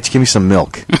was like, bitch, give me some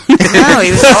milk. No, he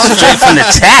was all Straight from the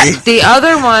tap. The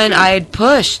other one I had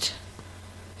pushed.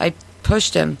 I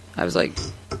pushed him. I was like,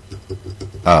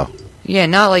 Oh, yeah,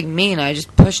 not like mean. I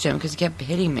just pushed him because he kept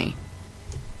hitting me.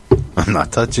 I'm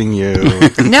not touching you.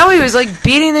 No, he was like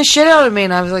beating the shit out of me,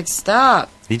 and I was like, stop.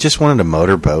 He just wanted a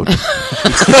motorboat.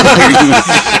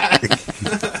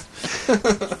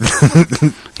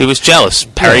 He was jealous.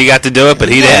 Perry got to do it, but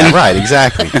he Yeah, didn't. right,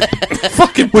 exactly.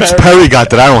 Fucking Which Perry got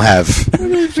that I don't have?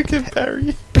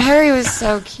 Perry was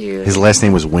so cute. His last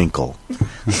name was Winkle.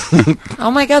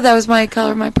 Oh my god, that was my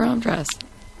color of my prom dress.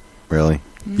 Really?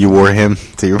 You wore him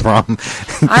to your prom?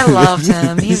 I loved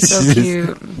him. He's so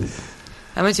cute.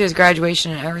 I went to his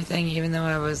graduation and everything, even though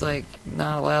I was like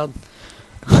not allowed.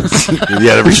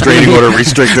 Yeah, the restraining order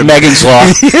restricted. Megan's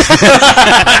Law.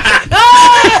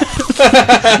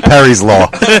 Perry's Law.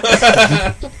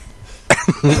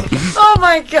 Oh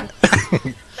my god.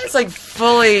 It's like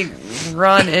fully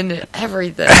run into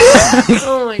everything.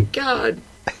 Oh my god.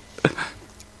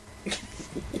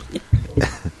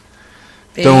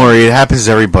 Don't worry, it happens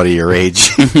to everybody your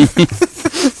age.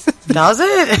 Does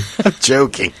it? I'm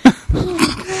joking.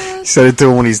 Said it to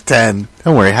him when he's 10.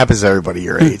 Don't worry, it happens to everybody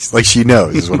your age. Like she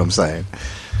knows, is what I'm saying.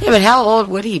 Yeah, but how old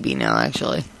would he be now,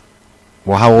 actually?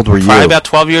 Well, how old were you? Probably about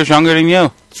 12 years younger than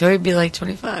you. So he'd be like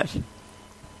 25.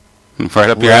 Right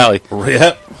up your alley.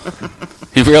 Yep.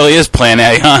 He really is Plan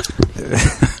A, huh?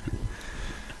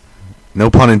 No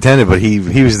pun intended, but he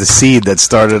was the seed that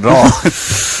started it all.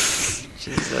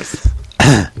 Jesus.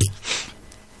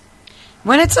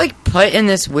 When it's like put in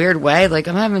this weird way, like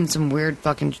I'm having some weird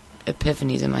fucking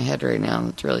epiphanies in my head right now.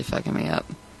 That's really fucking me up.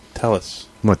 Tell us.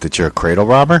 What, that you're a cradle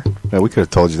robber? Yeah, we could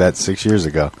have told you that 6 years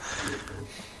ago.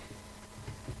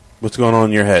 What's going on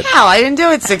in your head? How? I didn't do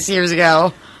it 6 years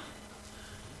ago.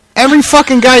 Every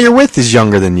fucking guy you're with is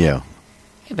younger than you.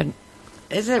 Yeah, but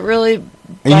is it really?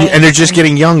 And they're just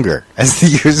getting younger as the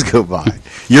years go by.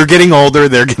 You're getting older,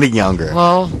 they're getting younger.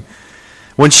 Well,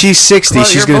 when she's 60, well,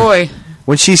 she's your gonna. boy.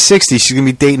 When she's 60, she's gonna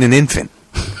be dating an infant.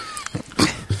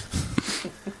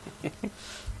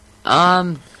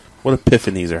 What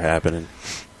epiphanies are happening?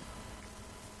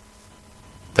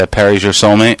 That Perry's your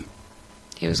soulmate?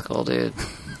 He was cool, dude.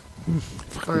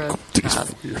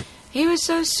 He was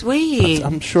so sweet.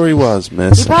 I'm sure he was,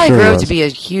 miss. He probably I'm sure grew up was. to be a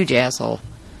huge asshole.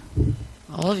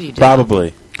 All of you did.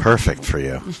 Probably. Perfect for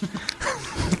you.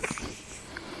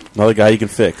 Another guy you can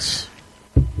fix.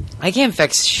 I can't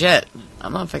fix shit.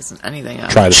 I'm not fixing anything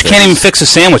up. She can't even fix a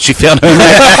sandwich. She failed.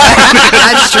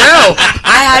 That's true.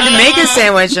 I had to make a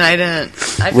sandwich and I didn't.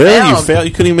 I Really? failed. You failed?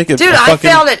 You couldn't even make it. Dude, I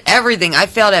failed at everything. I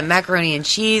failed at macaroni and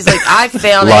cheese. Like, I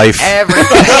failed Life. at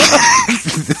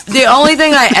everything. The only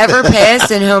thing I ever passed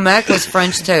in home ec was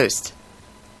French toast.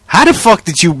 How the fuck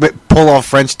did you pull off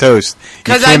French toast? You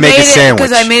can't make a sandwich.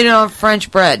 Because I made it on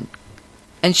French bread.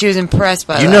 And she was impressed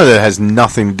by that. You know that has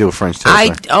nothing to do with French toast. I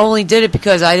right? only did it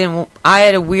because I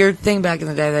had a weird thing back in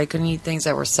the day that I couldn't eat things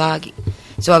that were soggy.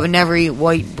 So I would never eat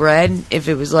white bread if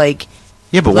it was like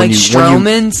but like when you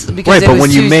Stroman's because right, it but was when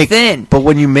you too make thin. but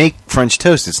when you make French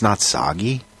toast, it's not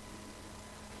soggy.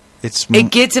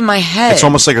 It gets in my head. It's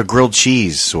almost like a grilled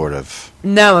cheese, sort of.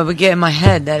 No, it would get in my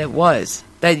head that it was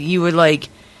that you would like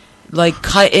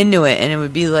cut into it and it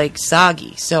would be like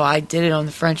soggy. So I did it on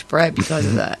the French bread because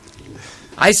of that.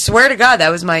 I swear to God, that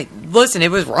was my... Listen,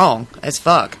 it was wrong as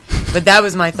fuck. But that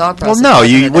was my thought process. Well,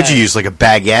 no, would you use like a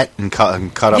baguette and cut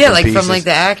up yeah, in like pieces? from like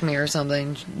the Acme or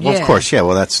something. Well, yeah. of course, yeah.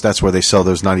 Well, that's where they sell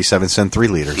those 97-cent 3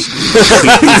 liters.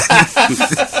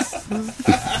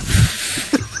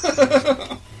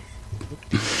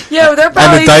 Yeah, they're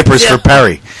probably... And the diapers for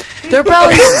Perry. They're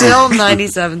probably still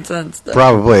 97 cents. Though.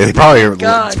 Probably. It's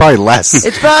probably less.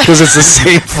 It's probably... Because it's the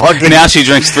same fucking... Now she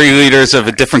drinks 3 liters of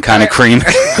a different kind of cream.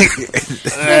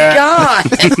 Thank God.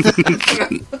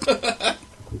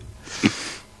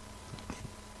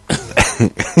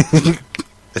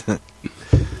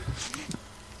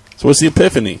 So what's the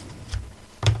epiphany?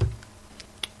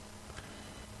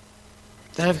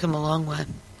 That I've come a long way.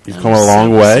 You've come a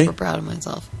long way? I'm super proud of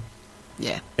myself.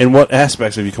 Yeah. In what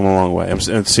aspects have you come a long way? It's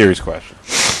a serious question.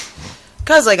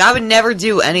 Because, like, I would never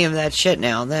do any of that shit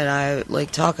now that I,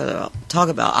 like, talk about.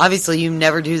 Obviously, you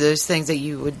never do those things that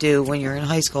you would do when you're in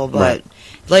high school, but, Right.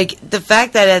 like, the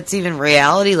fact that it's even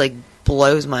reality, like,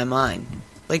 blows my mind.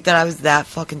 Like, that I was that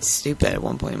fucking stupid at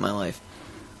one point in my life.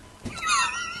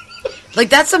 Like,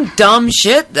 that's some dumb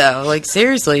shit, though. Like,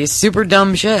 seriously, super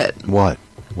dumb shit. What?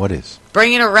 What is?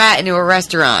 Bringing a rat into a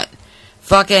restaurant.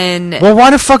 Fucking... Well,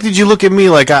 why the fuck did you look at me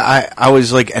like I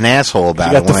was like an asshole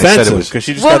about it when I said it was? Because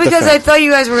I thought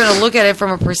you guys were going to look at it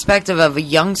from a perspective of a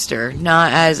youngster,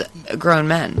 not as grown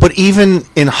men. But even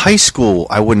in high school,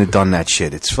 I wouldn't have done that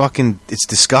shit. It's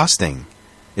disgusting.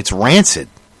 It's rancid.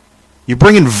 You're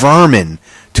bringing vermin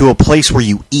to a place where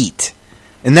you eat.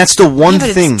 And that's the one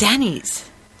but thing. It's Denny's.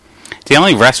 The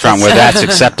only restaurant where that's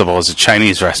acceptable is a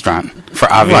Chinese restaurant,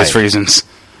 for obvious Right. reasons.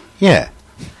 Yeah.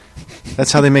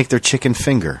 That's how they make their chicken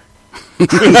finger.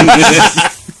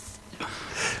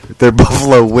 Their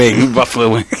buffalo wing. Buffalo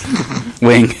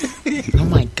wing. Oh,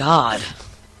 my God.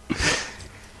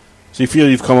 So you feel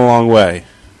you've come a long way?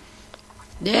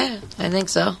 Yeah, I think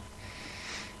so.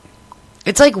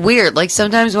 It's, like, weird. Like,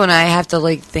 sometimes when I have to,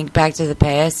 like, think back to the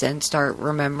past and start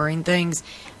remembering things,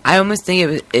 I almost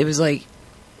think it was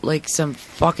like some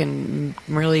fucking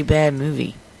really bad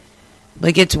movie.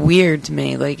 Like, it's weird to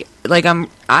me. Like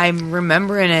I'm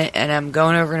remembering it and I'm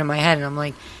going over it in my head and I'm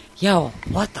like, yo,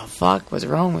 what the fuck was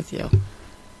wrong with you?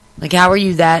 Like, how are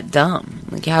you that dumb?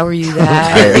 Like, how are you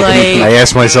that, I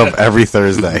ask myself every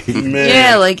Thursday.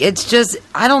 Yeah, like, it's just,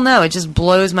 I don't know. It just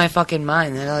blows my fucking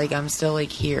mind that, like, I'm still, like,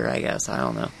 here, I guess. I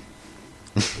don't know.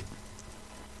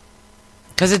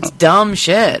 Because it's dumb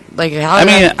shit. Like, how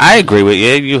I agree with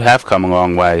you. You have come a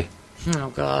long way. Oh,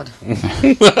 God.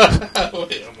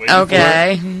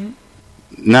 Okay.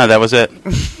 No, that was it.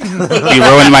 You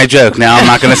ruined my joke. Now I'm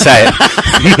not going to say it.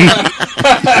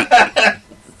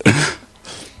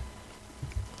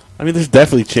 I mean, there's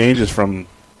definitely changes from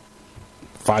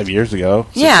 5 years ago.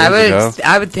 6 Yeah, years ago.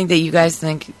 I would think that you guys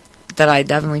think that I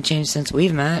definitely changed since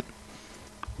we've met.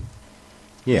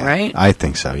 Yeah. Right? I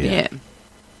think so, yeah. I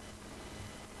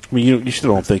mean, you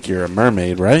still don't think you're a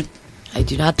mermaid, right? I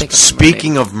do not think.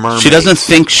 Speaking of mermaids, she doesn't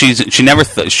think she never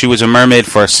she was a mermaid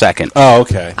for a second. Oh,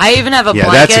 okay. I even have a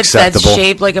blanket that's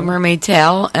shaped like a mermaid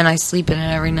tail, and I sleep in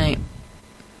it every night.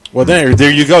 Well,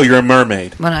 there you go. You're a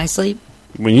mermaid. When I sleep.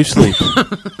 When you sleep.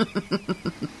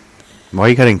 Why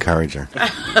you gotta encourage her?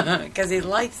 Because he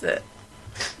likes it.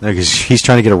 No, because he's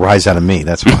trying to get a rise out of me.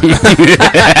 That's why.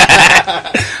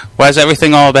 Why is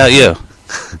everything all about you?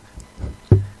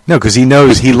 No, because he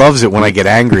knows he loves it when I get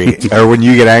angry, or when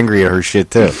you get angry at her shit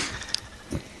too.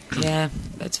 Yeah,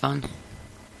 that's fun.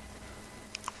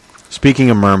 Speaking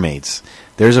of mermaids,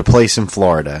 there's a place in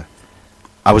Florida.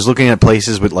 I was looking at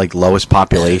places with like lowest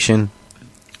population,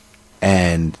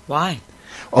 and why?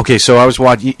 Okay, so I was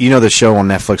watching. You know the show on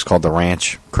Netflix called The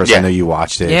Ranch, Chris. Yeah. I know you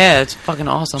watched it. Yeah, it's fucking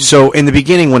awesome. So in the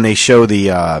beginning, when they show the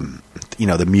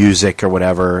the music or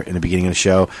whatever in the beginning of the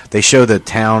show, they show the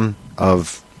town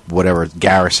of whatever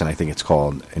Garrison, I think it's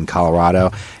called, in Colorado.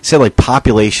 It said like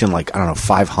population like, I don't know,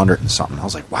 500 and something. I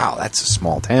was like, wow, that's a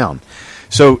small town.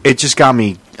 So it just got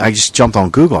me. I just jumped on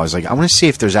Google. I was like, I want to see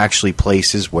if there's actually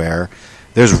places where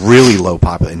there's really low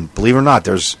population. And believe it or not,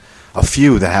 there's a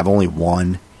few that have only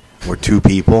 1 or 2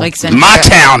 people. Like my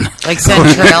town. Like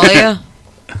Centralia.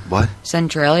 What?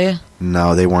 Centralia?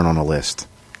 No, they weren't on the list.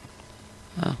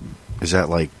 Oh. Is that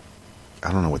like,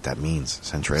 I don't know what that means,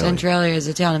 Centralia. Centralia is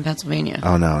a town in Pennsylvania.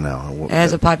 Oh, no. It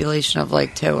has a population of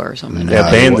like 2 or something. They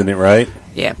abandoned it, right?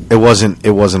 Yeah. It wasn't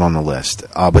on the list.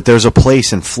 But there's a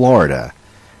place in Florida.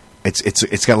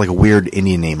 It's got like a weird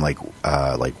Indian name, like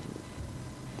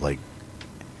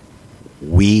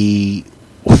Weehawk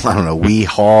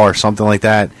or something like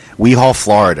that. Weehawk,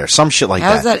 Florida, or some shit like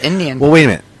that. How's that Indian? Well, wait a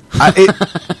minute.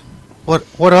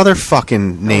 What other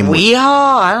fucking name?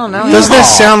 Weehawk? I don't know. Doesn't that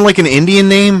sound like an Indian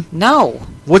name? No.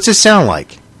 What's it sound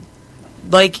like?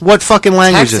 Like what fucking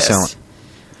language Texas. does it sound like?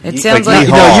 It sounds like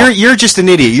no, you're just an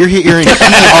idiot. You're hearing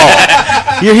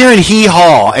hee-haw. You're hearing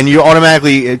hee-haw, and you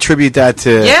automatically attribute that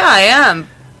to... Yeah, I am.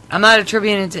 I'm not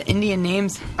attributing it to Indian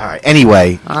names. All right.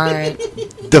 Anyway. All right.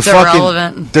 It's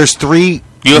irrelevant. There's 3...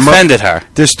 You offended her.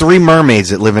 There's 3 mermaids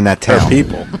that live in that town. Her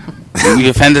people. You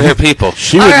offended her people.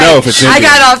 She would know if it's Indian. I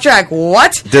got off track.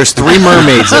 What? There's 3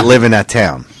 mermaids that live in that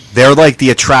town. They're like the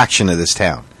attraction of this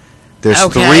town. There's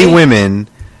 3 women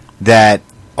that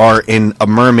are in a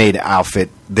mermaid outfit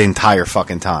the entire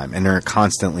fucking time, and they're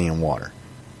constantly in water.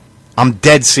 I'm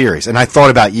dead serious, and I thought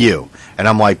about you, and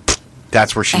I'm like,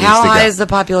 that's where she needs to go. How high is the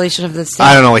population of this town?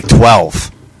 I don't know, like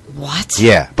 12. What?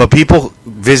 Yeah, but people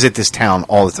visit this town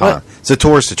all the time. What? It's a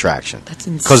tourist attraction. That's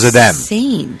insane. Because of them.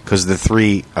 Insane. Because of the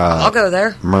 3 I'll go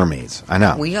there. Mermaids. I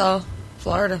know. Weehawk,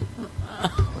 Florida.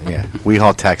 Yeah,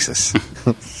 Weehawk, Texas.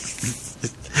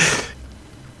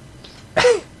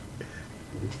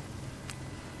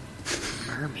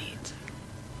 Mermaids.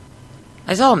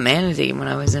 I saw a manatee when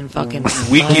I was in fucking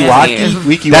Weeki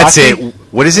Wachee. That's it.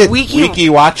 What is it? Weeki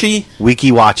Wachee.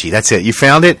 Weeki Wachee. That's it. You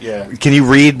found it? Yeah. Can you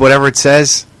read whatever it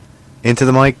says into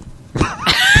the mic? Hold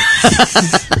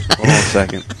on a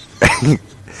second.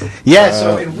 Yeah,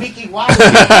 so in Weeki Wachee.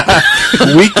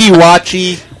 Weeki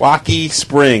Wachee, Waukee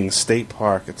Springs State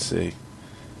Park. Let's see.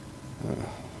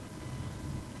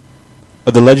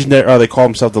 The legendary. Oh, they call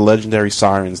themselves the legendary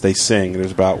sirens. They sing.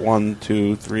 There's about 1,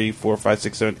 2, 3, 4, 5,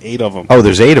 6, 7, 8 of them. Oh,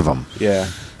 there's 8 of them. Yeah,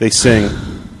 they sing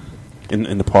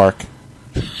in the park.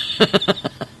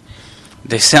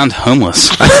 They sound homeless.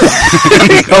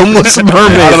 Homeless mermaid.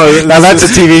 I don't know. Now that's a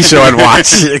TV show I'd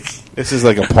watch. This is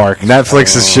like a park.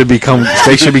 Netflix should be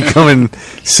they should be coming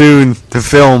soon to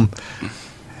film.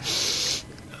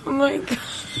 Oh my god.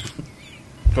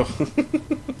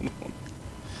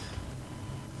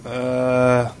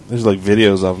 There's like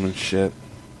videos of them and shit.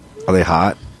 Are they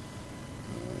hot?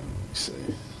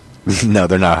 No,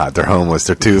 they're not hot. They're homeless.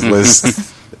 They're toothless.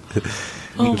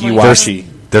 Weeki Wachee.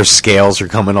 Their scales are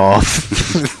coming off.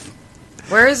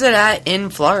 Where is it at in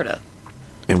Florida?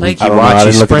 In Like- Weeki I don't know. I Wachee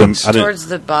didn't look at them. Springs. Towards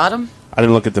the bottom? I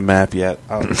didn't look at the map yet.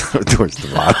 Towards the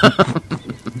bottom.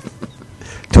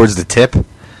 Towards the tip.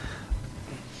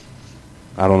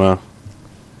 I don't know.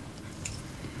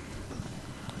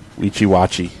 Weeki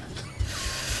Wachee.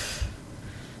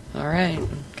 All right.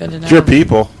 Good to know. It's your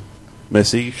people,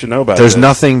 Missy. You should know about There's this.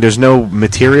 nothing. There's no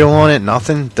material on it.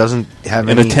 Nothing. Doesn't have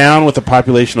In any. a town with a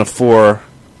population of 4,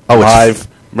 live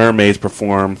mermaids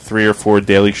perform 3 or 4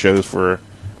 daily shows for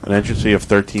an entrance fee of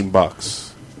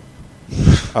 $13.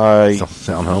 Don't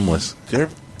sound homeless. They're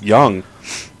young,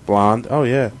 blonde. Oh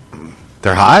yeah,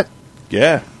 they're hot.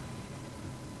 Yeah,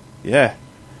 yeah.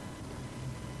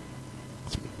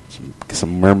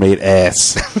 Some mermaid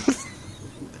ass.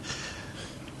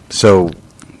 So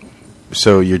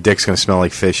your dick's gonna smell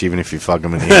like fish even if you fuck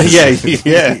them in the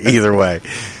Yeah. Either way.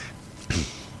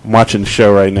 I'm watching the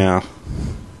show right now.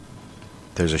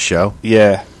 There's a show.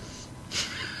 Yeah.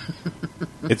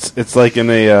 It's like in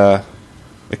a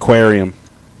aquarium.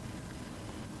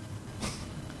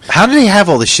 How do they have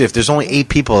all this shit? There's only 8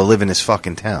 people that live in this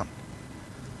fucking town.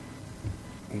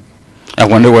 I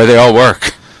wonder where they all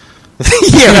work.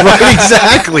 Yeah, right.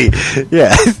 Exactly.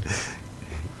 Yeah.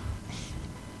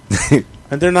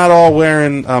 And they're not all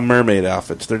wearing mermaid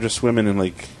outfits. They're just swimming in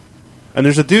like. And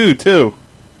there's a dude too.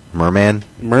 Merman.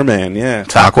 Yeah.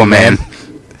 Aquaman.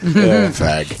 Yeah.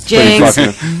 Fag.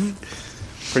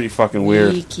 Pretty fucking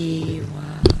weird. Weeki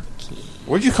Wachee.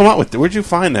 Where'd you come up with? Where'd you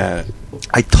find that?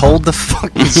 I told the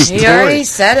fucking story. He already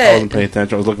said I wasn't it. paying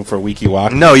attention. I was looking for a Weeki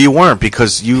Wachee. No, you weren't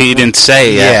because you. He didn't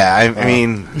say it. Yeah, I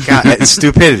mean, God, it's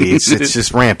stupidity. It's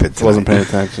just rampant. I wasn't paying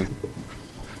attention.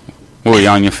 Were you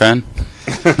on your phone?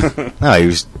 No, he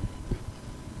was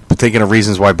thinking of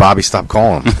reasons why Bobby stopped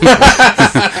calling him.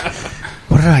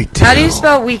 What did I do? How do you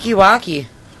spell Weeki Wachee?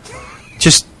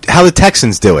 Just how the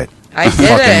Texans do it. I did it.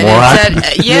 And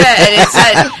it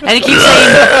said, and it keeps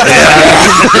saying.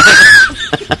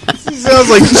 She sounds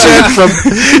like Chet from.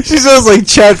 She sounds like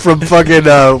Chet from fucking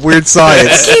Weird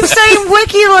Science. It keeps saying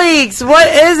WikiLeaks. What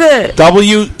is it?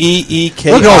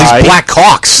 WEEKI. Look at all these black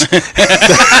hawks.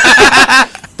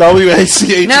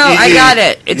 WACHE. No, I got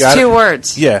it. It's two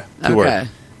words. Yeah, two Okay. words.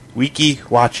 Weeki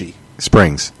Wachee.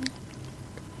 Springs.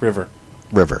 River.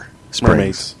 Springs.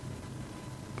 Mermaids.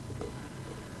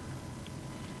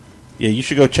 Yeah, you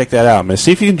should go check that out, man.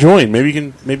 See if you can join. Maybe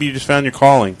you just found your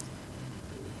calling.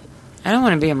 I don't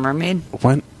want to be a mermaid.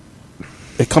 When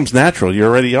it comes natural, you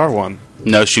already are one.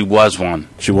 No, she was one.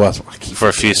 She was for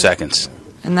a few seconds.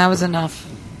 And that was enough.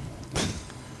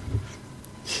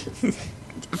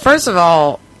 First of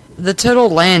all, the total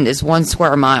land is 1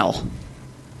 square mile.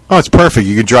 Oh, it's perfect.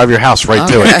 You can drive your house right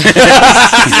to it.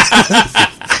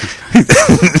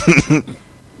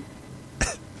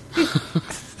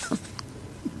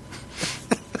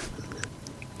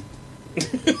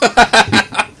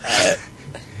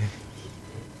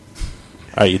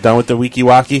 All right, you done with the Weeki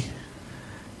Wachee?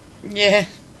 Yeah.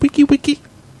 Wiki.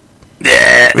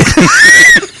 Yeah.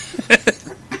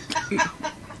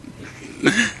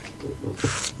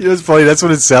 You know, it's funny. That's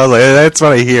what it sounds like. That's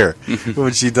what I hear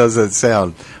when she does that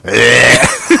sound.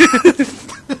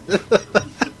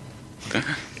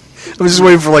 I'm just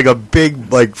waiting for like a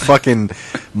big, like fucking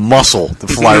muscle to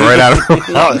fly right out of her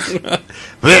mouth.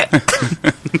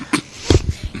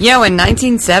 Yeah, in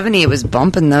 1970 it was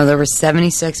bumping though. There were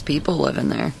 76 people living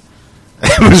there.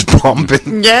 It was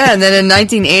bumping. Yeah, and then in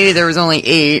 1980 there was only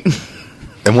 8.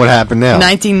 And what happened now?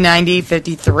 1990,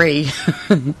 53.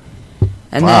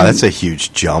 And wow, that's a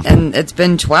huge jump. And it's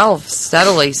been 12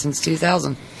 steadily since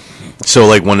 2000. So,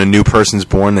 like, when a new person's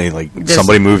born, they like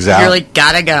somebody moves out. You're like,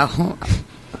 gotta go.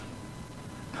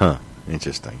 Huh?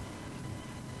 Interesting.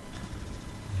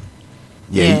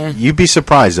 Yeah, you'd be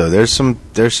surprised though. There's some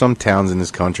towns in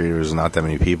this country where there's not that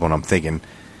many people, and I'm thinking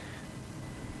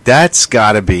that's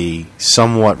got to be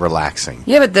somewhat relaxing.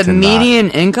 Yeah, but the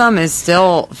median income is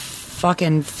still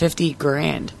fucking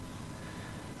 $50,000.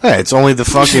 Yeah, it's only the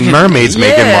fucking mermaids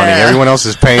making money. Everyone else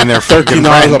is paying their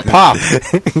 $13 a pop,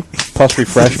 plus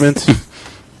refreshments.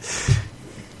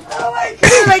 Oh my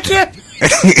god, I can't.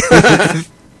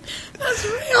 That's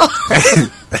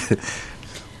real.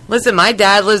 Listen, my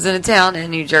dad lives in a town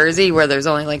in New Jersey where there's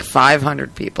only like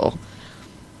 500 people.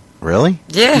 Really?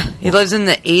 Yeah, he lives in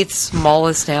the 8th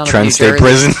smallest town in New Trent State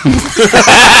Jersey. Prison.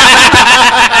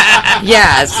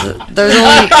 Yes, there's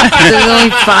only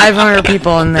 500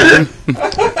 people in there.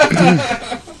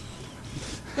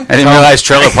 I didn't realize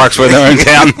trailer parks were there in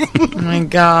town. Oh my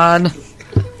god.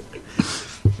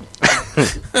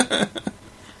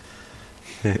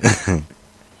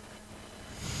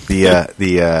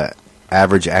 The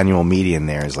average annual median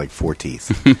there is like 4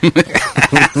 teeth.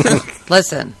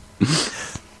 Listen,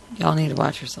 y'all need to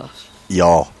watch yourself.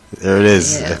 Y'all, there it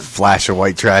is. Yeah. A flash of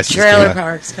white trash. Trailer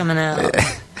parks coming out.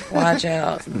 Watch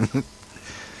out. So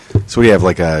what do you have,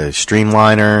 like a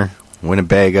Streamliner,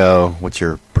 Winnebago? What's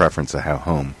your preference of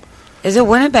home? Is it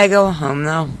Winnebago a home,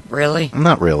 though? Really?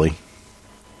 Not really.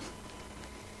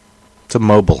 It's a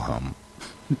mobile home.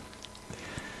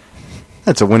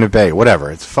 That's a Winnebago. Whatever.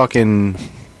 It's fucking...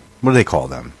 What do they call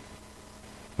them?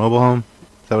 Mobile home?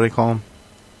 Is that what they call them?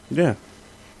 Yeah.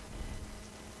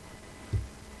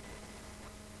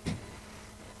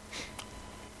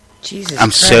 Jesus I'm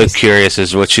Christ. so curious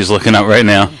as to what she's looking up right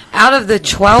now. Out of the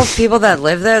 12 people that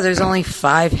live there, there's only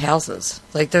 5 houses.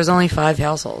 Like, there's only 5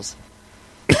 households.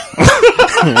 Did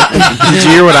you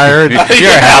hear what I heard?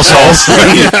 You're a household.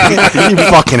 You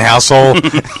fucking household.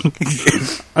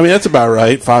 I mean, that's about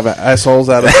right. 5 assholes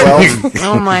out of 12.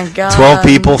 Oh, my God. 12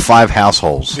 people, 5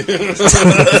 households.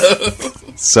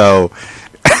 So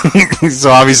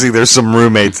obviously there's some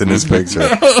roommates in this picture.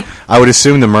 I would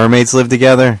assume the mermaids live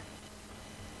together.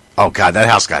 Oh, God, that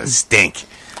house got to stink.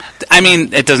 I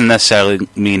mean, it doesn't necessarily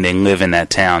mean they live in that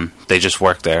town. They just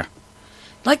work there.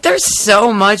 Like, there's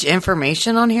so much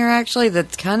information on here, actually,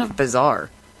 that's kind of bizarre.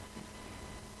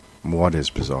 What is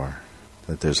bizarre?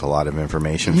 That there's a lot of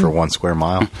information for 1 square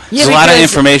mile? Yeah, There's a lot of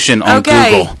information on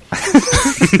Google.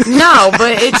 No,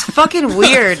 but it's fucking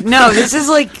weird. No, this is,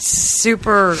 like,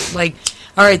 super, like...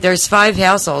 All right, there's 5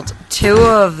 households. 2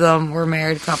 of them were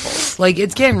married couples. Like,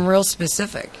 it's getting real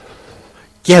specific.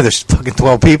 Yeah, there's fucking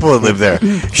 12 people that live there.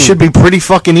 Should be pretty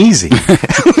fucking easy.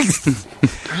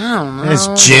 I don't know. There's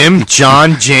Jim,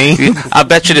 John, Jane. I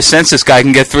bet you the census guy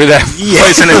can get through that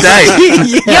place in a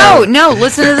day. Yo, no,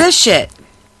 listen to this shit.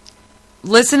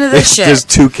 listen to this shit. There's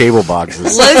 2 cable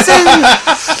boxes.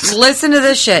 Listen to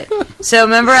this shit. So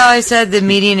remember how I said the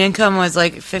median income was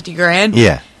like $50,000?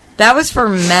 Yeah. That was for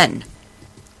men.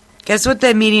 Guess what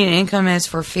the median income is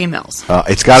for females?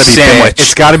 It's got to be Sandwich. bad.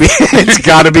 It's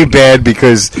got to be bad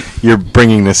because you're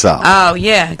bringing this up. Oh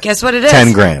yeah. Guess what it is?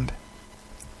 $10,000.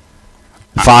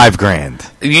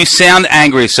 $5,000. You sound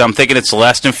angry, so I'm thinking it's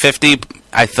less than 50.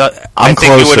 I think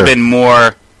closer. it would have been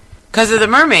more. Because of the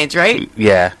mermaids, right?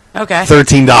 Yeah. Okay.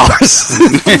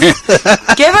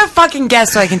 $13. Give a fucking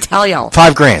guess so I can tell y'all.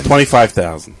 $5,000.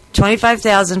 25,000.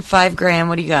 25,000, $5,000.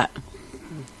 What do you got?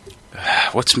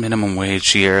 What's minimum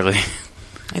wage yearly?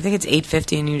 I think it's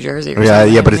 $8.50 in New Jersey. Or Yeah,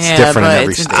 something. yeah, but it's different in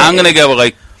every state. I'm gonna go with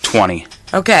like 20.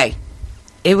 Okay.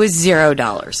 It was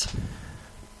 $0.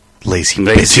 Lazy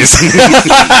bitches.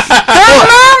 They're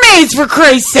mermaids, for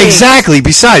Christ's sake. Exactly.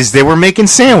 Besides, they were making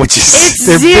sandwiches. It's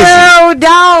They're $0.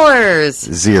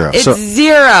 busy. Zero. It's So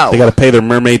zero. They got to pay their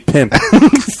mermaid pimp.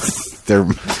 they're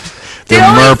The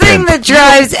only merping. thing that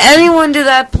drives anyone to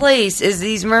that place is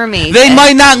these mermaids. They And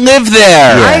might not live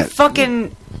there. Yeah. I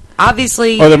fucking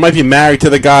obviously. Or they might be married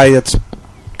to the guy that's...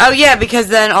 Oh yeah, because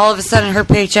then all of a sudden her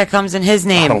paycheck comes in his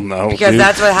name. I don't know. Because dude.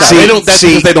 that's what No, happens. that's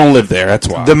because they don't live there. That's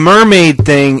why. The mermaid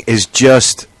thing is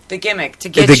just The gimmick to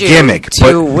get the you gimmick, to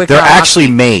but Wicked they're Rock.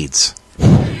 actually maids.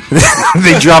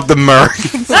 They drop the mer.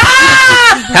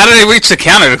 How do they reach the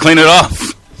counter to clean it off?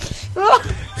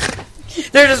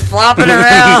 They're just flopping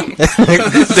around.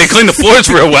 They clean the floors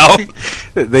real well.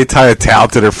 They tie a towel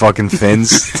to their fucking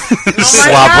fins.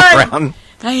 Slop God. around.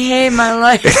 I hate my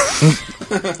life.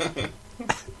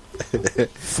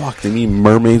 Fuck, they mean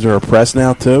mermaids are oppressed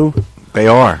now, too? They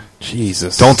are.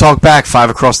 Jesus. Don't talk back. 5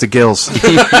 across the gills.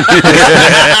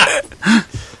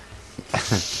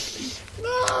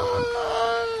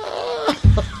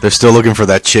 They're still looking for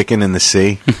that chicken in the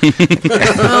sea.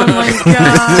 Oh my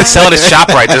god. They sell it at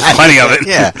ShopRite. There's plenty of it.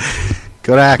 Yeah.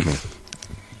 Go to Acme.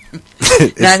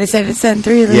 97 cent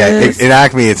 3 of those. Yeah, in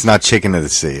Acme, it's not chicken of the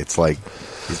sea. It's like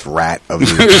it's rat of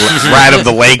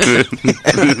the lake.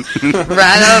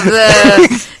 Right of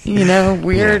the,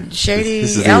 weird, shady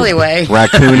This is the alleyway.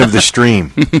 Raccoon of the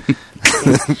stream.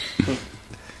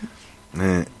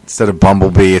 Instead of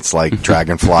bumblebee, it's like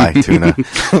dragonfly tuna.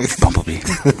 Bumblebee.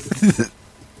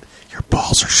 Your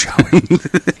balls are showing.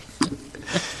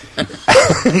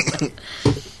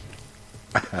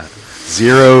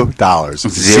 $0.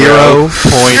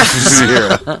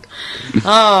 0.0.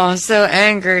 Oh, I'm so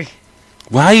angry.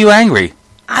 Why are you angry?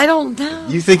 I don't know.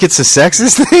 You think it's a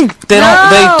sexist thing? They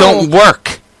don't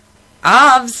work.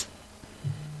 Obs.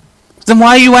 Then why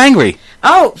are you angry?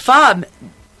 Oh, Fob.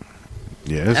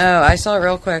 Yes. Oh, I saw it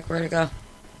real quick. Where'd it go?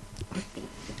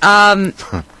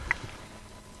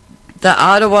 The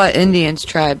Ottawa Indians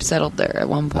tribe settled there at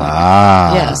one point.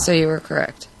 Ah. Yeah, so you were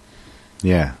correct.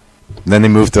 Yeah. Then they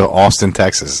moved to Austin,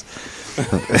 Texas.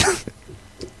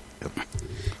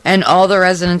 And all the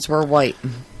residents were white.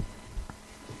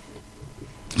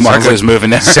 Marco's moving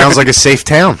there. Sounds like a safe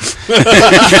town.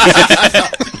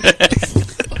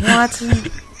 What?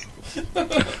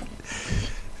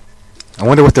 I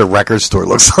wonder what their record store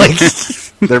looks like.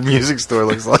 Their music store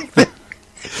looks like.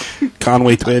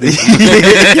 Conway Twitty.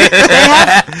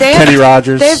 They Kenny have,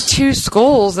 Rogers. They have 2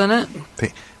 schools in it.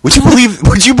 Would you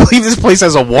believe this place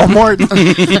has a Walmart?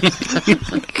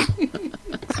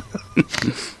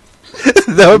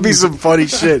 That would be some funny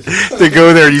shit. To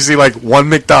go there and you see like one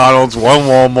McDonald's, one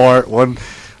Walmart, one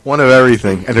of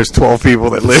everything, and there's 12 people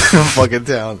that live in the fucking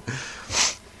town.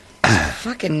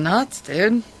 Fucking nuts,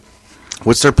 dude.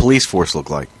 What's their police force look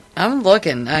like? I'm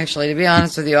looking, actually, to be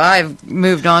honest with you. I've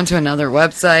moved on to another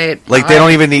website. Like they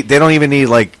don't even need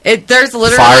like there's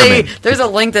literally firemen. There's a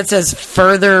link that says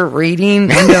further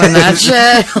reading. I'm doing that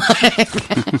shit.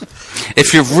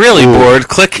 If you're really bored,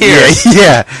 click here.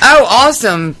 Yeah. Oh,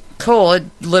 awesome. Cool. It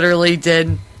literally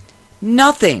did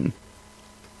nothing.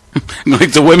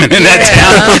 Like the women in that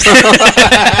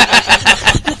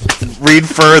town. Read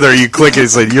further, you click it,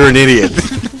 it's like you're an idiot.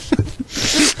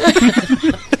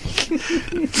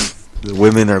 The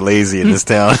women are lazy in this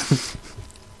town.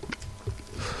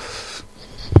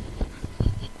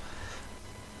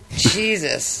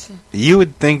 Jesus. You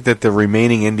would think that the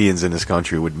remaining Indians in this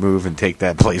country would move and take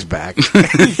that place back.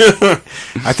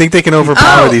 I think they can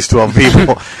overpower these 12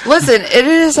 people. Listen, it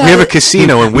is. We have a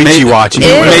casino in Weeki Wachee.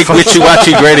 Make Weeki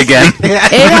Wachee great again.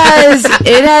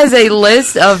 It has a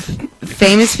list of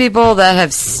famous people that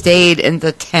have stayed in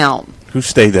the town. Who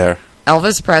stayed there?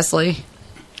 Elvis Presley,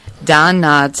 Don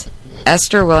Knotts,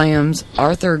 Esther Williams,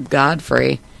 Arthur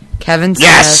Godfrey, Kevin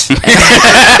Yes! Smith,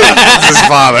 His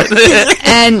father.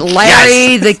 and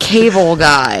Larry the Cable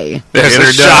Guy. There's Get a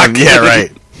her shock. done. Yeah,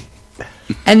 right.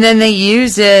 And then they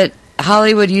use it.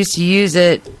 Hollywood used to use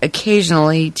it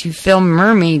occasionally to film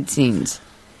mermaid scenes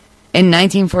in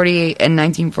 1948 and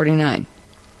 1949.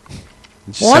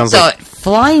 What the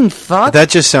flying fuck? That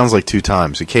just sounds like 2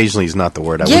 times. Occasionally is not the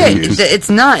word I would use. Yeah, it's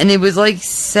not, and it was like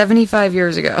 75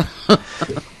 years ago.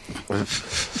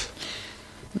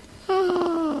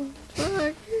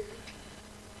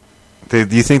 Do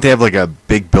you think they have like a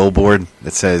big billboard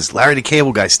that says Larry the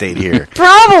Cable Guy stayed here?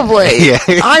 Probably. Yeah.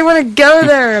 I want to go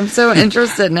there. I'm so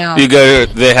interested now. You go.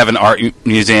 They have an art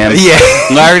museum. Yeah.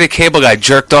 Larry the Cable Guy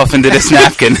jerked off into this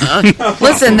napkin.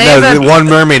 Listen, the one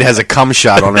mermaid has a cum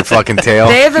shot on her fucking tail.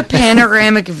 They have a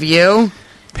panoramic view.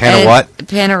 What?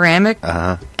 Panoramic.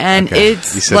 And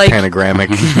it's you said like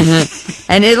panagrammic.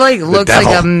 and it like looks devil.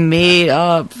 like a made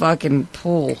up fucking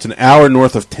pool. It's an hour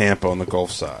north of Tampa on the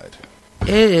Gulf side. It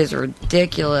is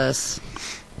ridiculous.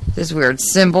 This weird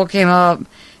symbol came up.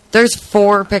 There's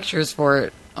 4 pictures for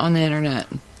it on the internet.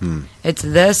 It's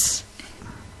this.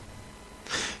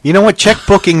 You know what? Check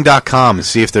booking.com and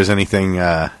see if there's anything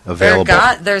available.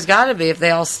 There's got to be if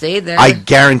they all stayed there. I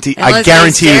guarantee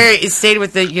you stayed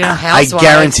with the housewives. I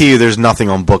guarantee you there's nothing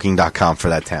on booking.com for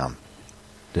that town.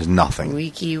 There's nothing.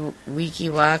 Weeki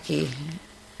Wachee.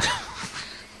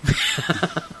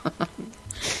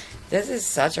 This is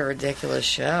such a ridiculous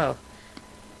show.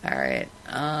 All right.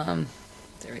 There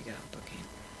we go.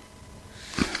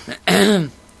 Booking.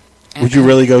 Would you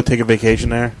really go take a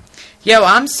vacation there? Yo,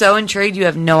 I'm so intrigued. You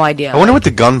have no idea. I wonder what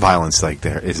the gun violence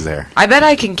is there. I bet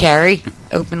I can carry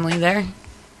openly there.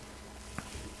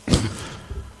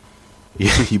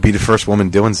 You'd be the first woman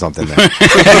doing something there.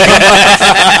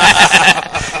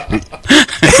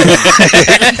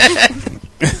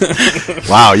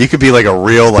 Wow, you could be like a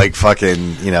real, like,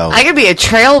 fucking, I could be a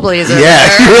trailblazer. Yeah,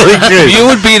 there. you really could. You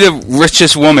would be the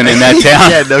richest woman in that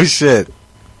town. Yeah, no shit.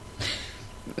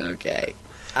 Okay.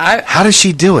 How does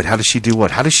she do it? How does she do what?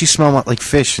 How does she smell like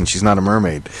fish and she's not a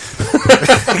mermaid? Fuck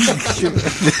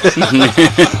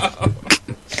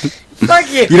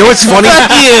you. You know what's funny?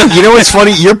 You know what's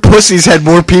funny? Your pussy's had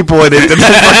more people in it than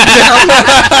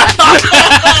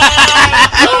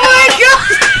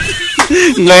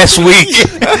last week.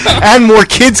 And more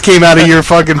kids came out of your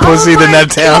fucking pussy than that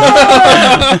town.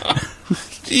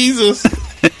 Jesus.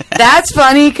 That's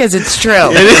funny because it's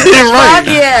true. It is, right. Fuck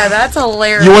yeah, that's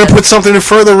hilarious. You want to put something in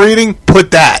further reading?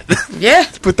 Put that. Yeah.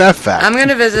 Put that fact. I'm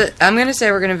gonna visit. I'm gonna say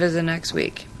we're gonna visit next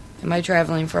week. Am I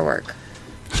traveling for work?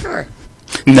 Sure.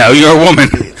 No, you're a woman.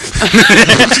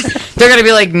 They're gonna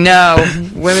be like, no,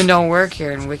 women don't work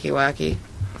here in Weeki Wachee.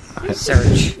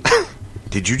 Search.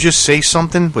 Did you just say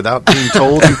something without being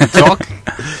told you could talk?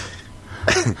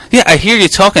 Yeah, I hear you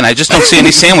talking. I just don't see any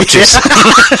sandwiches.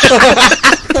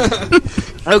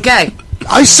 Okay.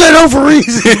 I said over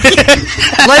easy.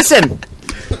 Listen.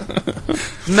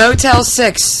 Motel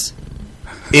 6.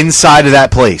 Inside of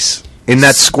that place. In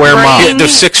that square mile. Yeah,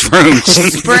 there's 6 rooms.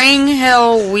 Spring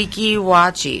Hill Weeki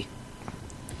Wachee.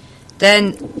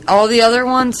 Then all the other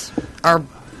ones are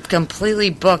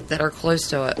completely booked that are close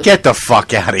to it. Get the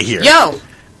fuck out of here. Yo!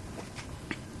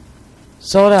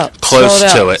 Sold out. Close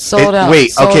sold to out, it. Sold out. Wait,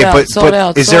 sold okay, out, but sold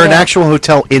out, is sold there an out. actual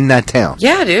hotel in that town?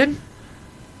 Yeah, dude.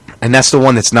 And that's the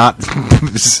one that's not,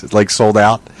 like, sold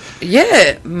out?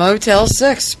 Yeah. Motel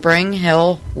 6, Spring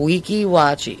Hill Weeki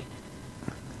Wachee.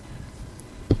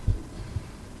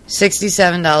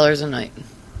 $67 a night.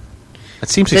 That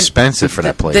seems expensive for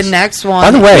that place. The next one. By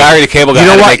the way, Larry the Cable Guy. you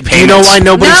know had to why? make You know payments. why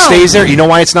nobody No. stays there? You know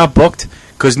why it's not booked?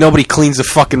 Because nobody cleans the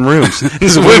fucking rooms.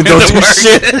 These women don't do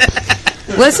shit.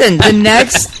 Listen, the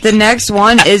next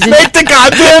one is in Make the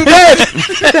goddamn bed.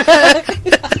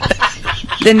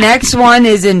 the next one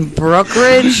is in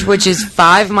Brookridge, which is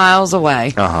 5 miles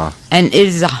away, and it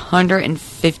is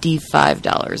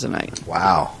 $155 a night,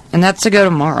 Wow. and that's to go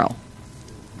tomorrow.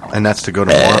 And that's to go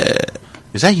tomorrow.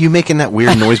 Is that you making that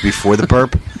weird noise before the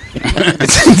burp? Do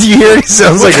you hear it? It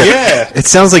sounds like it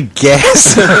sounds like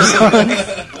gas.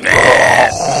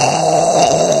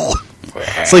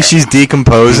 It's like she's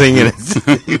decomposing, and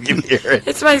you can hear it.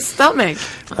 It's my stomach.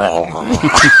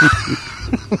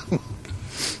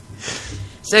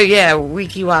 So yeah,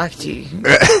 Weeki Wachee.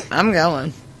 I'm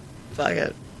going. Fuck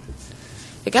it.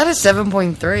 It got a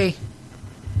 7.3.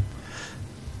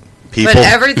 People. But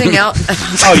everything else.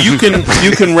 Oh, you can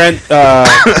rent.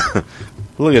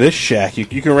 Look at this shack. You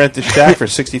can rent this shack for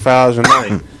 $65 a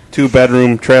night.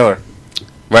 2-bedroom trailer.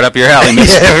 Right up your alley,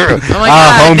 miss. Oh my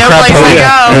god, home no crap place home. to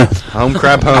go. Home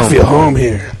crap home. I feel home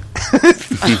here.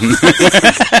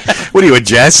 What are you, a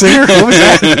jazz singer? What was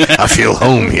that? I feel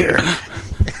home here.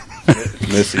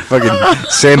 Missy. Fucking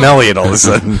Sam Elliott all of a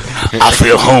sudden. I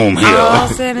feel home here. Oh,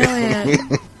 Sam Elliott.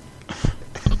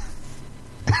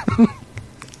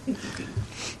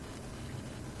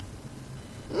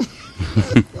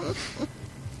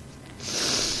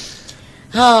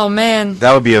 Oh, man.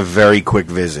 That would be a very quick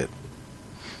visit.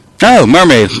 Oh,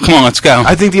 mermaid. Come on, let's go.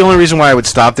 I think the only reason why I would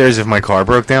stop there is if my car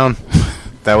broke down.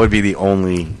 That would be the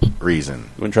only reason.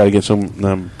 You want to try to get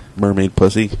some mermaid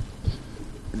pussy?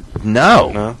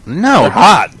 No. They're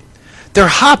hot. They're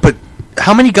hot, but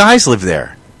how many guys live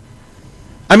there?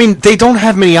 I mean, they don't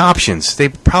have many options. They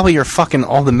probably are fucking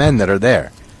all the men that are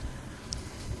there.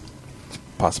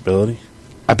 Possibility.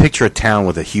 I picture a town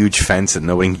with a huge fence and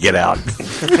nobody can get out.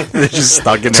 They're just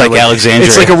stuck in It's there. like Alexandria.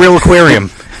 It's like a real aquarium.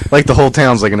 Like the whole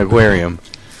town's like an aquarium.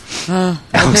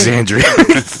 Alexandria.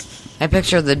 I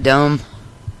picture the dome.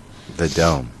 The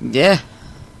dome. Yeah.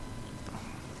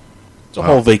 It's a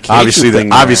whole vacation Obviously,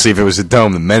 thing. obviously, if it was a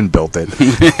dome, the men built it.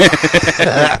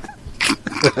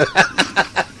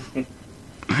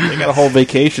 They got a whole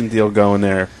vacation deal going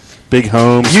there. Big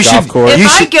homes, You golf should- course. If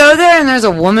I go there and there's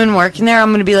a woman working there, I'm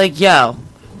going to be like, yo,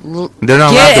 They're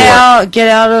not allowed to work. get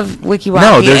out of Weeki Wachee.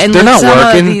 No, and they're let not some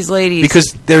working of these ladies.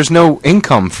 because there's no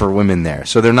income for women there,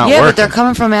 so they're not yeah, working. but they're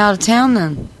coming from out of town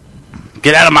then.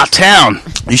 Get out of my town.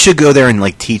 You should go there and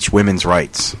like teach women's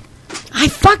rights. I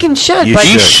fucking should. You but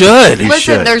should. You Listen,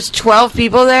 should. there's 12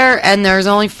 people there and there's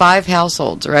only 5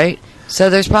 households, right? So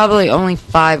there's probably only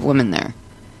 5 women there.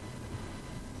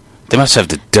 They must have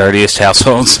the dirtiest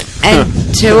households. And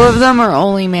 2 of them are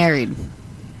only married.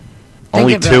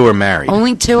 Only Think 2 about are married.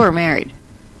 Only 2 are married.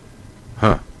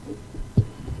 Huh.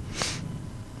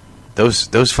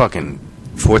 Those fucking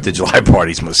 4th of July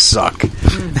parties must suck.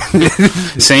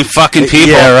 Same fucking people.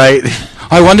 Yeah, right.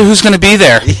 I wonder who's going to be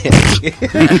there.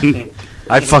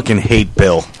 I fucking hate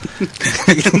Bill.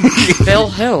 Bill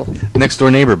who? Next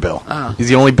door neighbor Bill. Oh. He's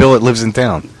the only Bill that lives in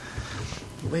town.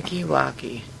 Weeki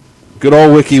Wachee. Good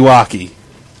old Weeki Wachee.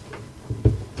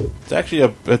 It's actually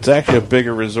a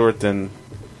bigger resort than.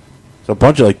 It's a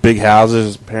bunch of like big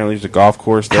houses. Apparently, there's a golf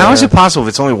course there. How is it possible if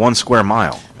it's only 1 square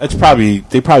mile? They probably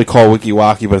call Weeki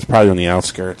Wachee, but it's probably on the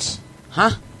outskirts.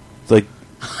 Huh? It's like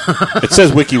it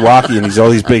says Weeki Wachee and all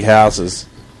these big houses.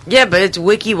 Yeah, but it's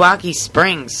Weeki Wachee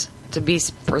Springs, to be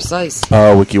precise.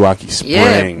 Oh, Weeki Wachee Springs.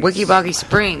 Yeah, Weeki Wachee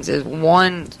Springs is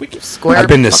 1 square. I've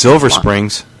been to fucking Silver mile.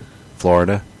 Springs,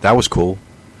 Florida. That was cool.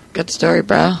 Good story,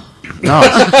 bro. No,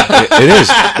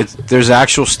 it is. There's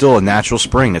actual still a natural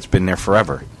spring that's been there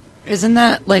forever. Isn't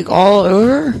that like all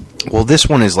over? Well, this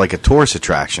one is like a tourist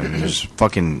attraction. There's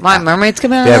fucking. My mermaids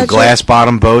come out. They of have that glass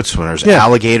bottom boats when there's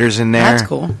alligators in there. That's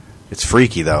cool. It's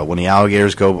freaky though when the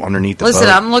alligators go underneath the Listen,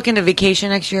 boat. I'm looking to vacation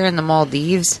next year in the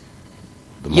Maldives.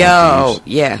 The Yo, Maldives.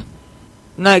 yeah,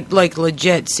 like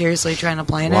legit. Seriously, trying to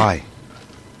plan it. Why?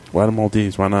 Why the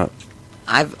Maldives? Why not?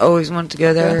 I've always wanted to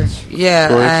go there. Yeah,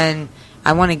 Tourist. and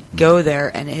I want to go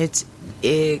there, and it's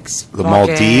The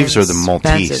Maldives or the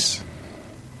Maltese?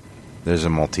 There's a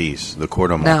Maltese, the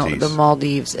Cordo Maltese. No, the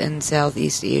Maldives in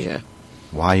Southeast Asia.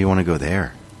 Why you want to go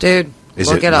there? Dude, Is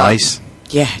look it up. nice?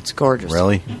 Yeah, it's gorgeous.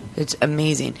 Really? It's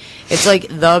amazing. It's like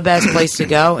the best place to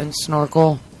go and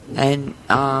snorkel and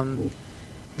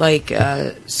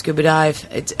scuba dive.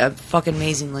 It's fucking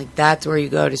amazing. Like that's where you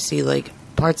go to see like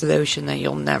parts of the ocean that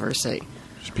you'll never see.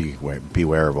 Just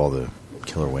beware of all the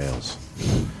killer whales.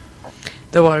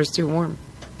 The water's too warm.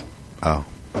 Oh.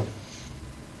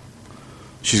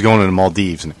 She's going to the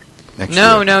Maldives next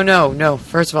No, year. no.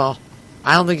 First of all,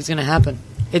 I don't think it's going to happen.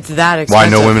 It's that Why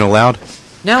expensive. no women allowed?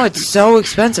 No, it's so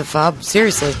expensive, Bob.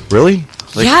 Seriously. Really?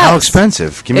 Like Yes. how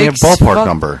expensive? Give me a ballpark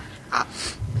number.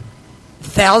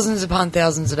 Thousands upon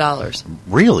thousands of dollars.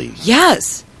 Really?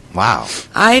 Yes. Wow.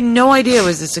 I had no idea it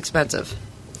was this expensive.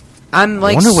 I'm I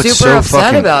like wonder what's super so upset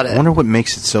fucking- about I it. wonder what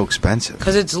makes it so expensive.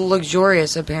 Because it's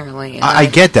luxurious, apparently. and I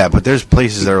get that, but there's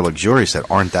places that are luxurious that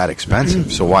aren't that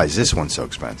expensive. So why is this one so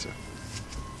expensive?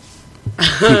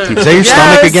 Is that your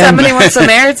stomach again? Somebody wants some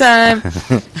airtime.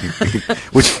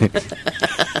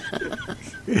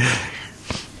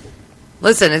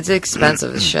 Listen, it's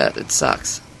expensive as shit. It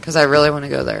sucks. Because I really want to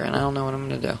go there, and I don't know what I'm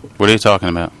going to do. What are you talking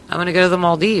about? I'm going to go to the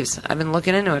Maldives. I've been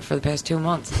looking into it for the past 2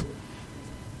 months.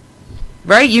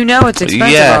 Right? You know it's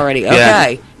expensive Yeah, already. yeah.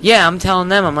 Okay. Yeah, I'm telling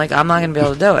them. I'm like, I'm not going to be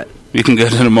able to do it. You can go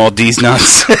to the Maldives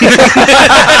nuts.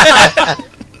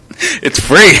 It's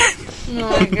free.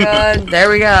 Oh, my God. There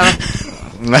we go.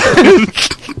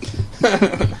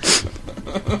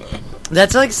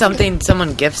 That's like something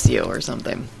someone gifts you or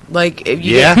something. Like, if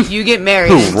you get married.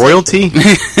 Who, royalty?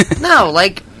 No,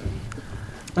 like,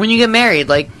 when you get married,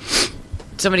 like,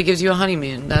 somebody gives you a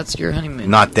honeymoon. That's your honeymoon.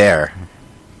 Not there.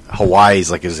 Hawaii's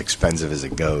like as expensive as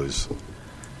it goes.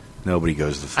 Nobody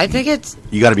goes to. I think it's.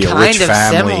 You got to be a kind rich of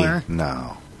family. similar.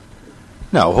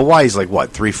 No, Hawaii's like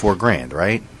what, $3-4 grand,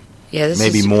 right? Yeah,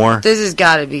 Maybe more. This has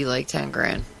got to be like 10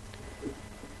 grand.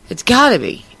 It's gotta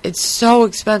be. It's so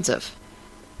expensive.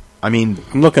 I mean,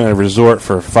 I'm looking at a resort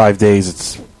for 5 days.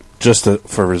 It's just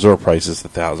for resort prices,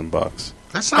 $1,000.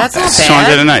 That's not bad. It's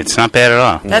 $200 a night. It's not bad at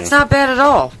all. That's not bad at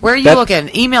all. Where are you looking?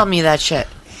 Email me that shit.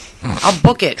 I'll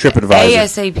book it.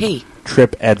 TripAdvisor. ASAP.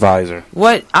 TripAdvisor.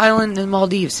 What island in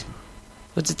Maldives?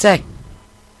 What's it say?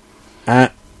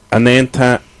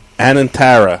 Anantara,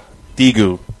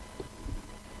 Digu.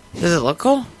 Does it look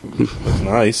cool? That's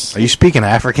nice. Are you speaking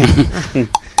African?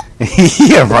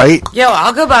 Yeah, right? Yo,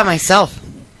 I'll go by myself.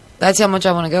 That's how much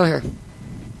I want to go here.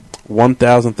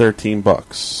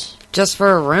 $1,013 Just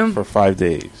for a room? for 5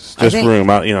 days. Just room.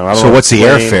 I don't So know what's the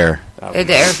plane. airfare?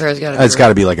 The airfare's got to be. It's got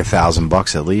to be like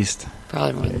 $1,000 at least.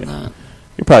 Probably more than that.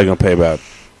 You're probably going to pay about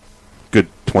good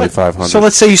 $2,500. So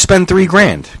let's say you spend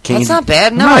 $3,000. That's not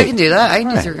bad. No, I can do that. I can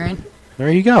do $3,000. There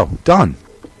you go. Done.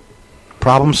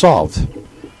 Problem solved.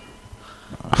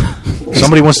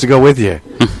 Somebody wants to go with you.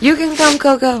 You can come,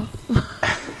 Coco.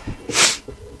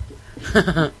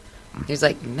 He's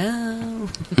like, no.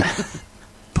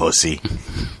 Pussy.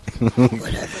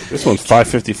 This one's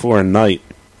 $554 a night.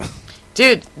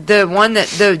 Dude,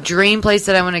 the dream place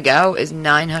that I want to go is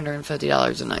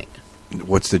 $950 a night.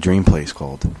 What's the dream place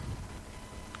called?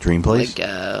 Dream place? Like,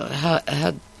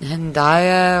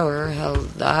 Hendaya or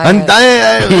Heldaya.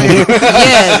 Hendaya.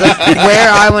 Yeah, like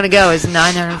where I want to go is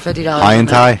 $950 High and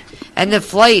tie. And the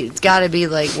flight, it's got to be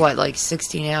like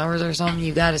 16 hours or something?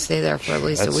 You got to stay there for at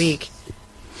least a week.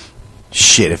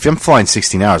 Shit, if I'm flying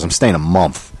 16 hours, I'm staying a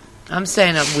month. I'm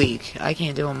staying a week. I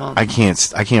can't do a month. I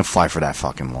can't fly for that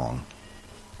fucking long.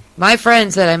 My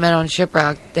friends that I met on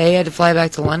Shiprock, they had to fly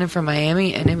back to London from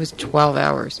Miami, and it was 12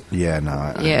 hours. Yeah,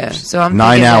 no. So I'm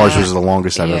 9 thinking hours that- was the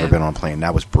longest I've yeah. ever been on a plane.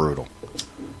 That was brutal.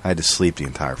 I had to sleep the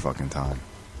entire fucking time.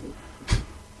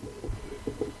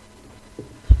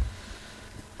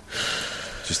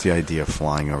 Just the idea of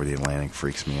flying over the Atlantic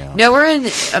freaks me out. Nowhere in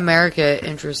America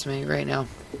interests me right now.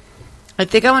 I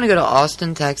think I want to go to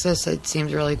Austin, Texas. It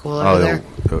seems really cool over there.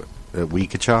 The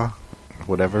Weeki Wachee?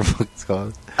 Whatever it's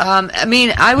called. I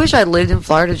mean, I wish I lived in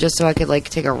Florida just so I could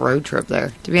take a road trip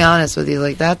there. To be honest with you,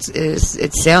 it sounds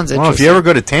interesting. Well, if you ever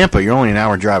go to Tampa, you're only an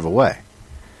hour drive away.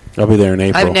 I'll be there in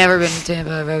April. I've never been to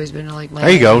Tampa. I've always been to Miami.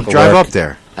 There you go. Drive up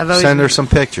there. Send her been- some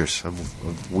pictures of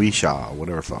Weeshaw,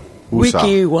 whatever fuck.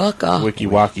 Weeki Wachee. Weeki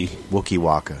Wachee. Wookie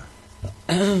Waka.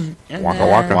 Waka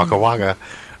Waka. Waka Waka.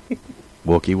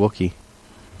 Wookie Wookie.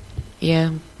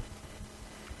 Yeah.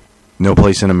 No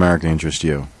place in America interests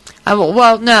you.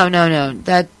 Well, no.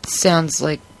 That sounds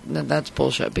like that's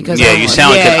bullshit. Because You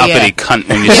sound like an uppity cunt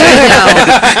when you say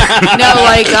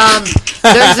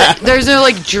that. There's no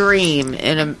dream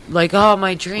in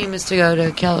my dream is to go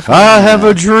to California. I have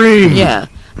a dream. Yeah,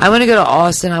 I want to go to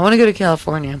Austin. I want to go to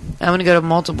California. I want to go to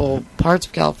multiple parts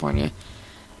of California.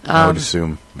 I would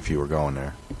assume if you were going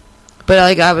there. But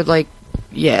I would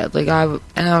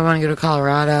and I want to go to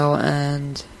Colorado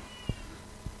and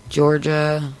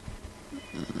Georgia.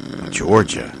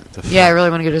 Georgia. Yeah, I really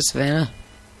want to go to Savannah.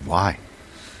 Why?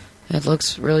 It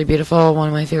looks really beautiful. One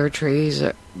of my favorite trees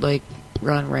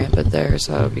run rampant there,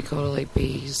 so it would be cool to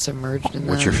be submerged in that.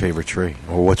 What's your favorite tree?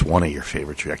 Or what's one of your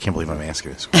favorite trees? I can't believe I'm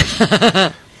asking this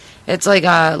question. It's like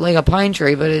a pine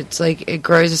tree, but it's it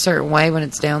grows a certain way when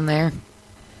it's down there.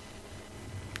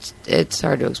 It's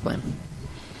hard to explain.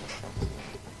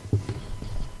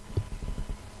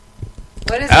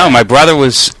 What is my brother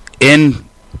was in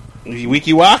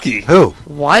Weeki Wachee. Who?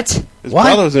 What? His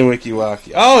brother was in Weeki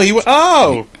Wachee.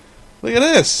 Oh, look at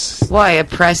this. Why,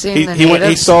 oppressing the he natives?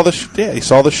 he saw the he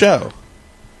saw the show.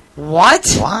 What?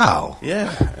 Wow.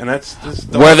 Yeah, and that's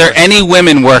Were there any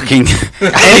women working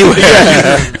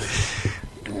anywhere?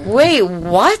 Wait,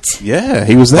 what? Yeah,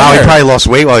 he was there. Wow, he probably lost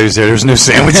weight while he was there. There's no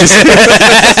sandwiches.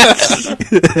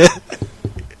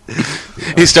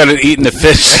 He started eating the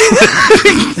fish.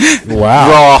 Wow.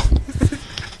 Raw.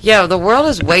 Yo, the world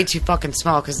is way too fucking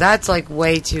small, because that's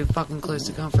way too fucking close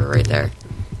to comfort right there.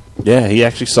 Yeah, he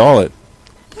actually saw it.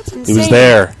 That's insane. He was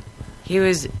there. He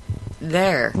was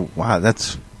there. Wow,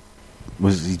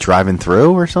 was he driving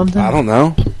through or something? I don't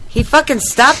know. He fucking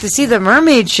stopped to see the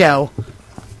mermaid show.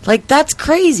 That's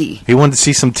crazy. He wanted to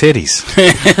see some titties.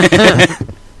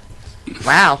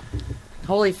 Wow.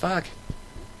 Holy fuck.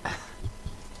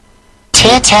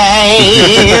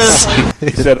 Titties. He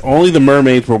said only the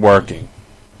mermaids were working.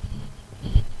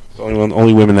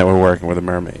 Only women that were working were the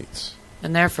mermaids.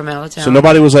 And they're from out of town. So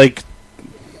nobody was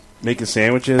making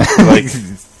sandwiches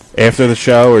after the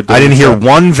show, or I didn't hear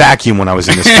one vacuum when I was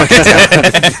in this fucking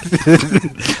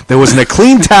town. There wasn't a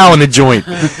clean towel in the joint.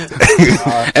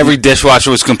 Every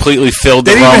dishwasher was completely filled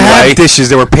They the didn't wrong even way. have dishes.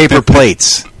 There were paper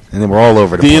plates, and they were all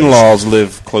over the The place. in-laws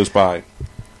live close by.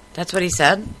 That's what he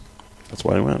said? That's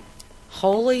why he went.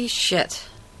 Holy shit.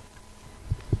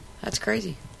 That's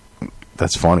crazy.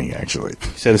 That's funny, actually.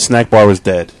 He said his snack bar was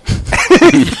dead.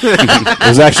 It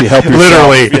was actually help yourself.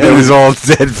 Literally, it was all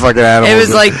dead fucking animals. It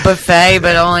was like buffet,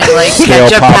 but only like Scale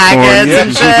ketchup popcorn,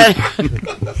 packets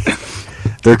and shit.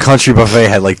 Their country buffet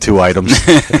had like 2 items.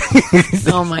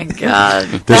 Oh my god.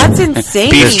 That's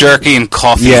insane. Beef jerky and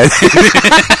coffee. Yeah.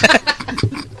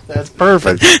 That's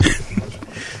perfect.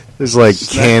 There's like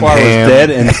canned bar was ham. dead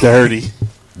and dirty.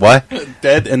 What?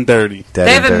 Dead and dirty. Dead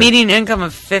They have and a dirty. median income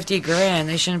of $50,000.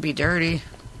 They shouldn't be dirty.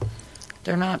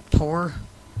 They're not poor.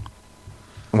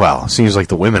 Well, seems like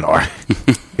the women are.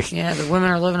 Yeah, the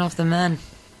women are living off the men.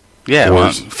 Yeah,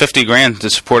 well, $50,000 to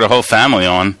support a whole family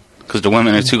on because the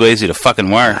women are too lazy to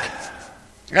fucking work.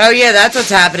 Oh yeah, that's what's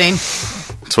happening.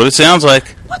 That's what it sounds like.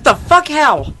 What the fuck?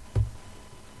 How?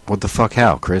 What the fuck?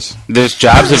 How, Chris? There's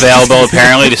jobs available.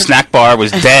 Apparently, the snack bar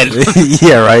was dead.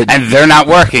 Yeah, right. And they're not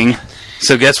working.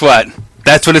 So guess what?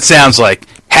 That's what it sounds like.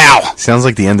 How? Sounds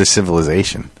like the end of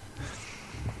civilization.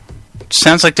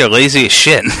 Sounds like they're lazy as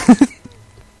shit.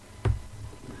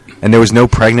 And there was no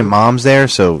pregnant moms there,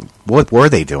 so what were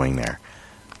they doing there?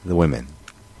 The women.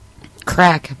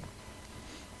 Crack.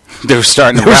 They were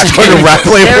starting to They were rap. starting to rap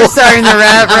label. They're starting the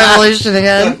rap revolution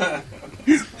again.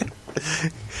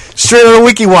 Straight out of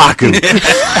Weeki Wachee.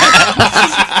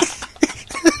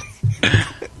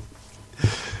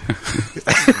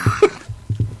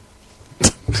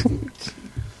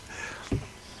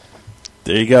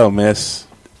 There you go, miss.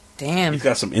 Damn. He's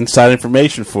got some inside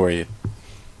information for you.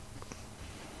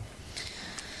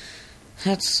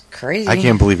 That's crazy. I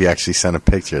can't believe you actually sent a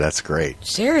picture. That's great.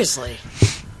 Seriously.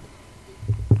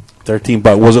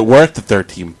 $13. Was it worth the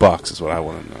 $13? Is what I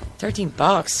want to know.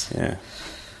 $13. Yeah.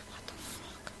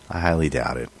 I highly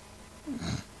doubt it.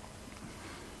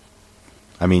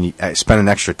 I mean, spend an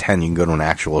extra 10, you can go to an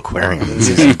actual aquarium and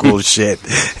see some cool shit.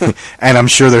 And I'm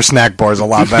sure their snack bar is a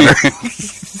lot better.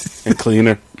 And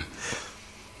cleaner.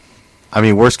 I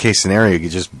mean, worst case scenario, you could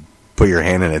just put your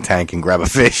hand in a tank and grab a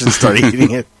fish and start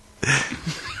eating it.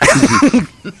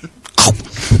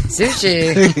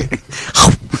 Sushi.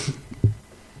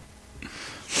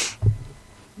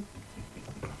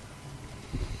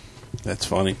 That's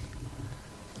funny.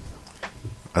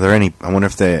 Are there any? I wonder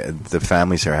if the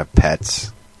families here have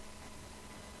pets.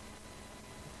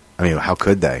 I mean, how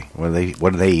could they? What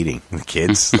are they eating? The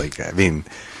kids? Like, I mean,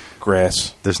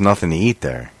 grass. There's nothing to eat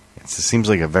there. It seems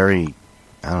like a very,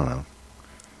 I don't know.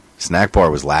 Snack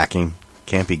bar was lacking.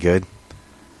 Can't be good.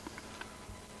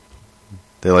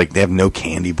 They have no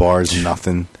candy bars,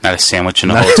 nothing. Not a sandwich in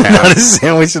the whole town. Not a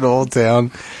sandwich in the whole town.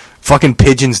 Fucking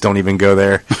pigeons don't even go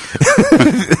there.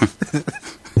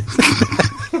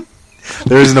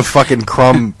 There isn't a fucking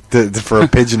crumb for a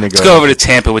pigeon to go. Let's go over to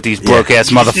Tampa with these broke ass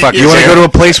motherfuckers. You want to go to a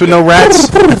place with no rats?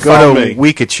 Go to Phlemmy.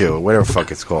 Weeki Wachee, whatever the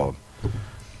fuck it's called.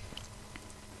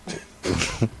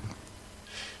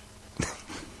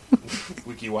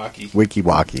 Weeki Wachee. Weeki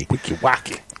Wachee. Weeki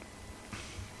Wachee.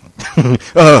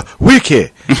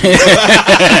 Wiki.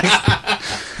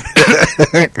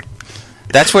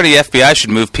 That's where the FBI should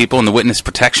move people in the witness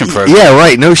protection program. Yeah,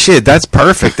 right. No shit. That's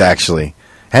perfect, actually.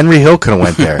 Henry Hill could have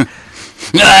went there.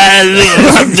 I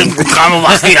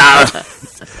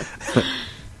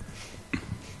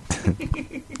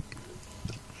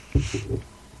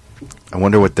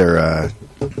wonder what they're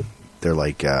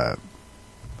like.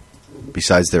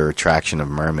 Besides their attraction of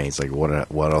mermaids, like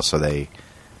what else are they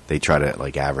try to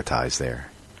like advertise there?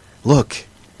 Look,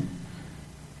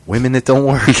 women that don't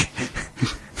work.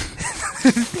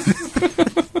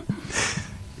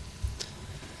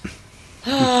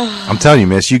 I'm telling you,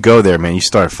 miss, you go there, man, you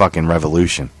start a fucking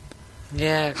revolution.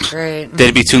 Yeah, great.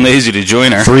 They'd be too lazy to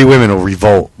join her. 3 women will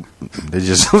revolt. They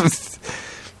just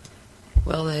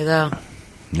Will they, though?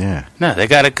 yeah. No, they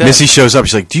gotta go. Missy shows up,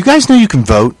 she's like, do you guys know you can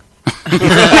vote?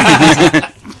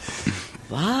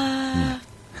 What?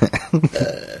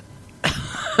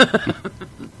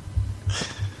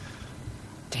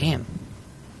 Damn.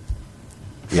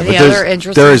 Yeah, Any but other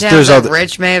interesting towns there's that other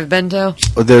Rich may have been to?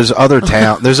 there's other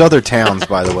towns,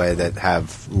 by the way, that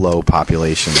have low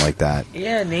population like that.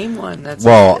 Yeah, name one. That's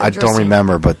Well, I don't interesting.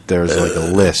 remember, but there's like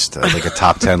a list, like a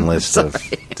top 10 list of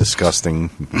disgusting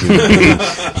human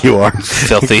beings you are.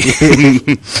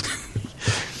 Filthy.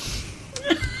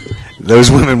 Those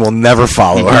women will never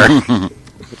follow her.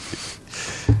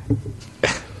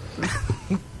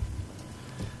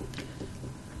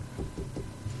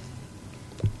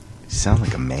 You sound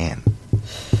like a man.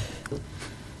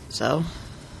 So?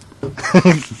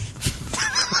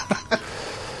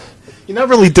 You're not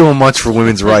really doing much for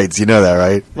women's rights. You know that,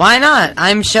 right? Why not?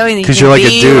 I'm showing that you 'Cause can you're like a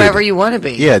be dude. whoever you want to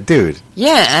be. Yeah, dude.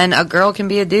 Yeah, and a girl can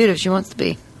be a dude if she wants to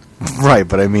be. Right,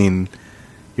 but I mean,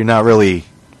 you're not really.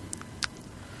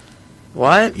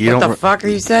 What? You What don't the fuck are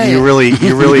you saying? You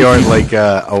really aren't like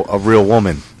a real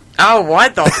woman. Oh,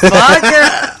 what the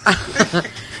fuck?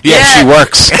 Yeah, she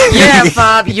works. Yeah,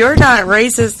 Bob, you're not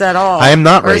racist at all. I am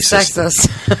not or racist. sexist.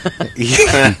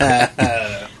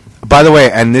 By the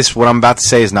way, and what I'm about to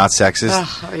say is not sexist.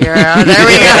 Oh, there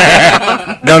we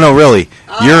go. No, really.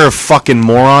 You're a fucking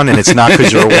moron, and it's not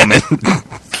because you're a woman.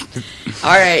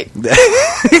 All right.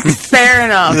 Fair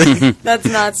enough. That's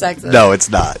not sexist. No, it's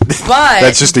not. But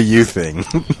that's just a you thing.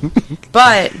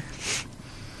 But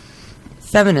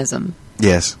feminism.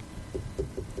 Yes.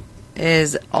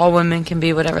 Is all women can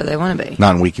be whatever they want to be.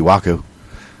 Not in Weeki Wachee.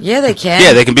 Yeah, they can.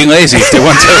 Yeah, they can be lazy if they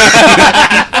want to.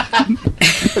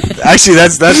 Actually,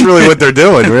 that's really what they're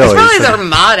doing. Really, it's probably their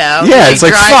motto. Yeah, it's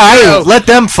like fine. Let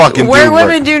them fucking where do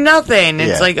women work. do nothing.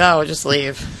 It's Yeah. like, oh, just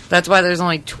leave. That's why there's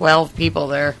only 12 people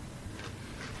there.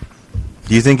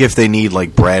 Do you think if they need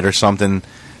like bread or something,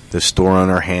 the store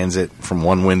owner hands it from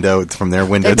one window, from their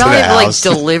window They to probably the have house?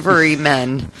 like delivery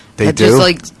men. They that do? just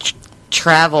like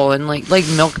travel and like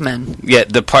milkmen. Yeah,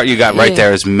 the part you got right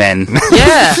there is men.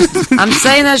 Yeah, I'm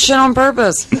saying that shit on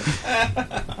purpose.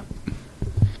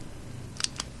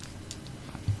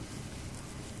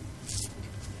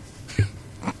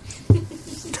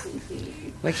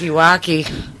 Weeki Wachee.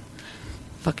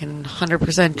 Fucking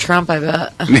 100% Trump, I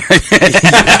bet.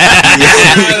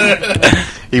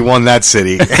 He won that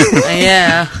city.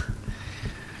 Yeah.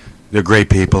 They're great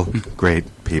people. Great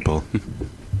people.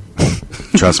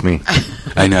 Trust me.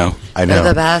 I know. They're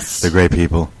the best. They're great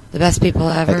people. The best people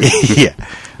ever. Yeah.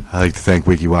 I like to thank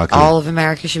Weeki Wachee. All of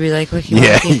America should be like Weeki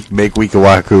Wachee. Yeah, make Weeki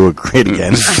Wachee great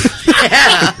again.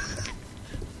 Yeah.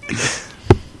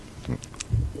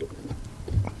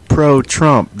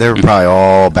 Pro-Trump. They're probably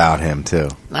all about him, too.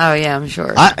 Oh, yeah, I'm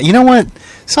sure. You know what?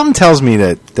 Something tells me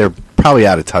that they're probably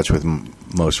out of touch with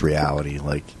most reality.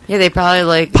 Like, yeah, they probably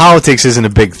like... Politics isn't a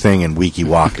big thing in Weeki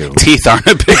Wachee. Teeth aren't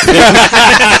a big thing.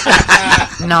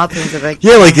 Nothing's a big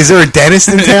Yeah, like, is there a dentist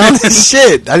in town?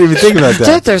 Shit, I didn't even think about that.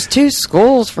 Dude, there's 2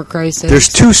 schools, for Christ's sake.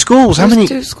 There's 2 schools? How many?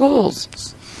 2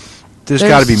 schools. There's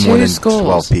got to be more than 2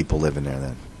 schools. 12 people living there,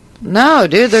 then. No,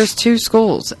 dude, there's 2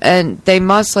 schools. And they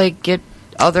must, like, get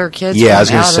other kids Yeah, I was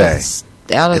going going to say.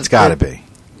 It's got to be.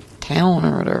 Town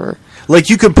or whatever. Like,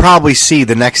 you could probably see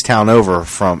the next town over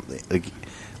from...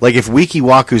 Like if Weeki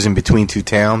Wachee's in between 2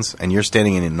 towns and you're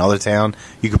standing in another town,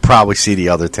 you could probably see the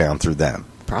other town through them.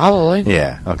 Probably.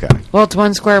 Yeah, okay. Well, it's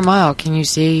 1 square mile. Can you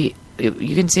see...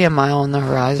 You can see a mile on the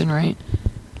horizon, right?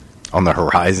 On the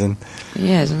horizon?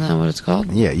 Yeah, isn't that what it's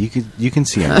called? Yeah, you can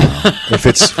see a mile. if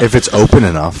it's open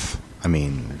enough. I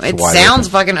mean, it sounds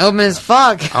fucking open as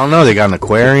fuck. I don't know. They got an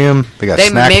aquarium. They got a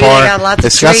snack maybe bar. They got lots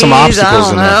It's of got trees, some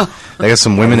obstacles in know. there. They got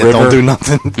some women that don't do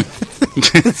nothing.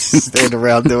 Stand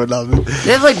around doing nothing.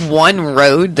 They have like 1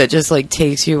 road that just like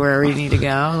takes you wherever you need to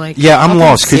go. Like, yeah, I'm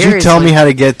lost. Could you tell me seriously. how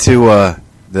to get to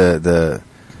the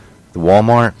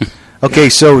Walmart? Okay,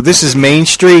 so this is Main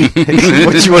Street.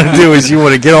 What you want to do is you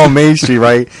want to get on Main Street,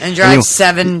 right? And drive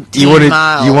 17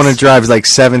 miles. You want to drive like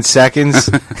 7 seconds,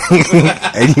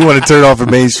 and you want to turn off at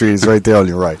Main Street. It's right there on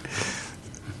your right.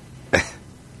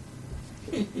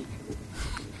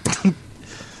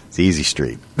 It's Easy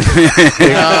Street.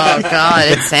 Oh God,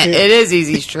 it is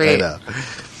Easy Street. I know.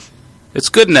 It's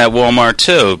good in that Walmart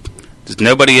too. There's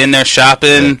nobody in there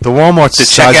shopping. The Walmart's to the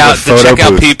check size out of a photo to check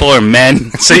out booth. people or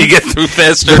men, so you get through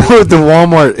faster. The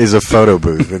Walmart is a photo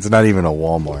booth. It's not even a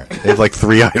Walmart. They have like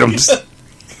 3 items.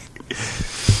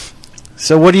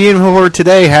 So what are you in for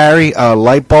today, Harry?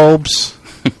 Light bulbs.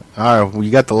 All right, well,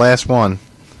 you got the last one.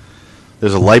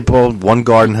 There's a light bulb, 1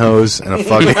 garden hose, and a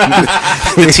fucking...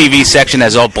 The TV section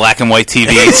has all black and white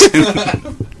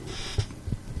TVs.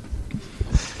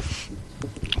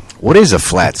 What is a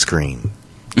flat screen?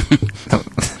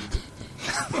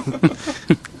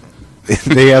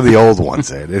 They have the old ones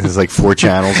there. There's like 4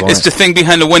 channels on It's it. the thing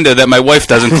behind the window that my wife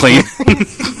doesn't clean.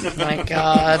 Oh my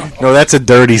God. No, that's a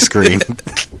dirty screen.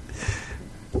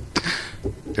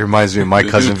 It reminds me of my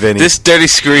cousin Vinny. This dirty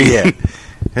screen. Yeah.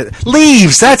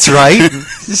 Leaves, that's right.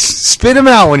 Just spit them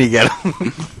out when you get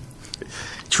them.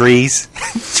 Trees.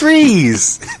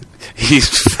 Trees. He's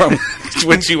from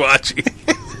Weeki Wachee.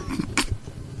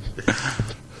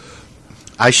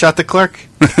 I shot the clerk.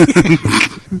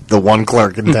 The 1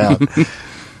 clerk in town.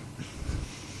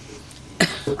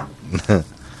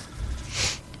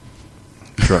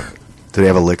 Do they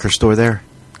have a liquor store there?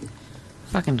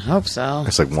 Fucking hope so.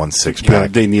 It's like 1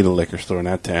 6-pack. They need a liquor store in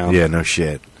that town. Yeah, no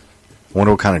shit. I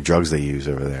wonder what kind of drugs they use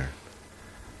over there.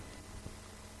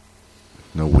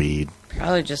 No weed.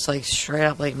 Probably just like straight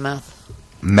up like meth.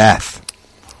 Meth.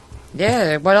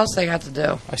 Yeah, what else they got to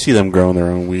do? I see them growing their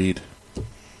own weed.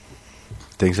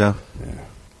 Think so? Yeah.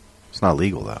 It's not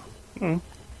legal though. I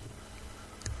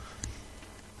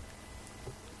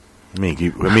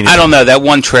don't know. That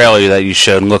one trailer that you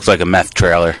showed looks like a meth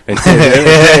trailer. It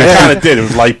kind of did. It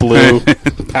was light blue,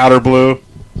 powder blue.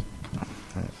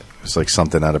 It's like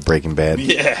something out of Breaking Bad.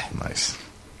 Yeah. Nice.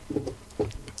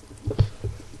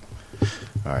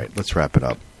 All right, let's wrap it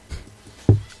up.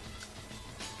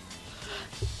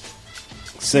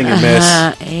 Sing it, miss.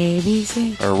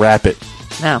 ABC. Or rap it.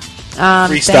 No.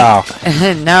 Freestyle.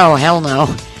 No, hell no.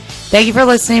 Thank you for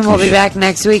listening. We'll be back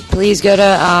next week. Please go to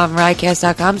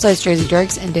riotcast.com/Jersey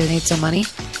Jerks and donate some money.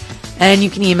 And you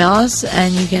can email us,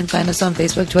 and you can find us on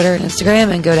Facebook, Twitter, and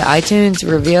Instagram, and go to iTunes,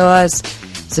 review us,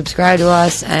 subscribe to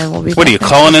us, and we'll be back. What are you,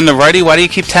 calling in the righty? Why do you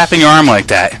keep tapping your arm like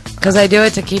that? Because I do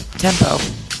it to keep tempo.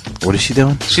 What is she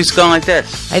doing? She's going like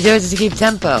this. I do it to keep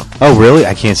tempo. Oh, really?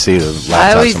 I can't see the laptop.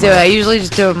 I always do it. I usually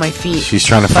just do it with my feet. She's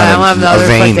trying to But I find don't have the a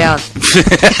vein. other foot down.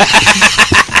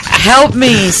 Help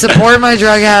me. Support my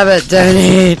drug habit.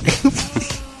 Donate.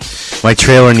 My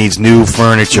trailer needs new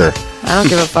furniture. I don't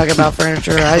give a fuck about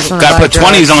furniture. I just want to Gotta buy put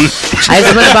drugs. 20s on. I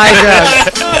just want to buy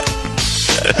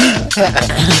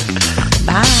drugs.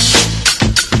 Bye.